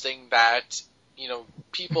suggesting that,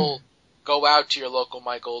 people go out to your local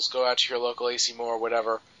Michael's, go out to your local AC Moore,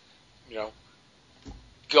 whatever,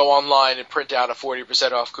 go online and print out a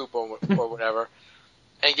 40% off coupon or whatever,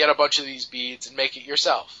 and get a bunch of these beads and make it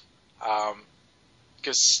yourself.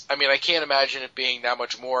 Because, I can't imagine it being that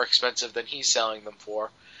much more expensive than he's selling them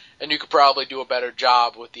for. and you could probably do a better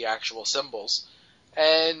job with the actual symbols.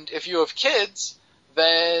 And if you have kids,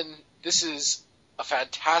 then this is a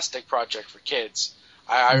fantastic project for kids.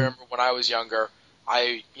 I remember when I was younger,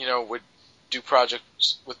 I would do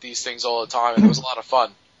projects with these things all the time, and it was a lot of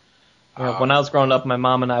fun. Yeah, when I was growing up, my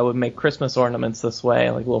mom and I would make Christmas ornaments this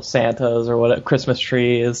way, like little Santas or what Christmas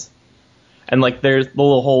trees. And like there's the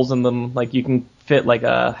little holes in them, like you can fit like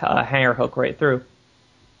a hanger hook right through.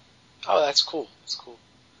 Oh, that's cool. That's cool.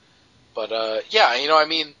 But yeah,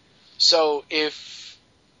 so if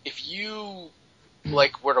you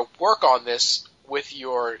like were to work on this with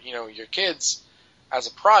your kids as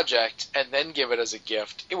a project and then give it as a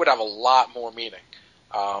gift, it would have a lot more meaning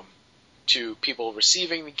to people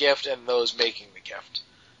receiving the gift and those making the gift.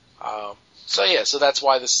 So that's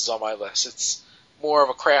why this is on my list. It's more of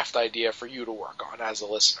a craft idea for you to work on as a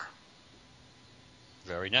listener.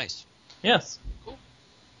 Very nice. Yes. Cool.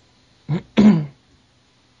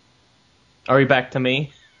 Are we back to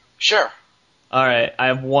me? Sure. All right, I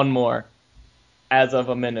have one more, as of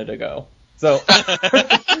a minute ago. So.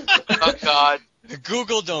 Oh God.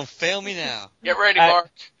 Google, don't fail me now. Get ready,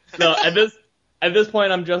 Mark. No, at this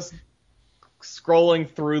point, I'm just scrolling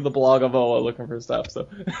through the blog of OA looking for stuff. So.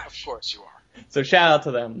 Of course you are. So shout out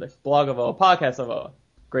to them, the blog of OA, podcast of OA.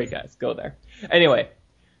 Great guys, go there. Anyway,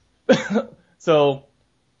 so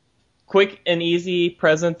quick and easy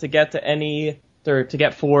present to get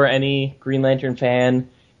for any Green Lantern fan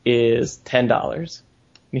is $10.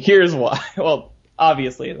 And here's why. Well,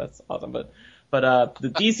 obviously that's awesome, but the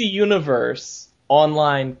DC Universe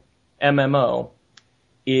online MMO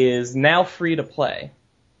is now free to play.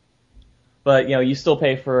 But you still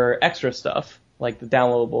pay for extra stuff like the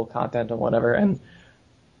downloadable content and whatever. And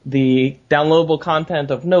the downloadable content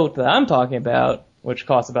of note that I'm talking about, which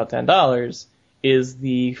costs about $10, is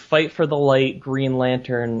the Fight for the Light Green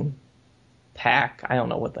Lantern pack. I don't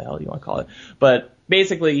know what the hell you want to call it, but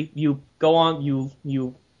basically you go on, you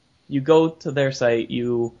go to their site,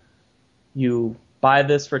 you buy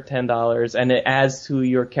this for $10, and it adds to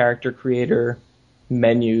your character creator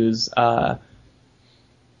menus,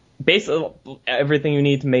 basically everything you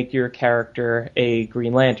need to make your character a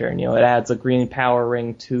Green Lantern. It adds a green power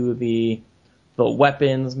ring to the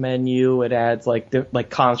weapons menu. It adds like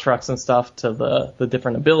constructs and stuff to the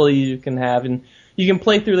different abilities you can have, and you can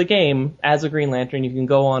play through the game as a Green Lantern. You can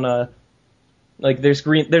go on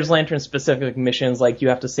there's Lantern specific missions, like you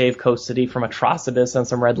have to save Coast City from Atrocitus and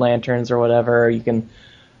some Red Lanterns or whatever.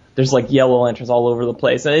 There's like yellow lanterns all over the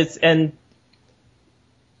place, and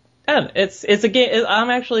it's a game. I'm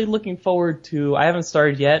actually looking forward to. I haven't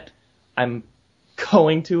started yet. I'm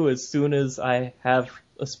going to as soon as I have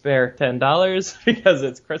a spare $10 because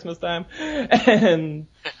it's Christmas time, and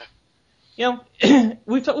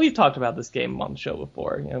we've talked about this game on the show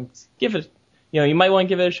before. Give it. You might want to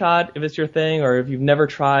give it a shot if it's your thing, or if you've never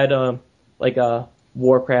tried a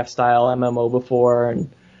Warcraft style MMO before. And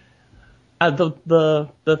the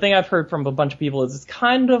thing I've heard from a bunch of people is it's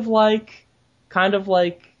kind of like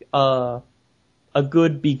a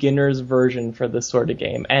good beginner's version for this sort of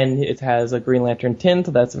game, and it has a Green Lantern tint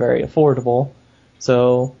that's very affordable.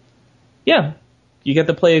 So, yeah, you get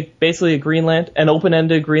to play basically an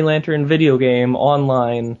open-ended Green Lantern video game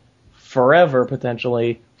online forever,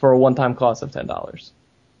 potentially, for a one-time cost of $10.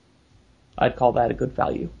 I'd call that a good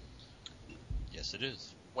value. Yes, it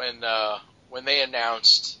is. When they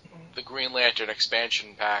announced the Green Lantern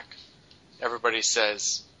expansion pack, everybody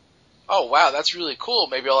says, "Oh wow, that's really cool.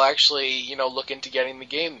 Maybe I'll actually look into getting the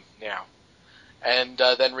game now." And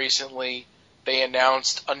then recently they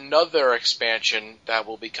announced another expansion that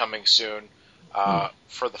will be coming soon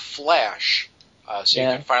for the Flash, so you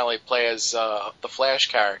can finally play as the Flash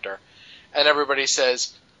character. And everybody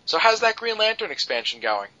says, "So how's that Green Lantern expansion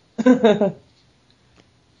going?"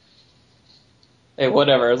 Hey,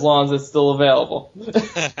 whatever, as long as it's still available.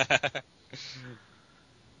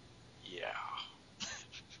 Yeah.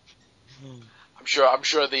 I'm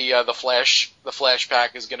sure the Flash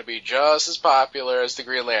pack is going to be just as popular as the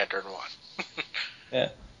Green Lantern one. Yeah.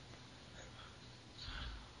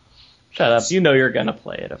 Shut up. You know you're going to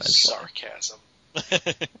play it eventually. Sarcasm.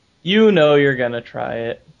 You know you're going to try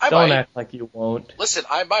it. Don't might. act like you won't. Listen,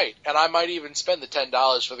 I might. And I might even spend the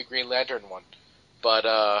 $10 for the Green Lantern one. But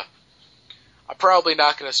I'm probably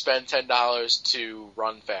not going to spend $10 to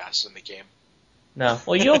run fast in the game. No.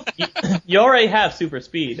 Well, you already have super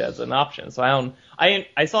speed as an option, so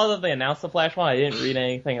I saw that they announced the Flash one. I didn't read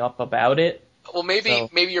anything up about it. Well, maybe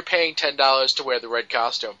you're paying $10 to wear the red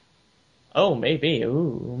costume. Oh, maybe.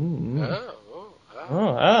 Ooh.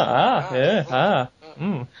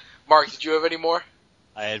 Mark, did you have any more?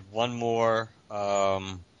 I had one more.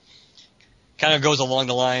 kind of goes along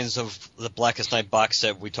the lines of the Blackest Night box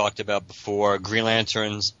set we talked about before. Green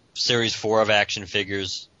Lantern's Series 4 of action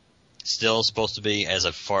figures still supposed to be, as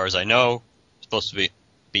far as I know, supposed to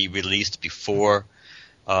be released before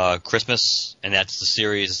Christmas, and that's the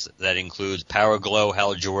series that includes Power Glow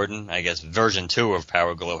Hal Jordan, I guess version 2 of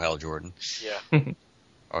Power Glow Hal Jordan. Yeah.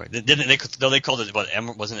 All right. They called it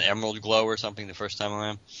wasn't it Emerald Glow or something the first time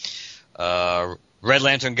around? Red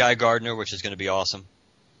Lantern Guy Gardner, which is going to be awesome.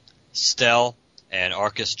 Stel and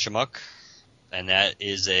Arcus Chimuk, and that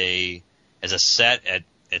is as a set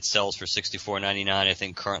it sells for $64.99, I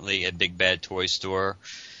think, currently at Big Bad Toy Store.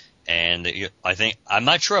 And I'm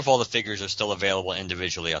not sure if all the figures are still available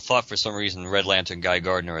individually. I thought for some reason Red Lantern Guy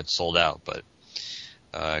Gardner had sold out, but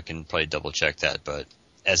I can probably double check that. But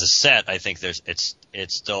as a set, I think it's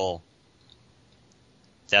still,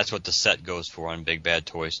 that's what the set goes for on Big Bad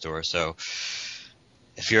Toy Store. So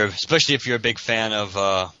especially if you're a big fan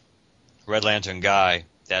of Red Lantern Guy,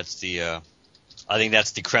 I think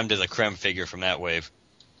that's the creme de la creme figure from that wave.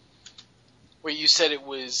 Wait, you said it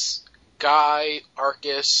was Guy,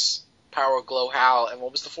 Arcus, Power Glow Hal, and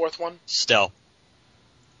what was the fourth one? Stel.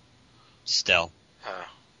 Huh.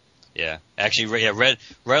 Yeah, actually, yeah.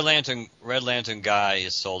 Red Lantern Guy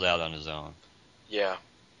is sold out on his own. Yeah.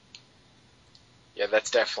 Yeah,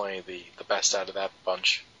 that's definitely the best out of that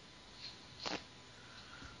bunch.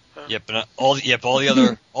 Yep, and all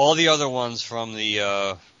the other ones from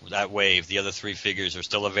that wave, the other 3 figures are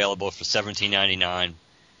still available for $17.99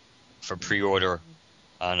 for pre-order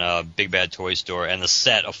on Big Bad Toy Store, and the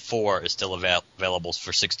set of 4 is still available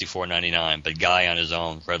for $64.99. But Guy on his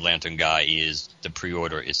own, Red Lantern Guy, the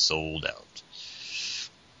pre-order is sold out,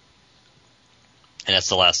 and that's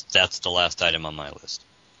the last item on my list.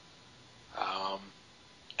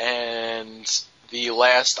 And the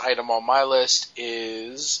last item on my list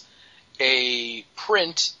is a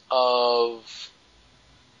print of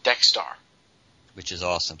Dexstar, which is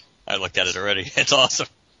awesome. I looked at it already. It's awesome.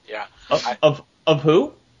 Yeah. Of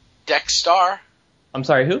who? Dexstar. I'm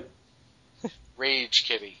sorry, who? Rage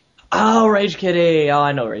Kitty. Oh, Rage Kitty. Oh,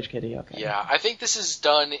 I know Rage Kitty. Okay. Yeah, I think this is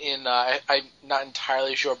done in, I'm not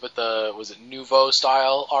entirely sure, but was it Nouveau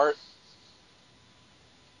style art?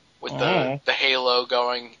 With the halo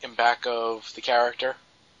going in back of the character.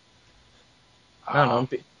 I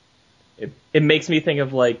don't know. It makes me think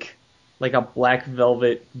of like a black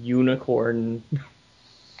velvet unicorn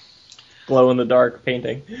glow in the dark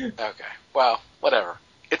painting. Okay. Well, whatever.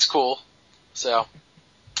 It's cool. So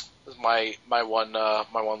this is my one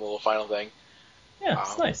little final thing. Yeah,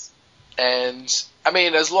 it's nice. And I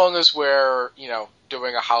mean, as long as we're,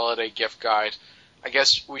 doing a holiday gift guide, I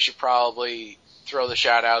guess we should probably throw the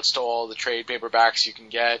shout outs to all the trade paperbacks you can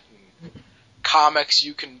get, and comics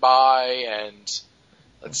you can buy, and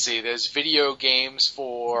let's see, there's video games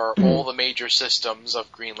for all the major systems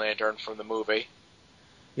of Green Lantern from the movie.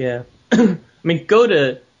 Yeah. I mean, go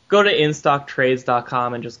to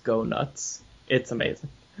instocktrades.com and just go nuts. It's amazing.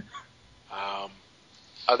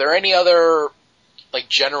 Are there any other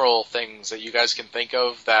general things that you guys can think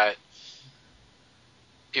of that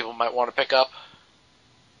people might want to pick up?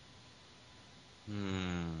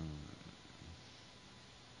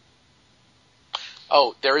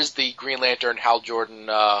 Oh, there is the Green Lantern Hal Jordan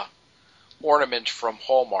ornament from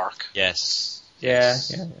Hallmark. Yes. Yeah.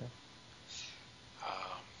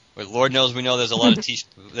 But Lord knows we know there's a lot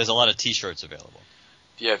of T-shirts available.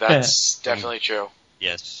 Yeah, that's definitely true.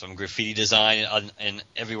 Yes, some graffiti design and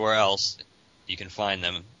everywhere else you can find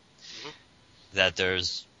them. Mm-hmm. That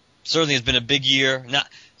there's certainly has been a big year.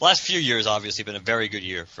 Last few years obviously been a very good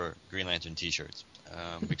year for Green Lantern T-shirts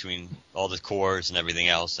between all the cores and everything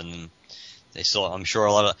else, and they still, I'm sure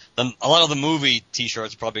a lot of the movie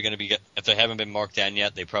T-shirts are probably going to be, if they haven't been marked down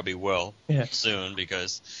yet, they probably will soon,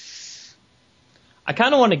 because I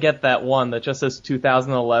kind of want to get that one that just says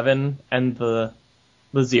 2011 and the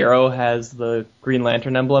zero has the Green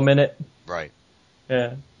Lantern emblem in it. Right.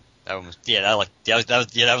 Yeah. That one was,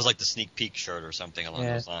 that was like the sneak peek shirt or something along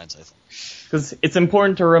those lines, I think. Because it's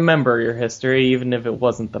important to remember your history, even if it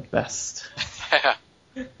wasn't the best.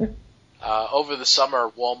 Over the summer,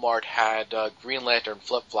 Walmart had Green Lantern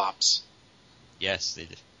flip-flops. Yes, they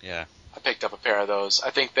did. Yeah. I picked up a pair of those.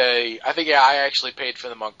 I actually paid for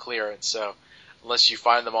them on clearance, so unless you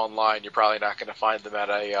find them online, you're probably not going to find them at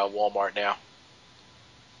a Walmart now.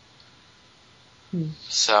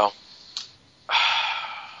 So,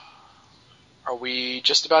 are we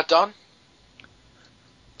just about done?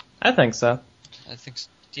 I think so. I think,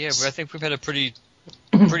 but I think we've had a pretty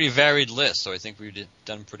varied list, so I think we've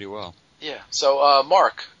done pretty well. Yeah. So,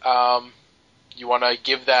 Mark, you want to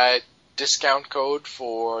give that discount code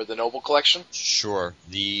for the Noble Collection? Sure.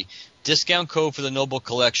 The discount code for the Noble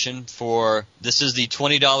Collection this is the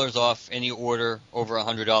 $20 off any order over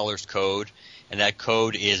 $100 code, and that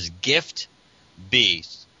code is GIFT-B,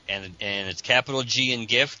 and it's capital G in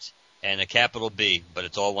gift and a capital B, but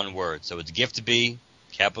it's all one word. So it's GIFT-B,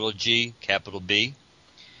 capital G, capital B,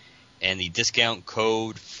 and the discount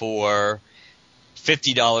code for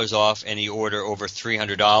 $50 off any order over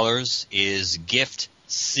 $300 is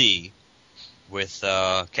GIFT-C with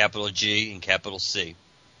capital G and capital C.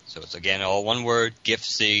 So it's again all one word,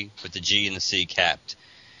 GIFT-C with the G and the C capped.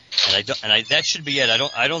 And that should be it.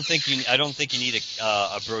 I don't think you need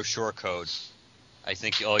a brochure code. I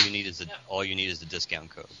think all you need is the discount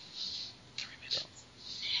code. So.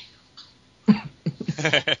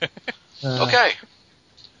 Okay.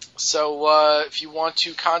 So if you want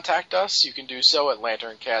to contact us, you can do so at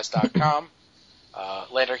LanternCast.com,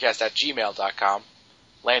 LanternCast@gmail.com.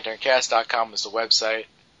 LanternCast.com is the website.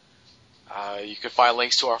 You can find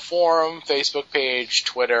links to our forum, Facebook page,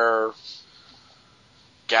 Twitter,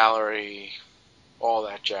 gallery, all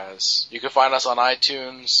that jazz. You can find us on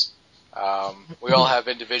iTunes. We all have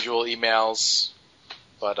individual emails,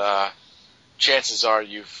 but chances are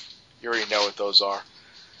you already know what those are.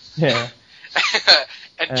 Yeah.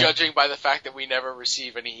 And judging by the fact that we never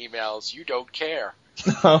receive any emails, you don't care.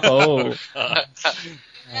 Oh. We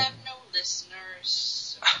have no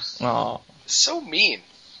listeners. Oh. So mean.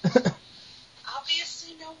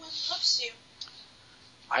 Obviously, no one loves you.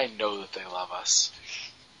 I know that they love us.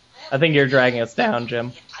 I think you're dragging us down,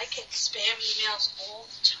 Jim. I get spam emails all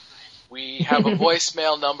the time. We have a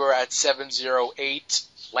voicemail number at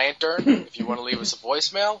 708-LANTERN if you want to leave us a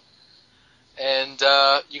voicemail. And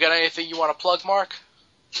you got anything you want to plug, Mark?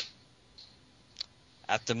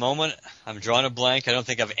 At the moment, I'm drawing a blank. I don't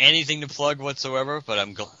think I have anything to plug whatsoever, but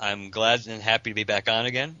I'm glad and happy to be back on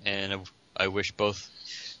again, and I wish both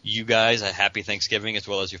you guys a happy Thanksgiving as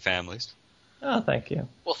well as your families. Oh, thank you.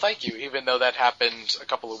 Well, thank you, even though that happened a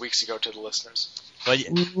couple of weeks ago to the listeners. But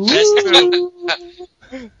that's true.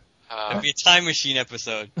 It'll be a time machine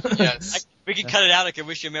episode. Yes. We can cut it out. I can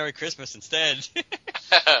wish you a Merry Christmas instead.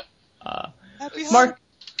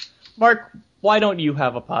 Mark, why don't you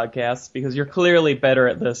have a podcast? Because you're clearly better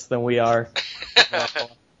at this than we are.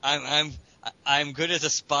 I'm good as a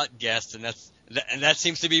spot guest, and that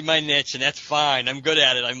seems to be my niche, and that's fine. I'm good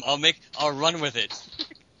at it. I'll run with it.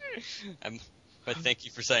 But thank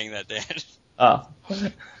you for saying that, Dan. Oh.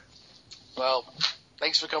 Well,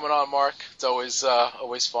 thanks for coming on, Mark. It's always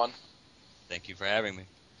fun. Thank you for having me.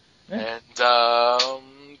 Yeah.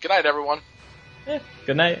 And good night, everyone. Yeah.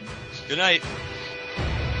 Good night. Good night.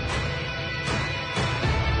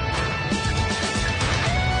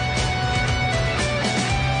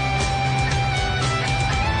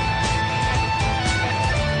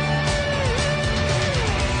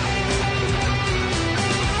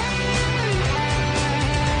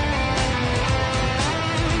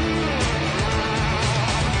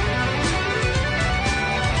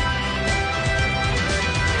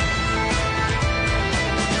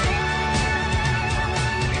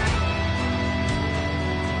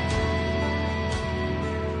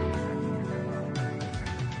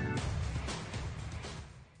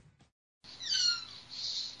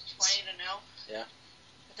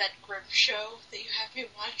 Show that you have me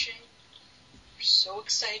watching. I'm so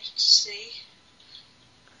excited to see.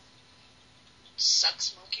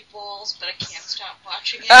 Sucks monkey balls, but I can't stop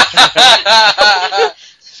watching it.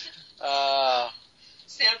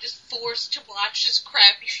 So I'm just forced to watch this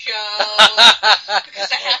crappy show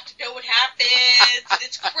because I have to know what happens, and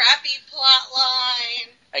it's crappy plot line.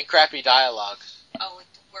 And crappy dialogue. Oh,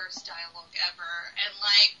 it's the worst dialogue ever. And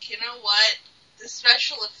you know what? The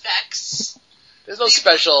special effects... There's no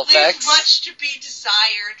special effects. Leave much to be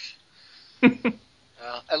desired.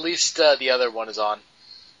 At least the other one is on.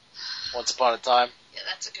 Once Upon a Time. Yeah,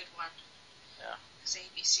 that's a good one. Yeah. Because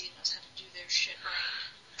ABC knows how to do their shit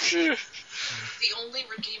right. The only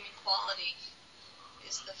redeeming quality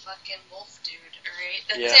is the fucking wolf dude, alright?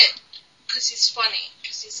 That's it. Because he's funny.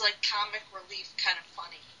 Because he's like comic relief kind of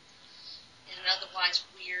funny. In an otherwise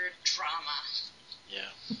weird drama. Yeah.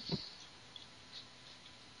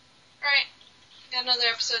 Alright. Got another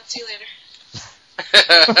episode. See you later.